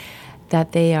offerings,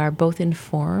 that they are both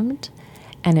informed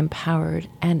and empowered,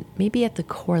 and maybe at the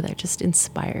core they're just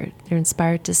inspired. They're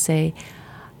inspired to say,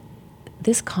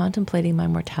 this contemplating my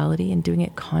mortality and doing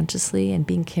it consciously and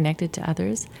being connected to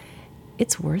others,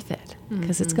 it's worth it,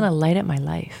 because it's going to light up my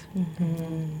life.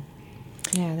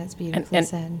 Yeah, that's beautifully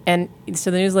said. And so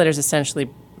the newsletters essentially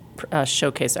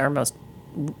showcase our most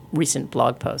recent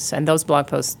blog posts, and those blog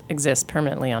posts exist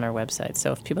permanently on our website.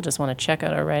 So if people just want to check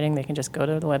out our writing, they can just go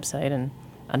to the website and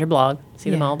under blog, see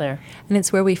them all there. And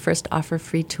it's where we first offer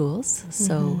free tools,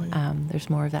 so there's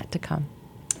more of that to come.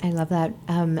 I love that.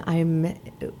 I'm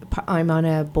on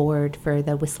a board for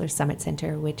the Whistler Summit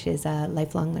Center, which is a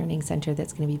lifelong learning center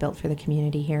that's going to be built for the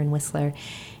community here in Whistler.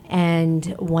 And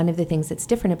one of the things that's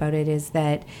different about it is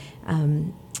that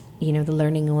the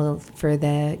learning will, for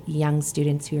the young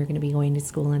students who are going to be going to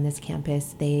school on this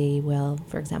campus, they will,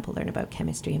 for example, learn about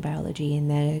chemistry and biology in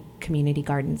the community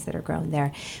gardens that are grown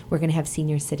there. We're going to have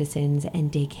senior citizens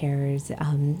and daycares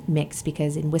mixed,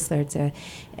 because in Whistler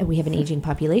we have an aging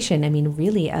population. I mean,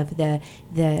 really, of the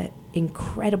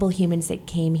incredible humans that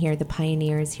came here, the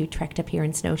pioneers who trekked up here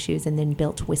in snowshoes and then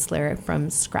built Whistler from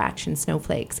scratch in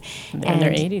snowflakes. They're in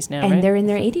their 80s now, and right? They're in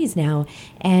their 80s now,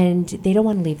 and they don't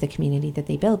want to leave the community that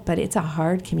they built, but it's a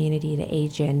hard community to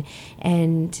age in,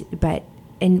 and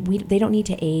they don't need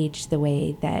to age the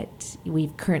way that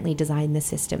we've currently designed the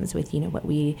systems with, what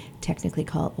we technically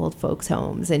call old folks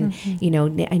homes. And,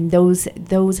 and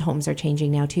those homes are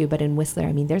changing now too. But in Whistler,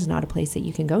 I mean, there's not a place that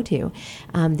you can go to.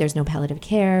 There's no palliative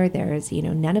care. There's,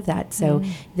 none of that. So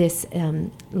this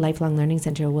lifelong learning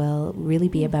center will really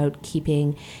be about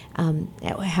keeping,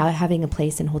 having a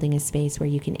place and holding a space where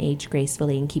you can age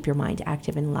gracefully and keep your mind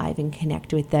active and live and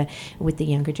connect with the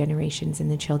younger generations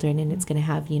and the children. And it's going to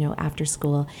have, after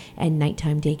school and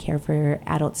nighttime daycare for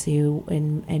adults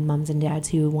and moms and dads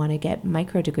who want to get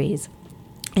micro degrees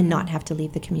and not have to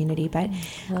leave the community. But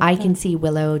I can see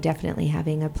Willow definitely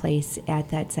having a place at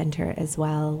that center as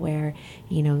well, where,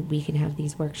 we can have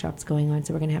these workshops going on.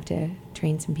 So we're going to have to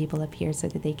train some people up here so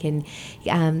that they can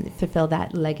fulfill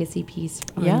that legacy piece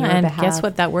on your behalf. Guess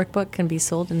what? That workbook can be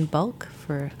sold in bulk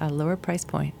for a lower price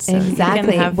point. So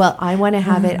exactly. Well, I want to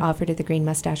have it offered at the Green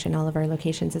Mustache in all of our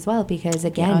locations as well, because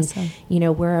again, awesome.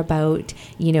 We're about,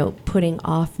 putting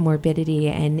off morbidity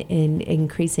and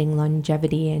increasing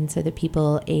longevity, and so that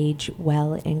people age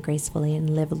well and gracefully and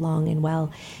live long and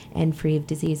well and free of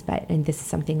disease. And this is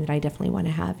something that I definitely want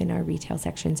to have in our retail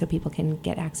section so people can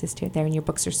get access to it there. And your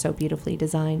books are so beautifully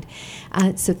designed.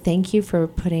 So thank you for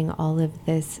putting all of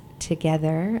this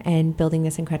together and building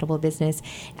this incredible business.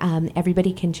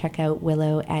 Everybody can check out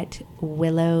Willow at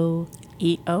Willow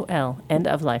EOL, End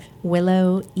of Life.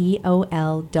 WillowEOL.com,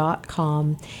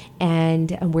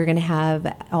 and we're going to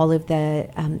have all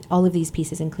of these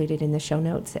pieces included in the show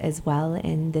notes as well.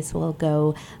 And this will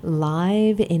go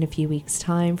live in a few weeks'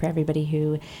 time for everybody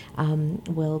who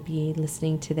will be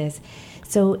listening to this.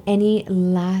 So, any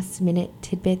last minute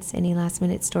tidbits, any last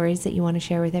minute stories that you want to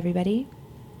share with everybody?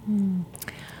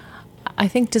 I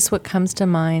think just what comes to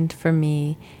mind for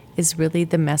me is really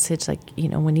the message, like,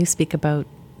 when you speak about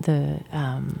the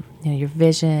your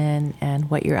vision and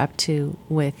what you're up to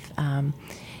with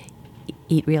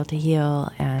Eat Real to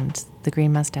Heal and the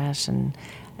Green Mustache and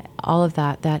all of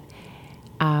that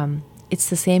it's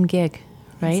the same gig,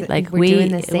 right?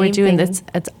 We're doing this.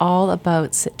 It's all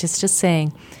about just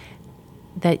saying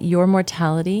that your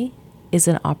mortality is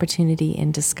an opportunity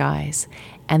in disguise.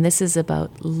 And this is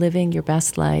about living your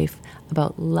best life,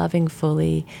 about loving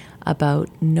fully, about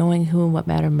knowing who and what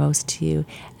matter most to you,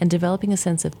 and developing a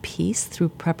sense of peace through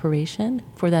preparation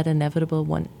for that inevitable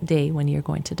one day when you're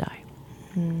going to die.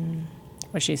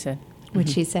 What she said. What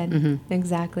she said.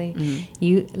 Exactly.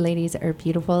 You ladies are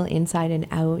beautiful inside and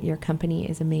out. Your company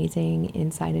is amazing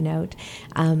inside and out.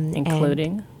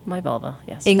 Including my vulva,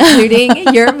 yes.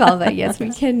 Including your vulva. Yes,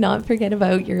 we cannot forget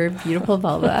about your beautiful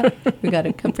vulva. We got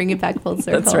to bring it back full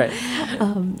circle. That's right.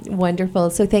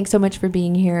 Wonderful. So thanks so much for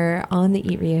being here on the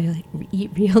Eat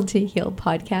Real to Heal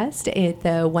podcast at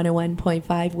the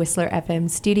 101.5 Whistler FM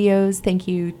studios. Thank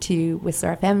you to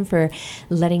Whistler FM for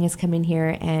letting us come in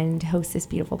here and host this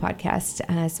beautiful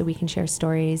podcast so we can share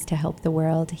stories to help the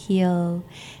world heal,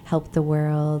 help the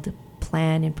world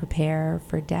plan and prepare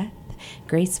for death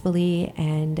gracefully,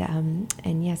 and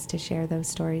yes, to share those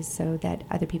stories so that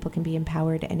other people can be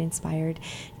empowered and inspired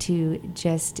to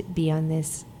just be on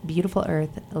this beautiful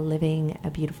earth living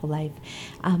a beautiful life.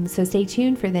 So stay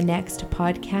tuned for the next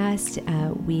podcast.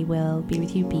 We will be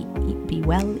with you. Be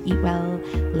well, eat well,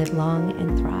 live long,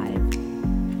 and thrive.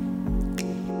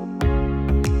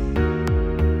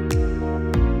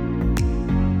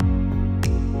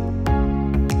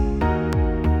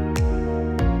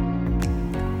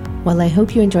 Well, I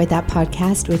hope you enjoyed that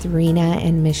podcast with Rena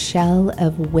and Michelle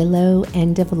of Willow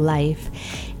End of Life.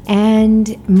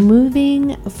 And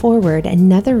moving forward,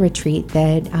 another retreat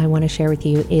that I want to share with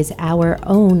you is our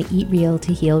own Eat Real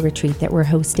to Heal retreat that we're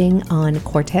hosting on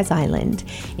Cortes Island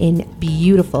in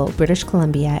beautiful British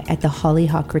Columbia at the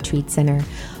Hollyhock Retreat Center.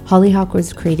 Hollyhock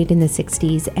was created in the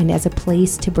 60s and as a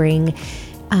place to bring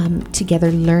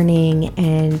together learning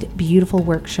and beautiful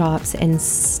workshops and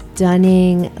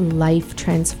stunning life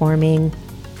transforming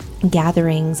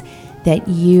gatherings that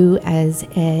you as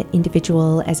an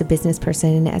individual, as a business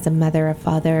person, as a mother, a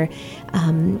father,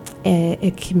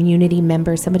 a community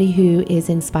member, somebody who is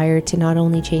inspired to not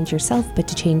only change yourself, but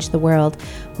to change the world,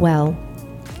 well,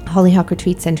 Hollyhock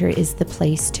Retreat Center is the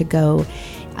place to go.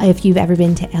 If you've ever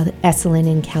been to Esalen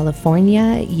in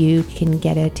California, you can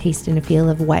get a taste and a feel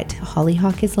of what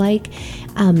Hollyhock is like.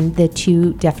 The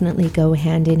two definitely go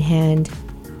hand in hand.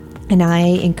 And I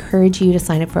encourage you to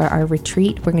sign up for our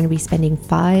retreat. We're going to be spending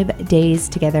 5 days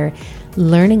together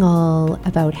learning all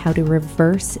about how to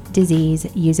reverse disease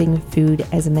using food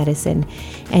as a medicine.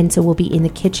 And so we'll be in the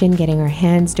kitchen getting our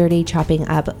hands dirty, chopping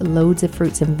up loads of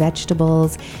fruits and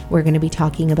vegetables. We're going to be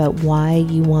talking about why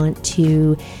you want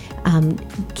to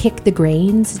kick the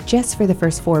grains just for the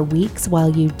first 4 weeks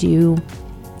while you do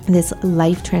this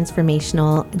life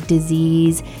transformational,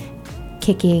 disease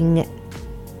kicking,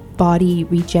 body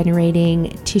regenerating,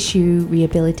 tissue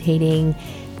rehabilitating,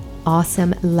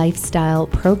 awesome lifestyle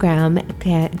program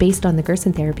based on the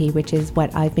Gerson therapy, which is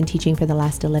what I've been teaching for the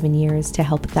last 11 years to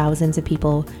help thousands of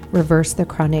people reverse their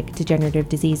chronic degenerative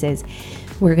diseases.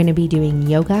 We're going to be doing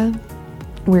yoga.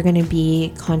 We're going to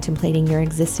be contemplating your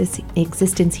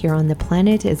existence here on the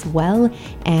planet as well,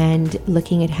 and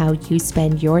looking at how you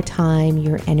spend your time,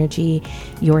 your energy,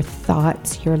 your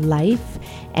thoughts, your life,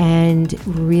 and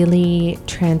really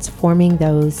transforming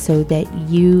those so that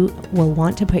you will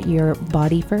want to put your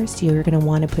body first. You're going to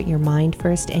want to put your mind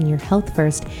first and your health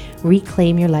first.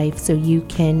 Reclaim your life so you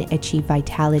can achieve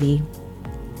vitality.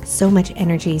 So much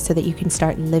energy so that you can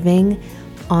start living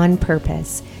on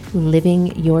purpose,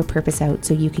 living your purpose out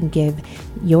so you can give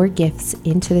your gifts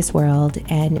into this world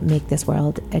and make this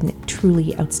world a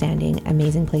truly outstanding,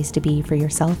 amazing place to be for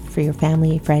yourself, for your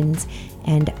family, friends,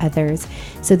 and others.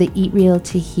 So the Eat Real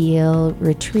to Heal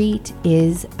retreat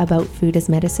is about food as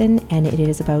medicine, and it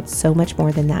is about so much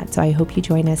more than that. So I hope you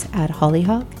join us at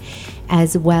Hollyhock.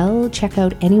 As well, check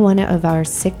out any one of our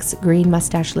 6 Green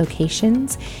Mustache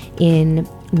locations in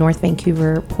North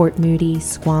Vancouver, Port Moody,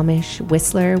 Squamish,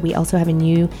 Whistler. We also have a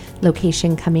new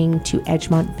location coming to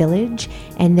Edgemont Village.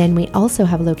 And then we also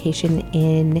have a location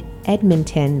in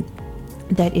Edmonton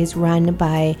that is run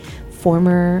by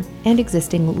former and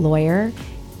existing lawyer,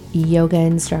 yoga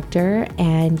instructor,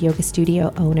 and yoga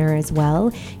studio owner as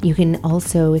well. You can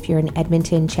also, if you're in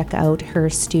Edmonton, check out her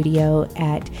studio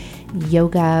at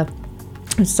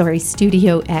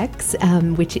Studio X,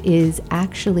 which is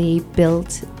actually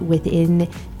built within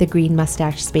the Green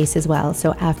Mustache space as well.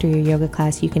 So after your yoga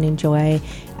class, you can enjoy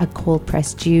a cold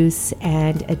pressed juice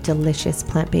and a delicious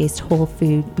plant-based whole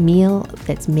food meal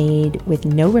that's made with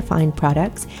no refined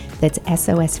products, that's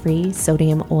SOS free,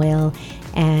 sodium, oil,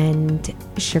 and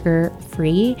sugar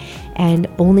free, and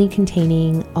only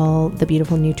containing all the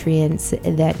beautiful nutrients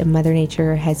that Mother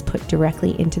Nature has put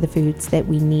directly into the foods that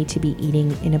we need to be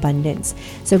eating in abundance.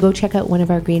 So go check out one of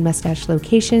our Green Mustache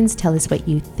locations. Tell us what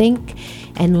you think.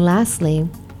 And lastly,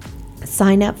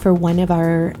 sign up for one of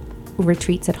our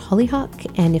retreats at Hollyhock.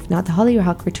 And if not the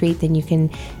Hollyhock retreat, then you can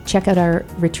check out our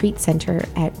retreat center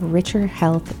at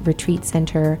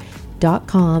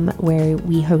richerhealthretreatcenter.com, where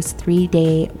we host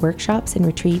 3-day workshops and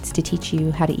retreats to teach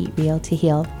you how to eat real to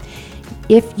heal.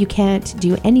 If you can't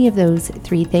do any of those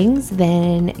 3 things,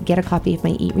 then get a copy of my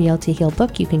Eat Real to Heal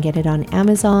book. You can get it on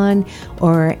Amazon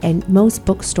or in most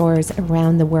bookstores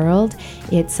around the world.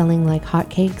 It's selling like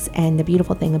hotcakes, and the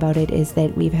beautiful thing about it is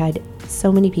that we've had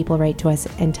so many people write to us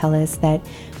and tell us that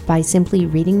by simply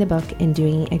reading the book and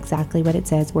doing exactly what it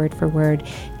says word for word,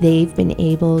 they've been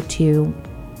able to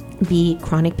be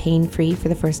chronic pain free for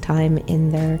the first time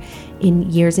in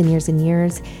years and years and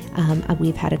years.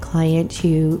 We've had a client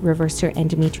who reversed her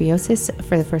endometriosis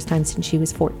for the first time since she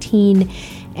was 14,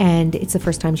 and it's the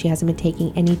first time she hasn't been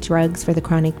taking any drugs for the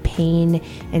chronic pain.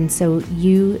 And so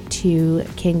you too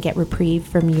can get reprieve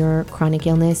from your chronic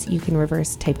illness. You can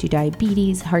reverse type 2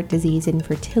 diabetes, heart disease,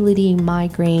 infertility,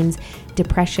 migraines,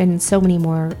 depression, so many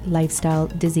more lifestyle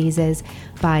diseases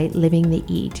by living the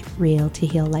Eat Real to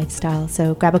Heal lifestyle.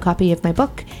 So grab a copy of my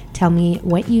book. Tell me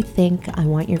what you think. I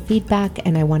want your feedback,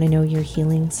 and I want to know your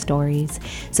healing stories.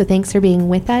 So thanks for being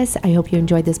with us. I hope you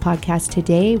enjoyed this podcast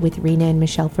today with Rena and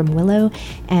Michelle from Willow,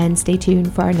 and stay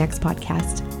tuned for our next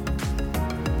podcast.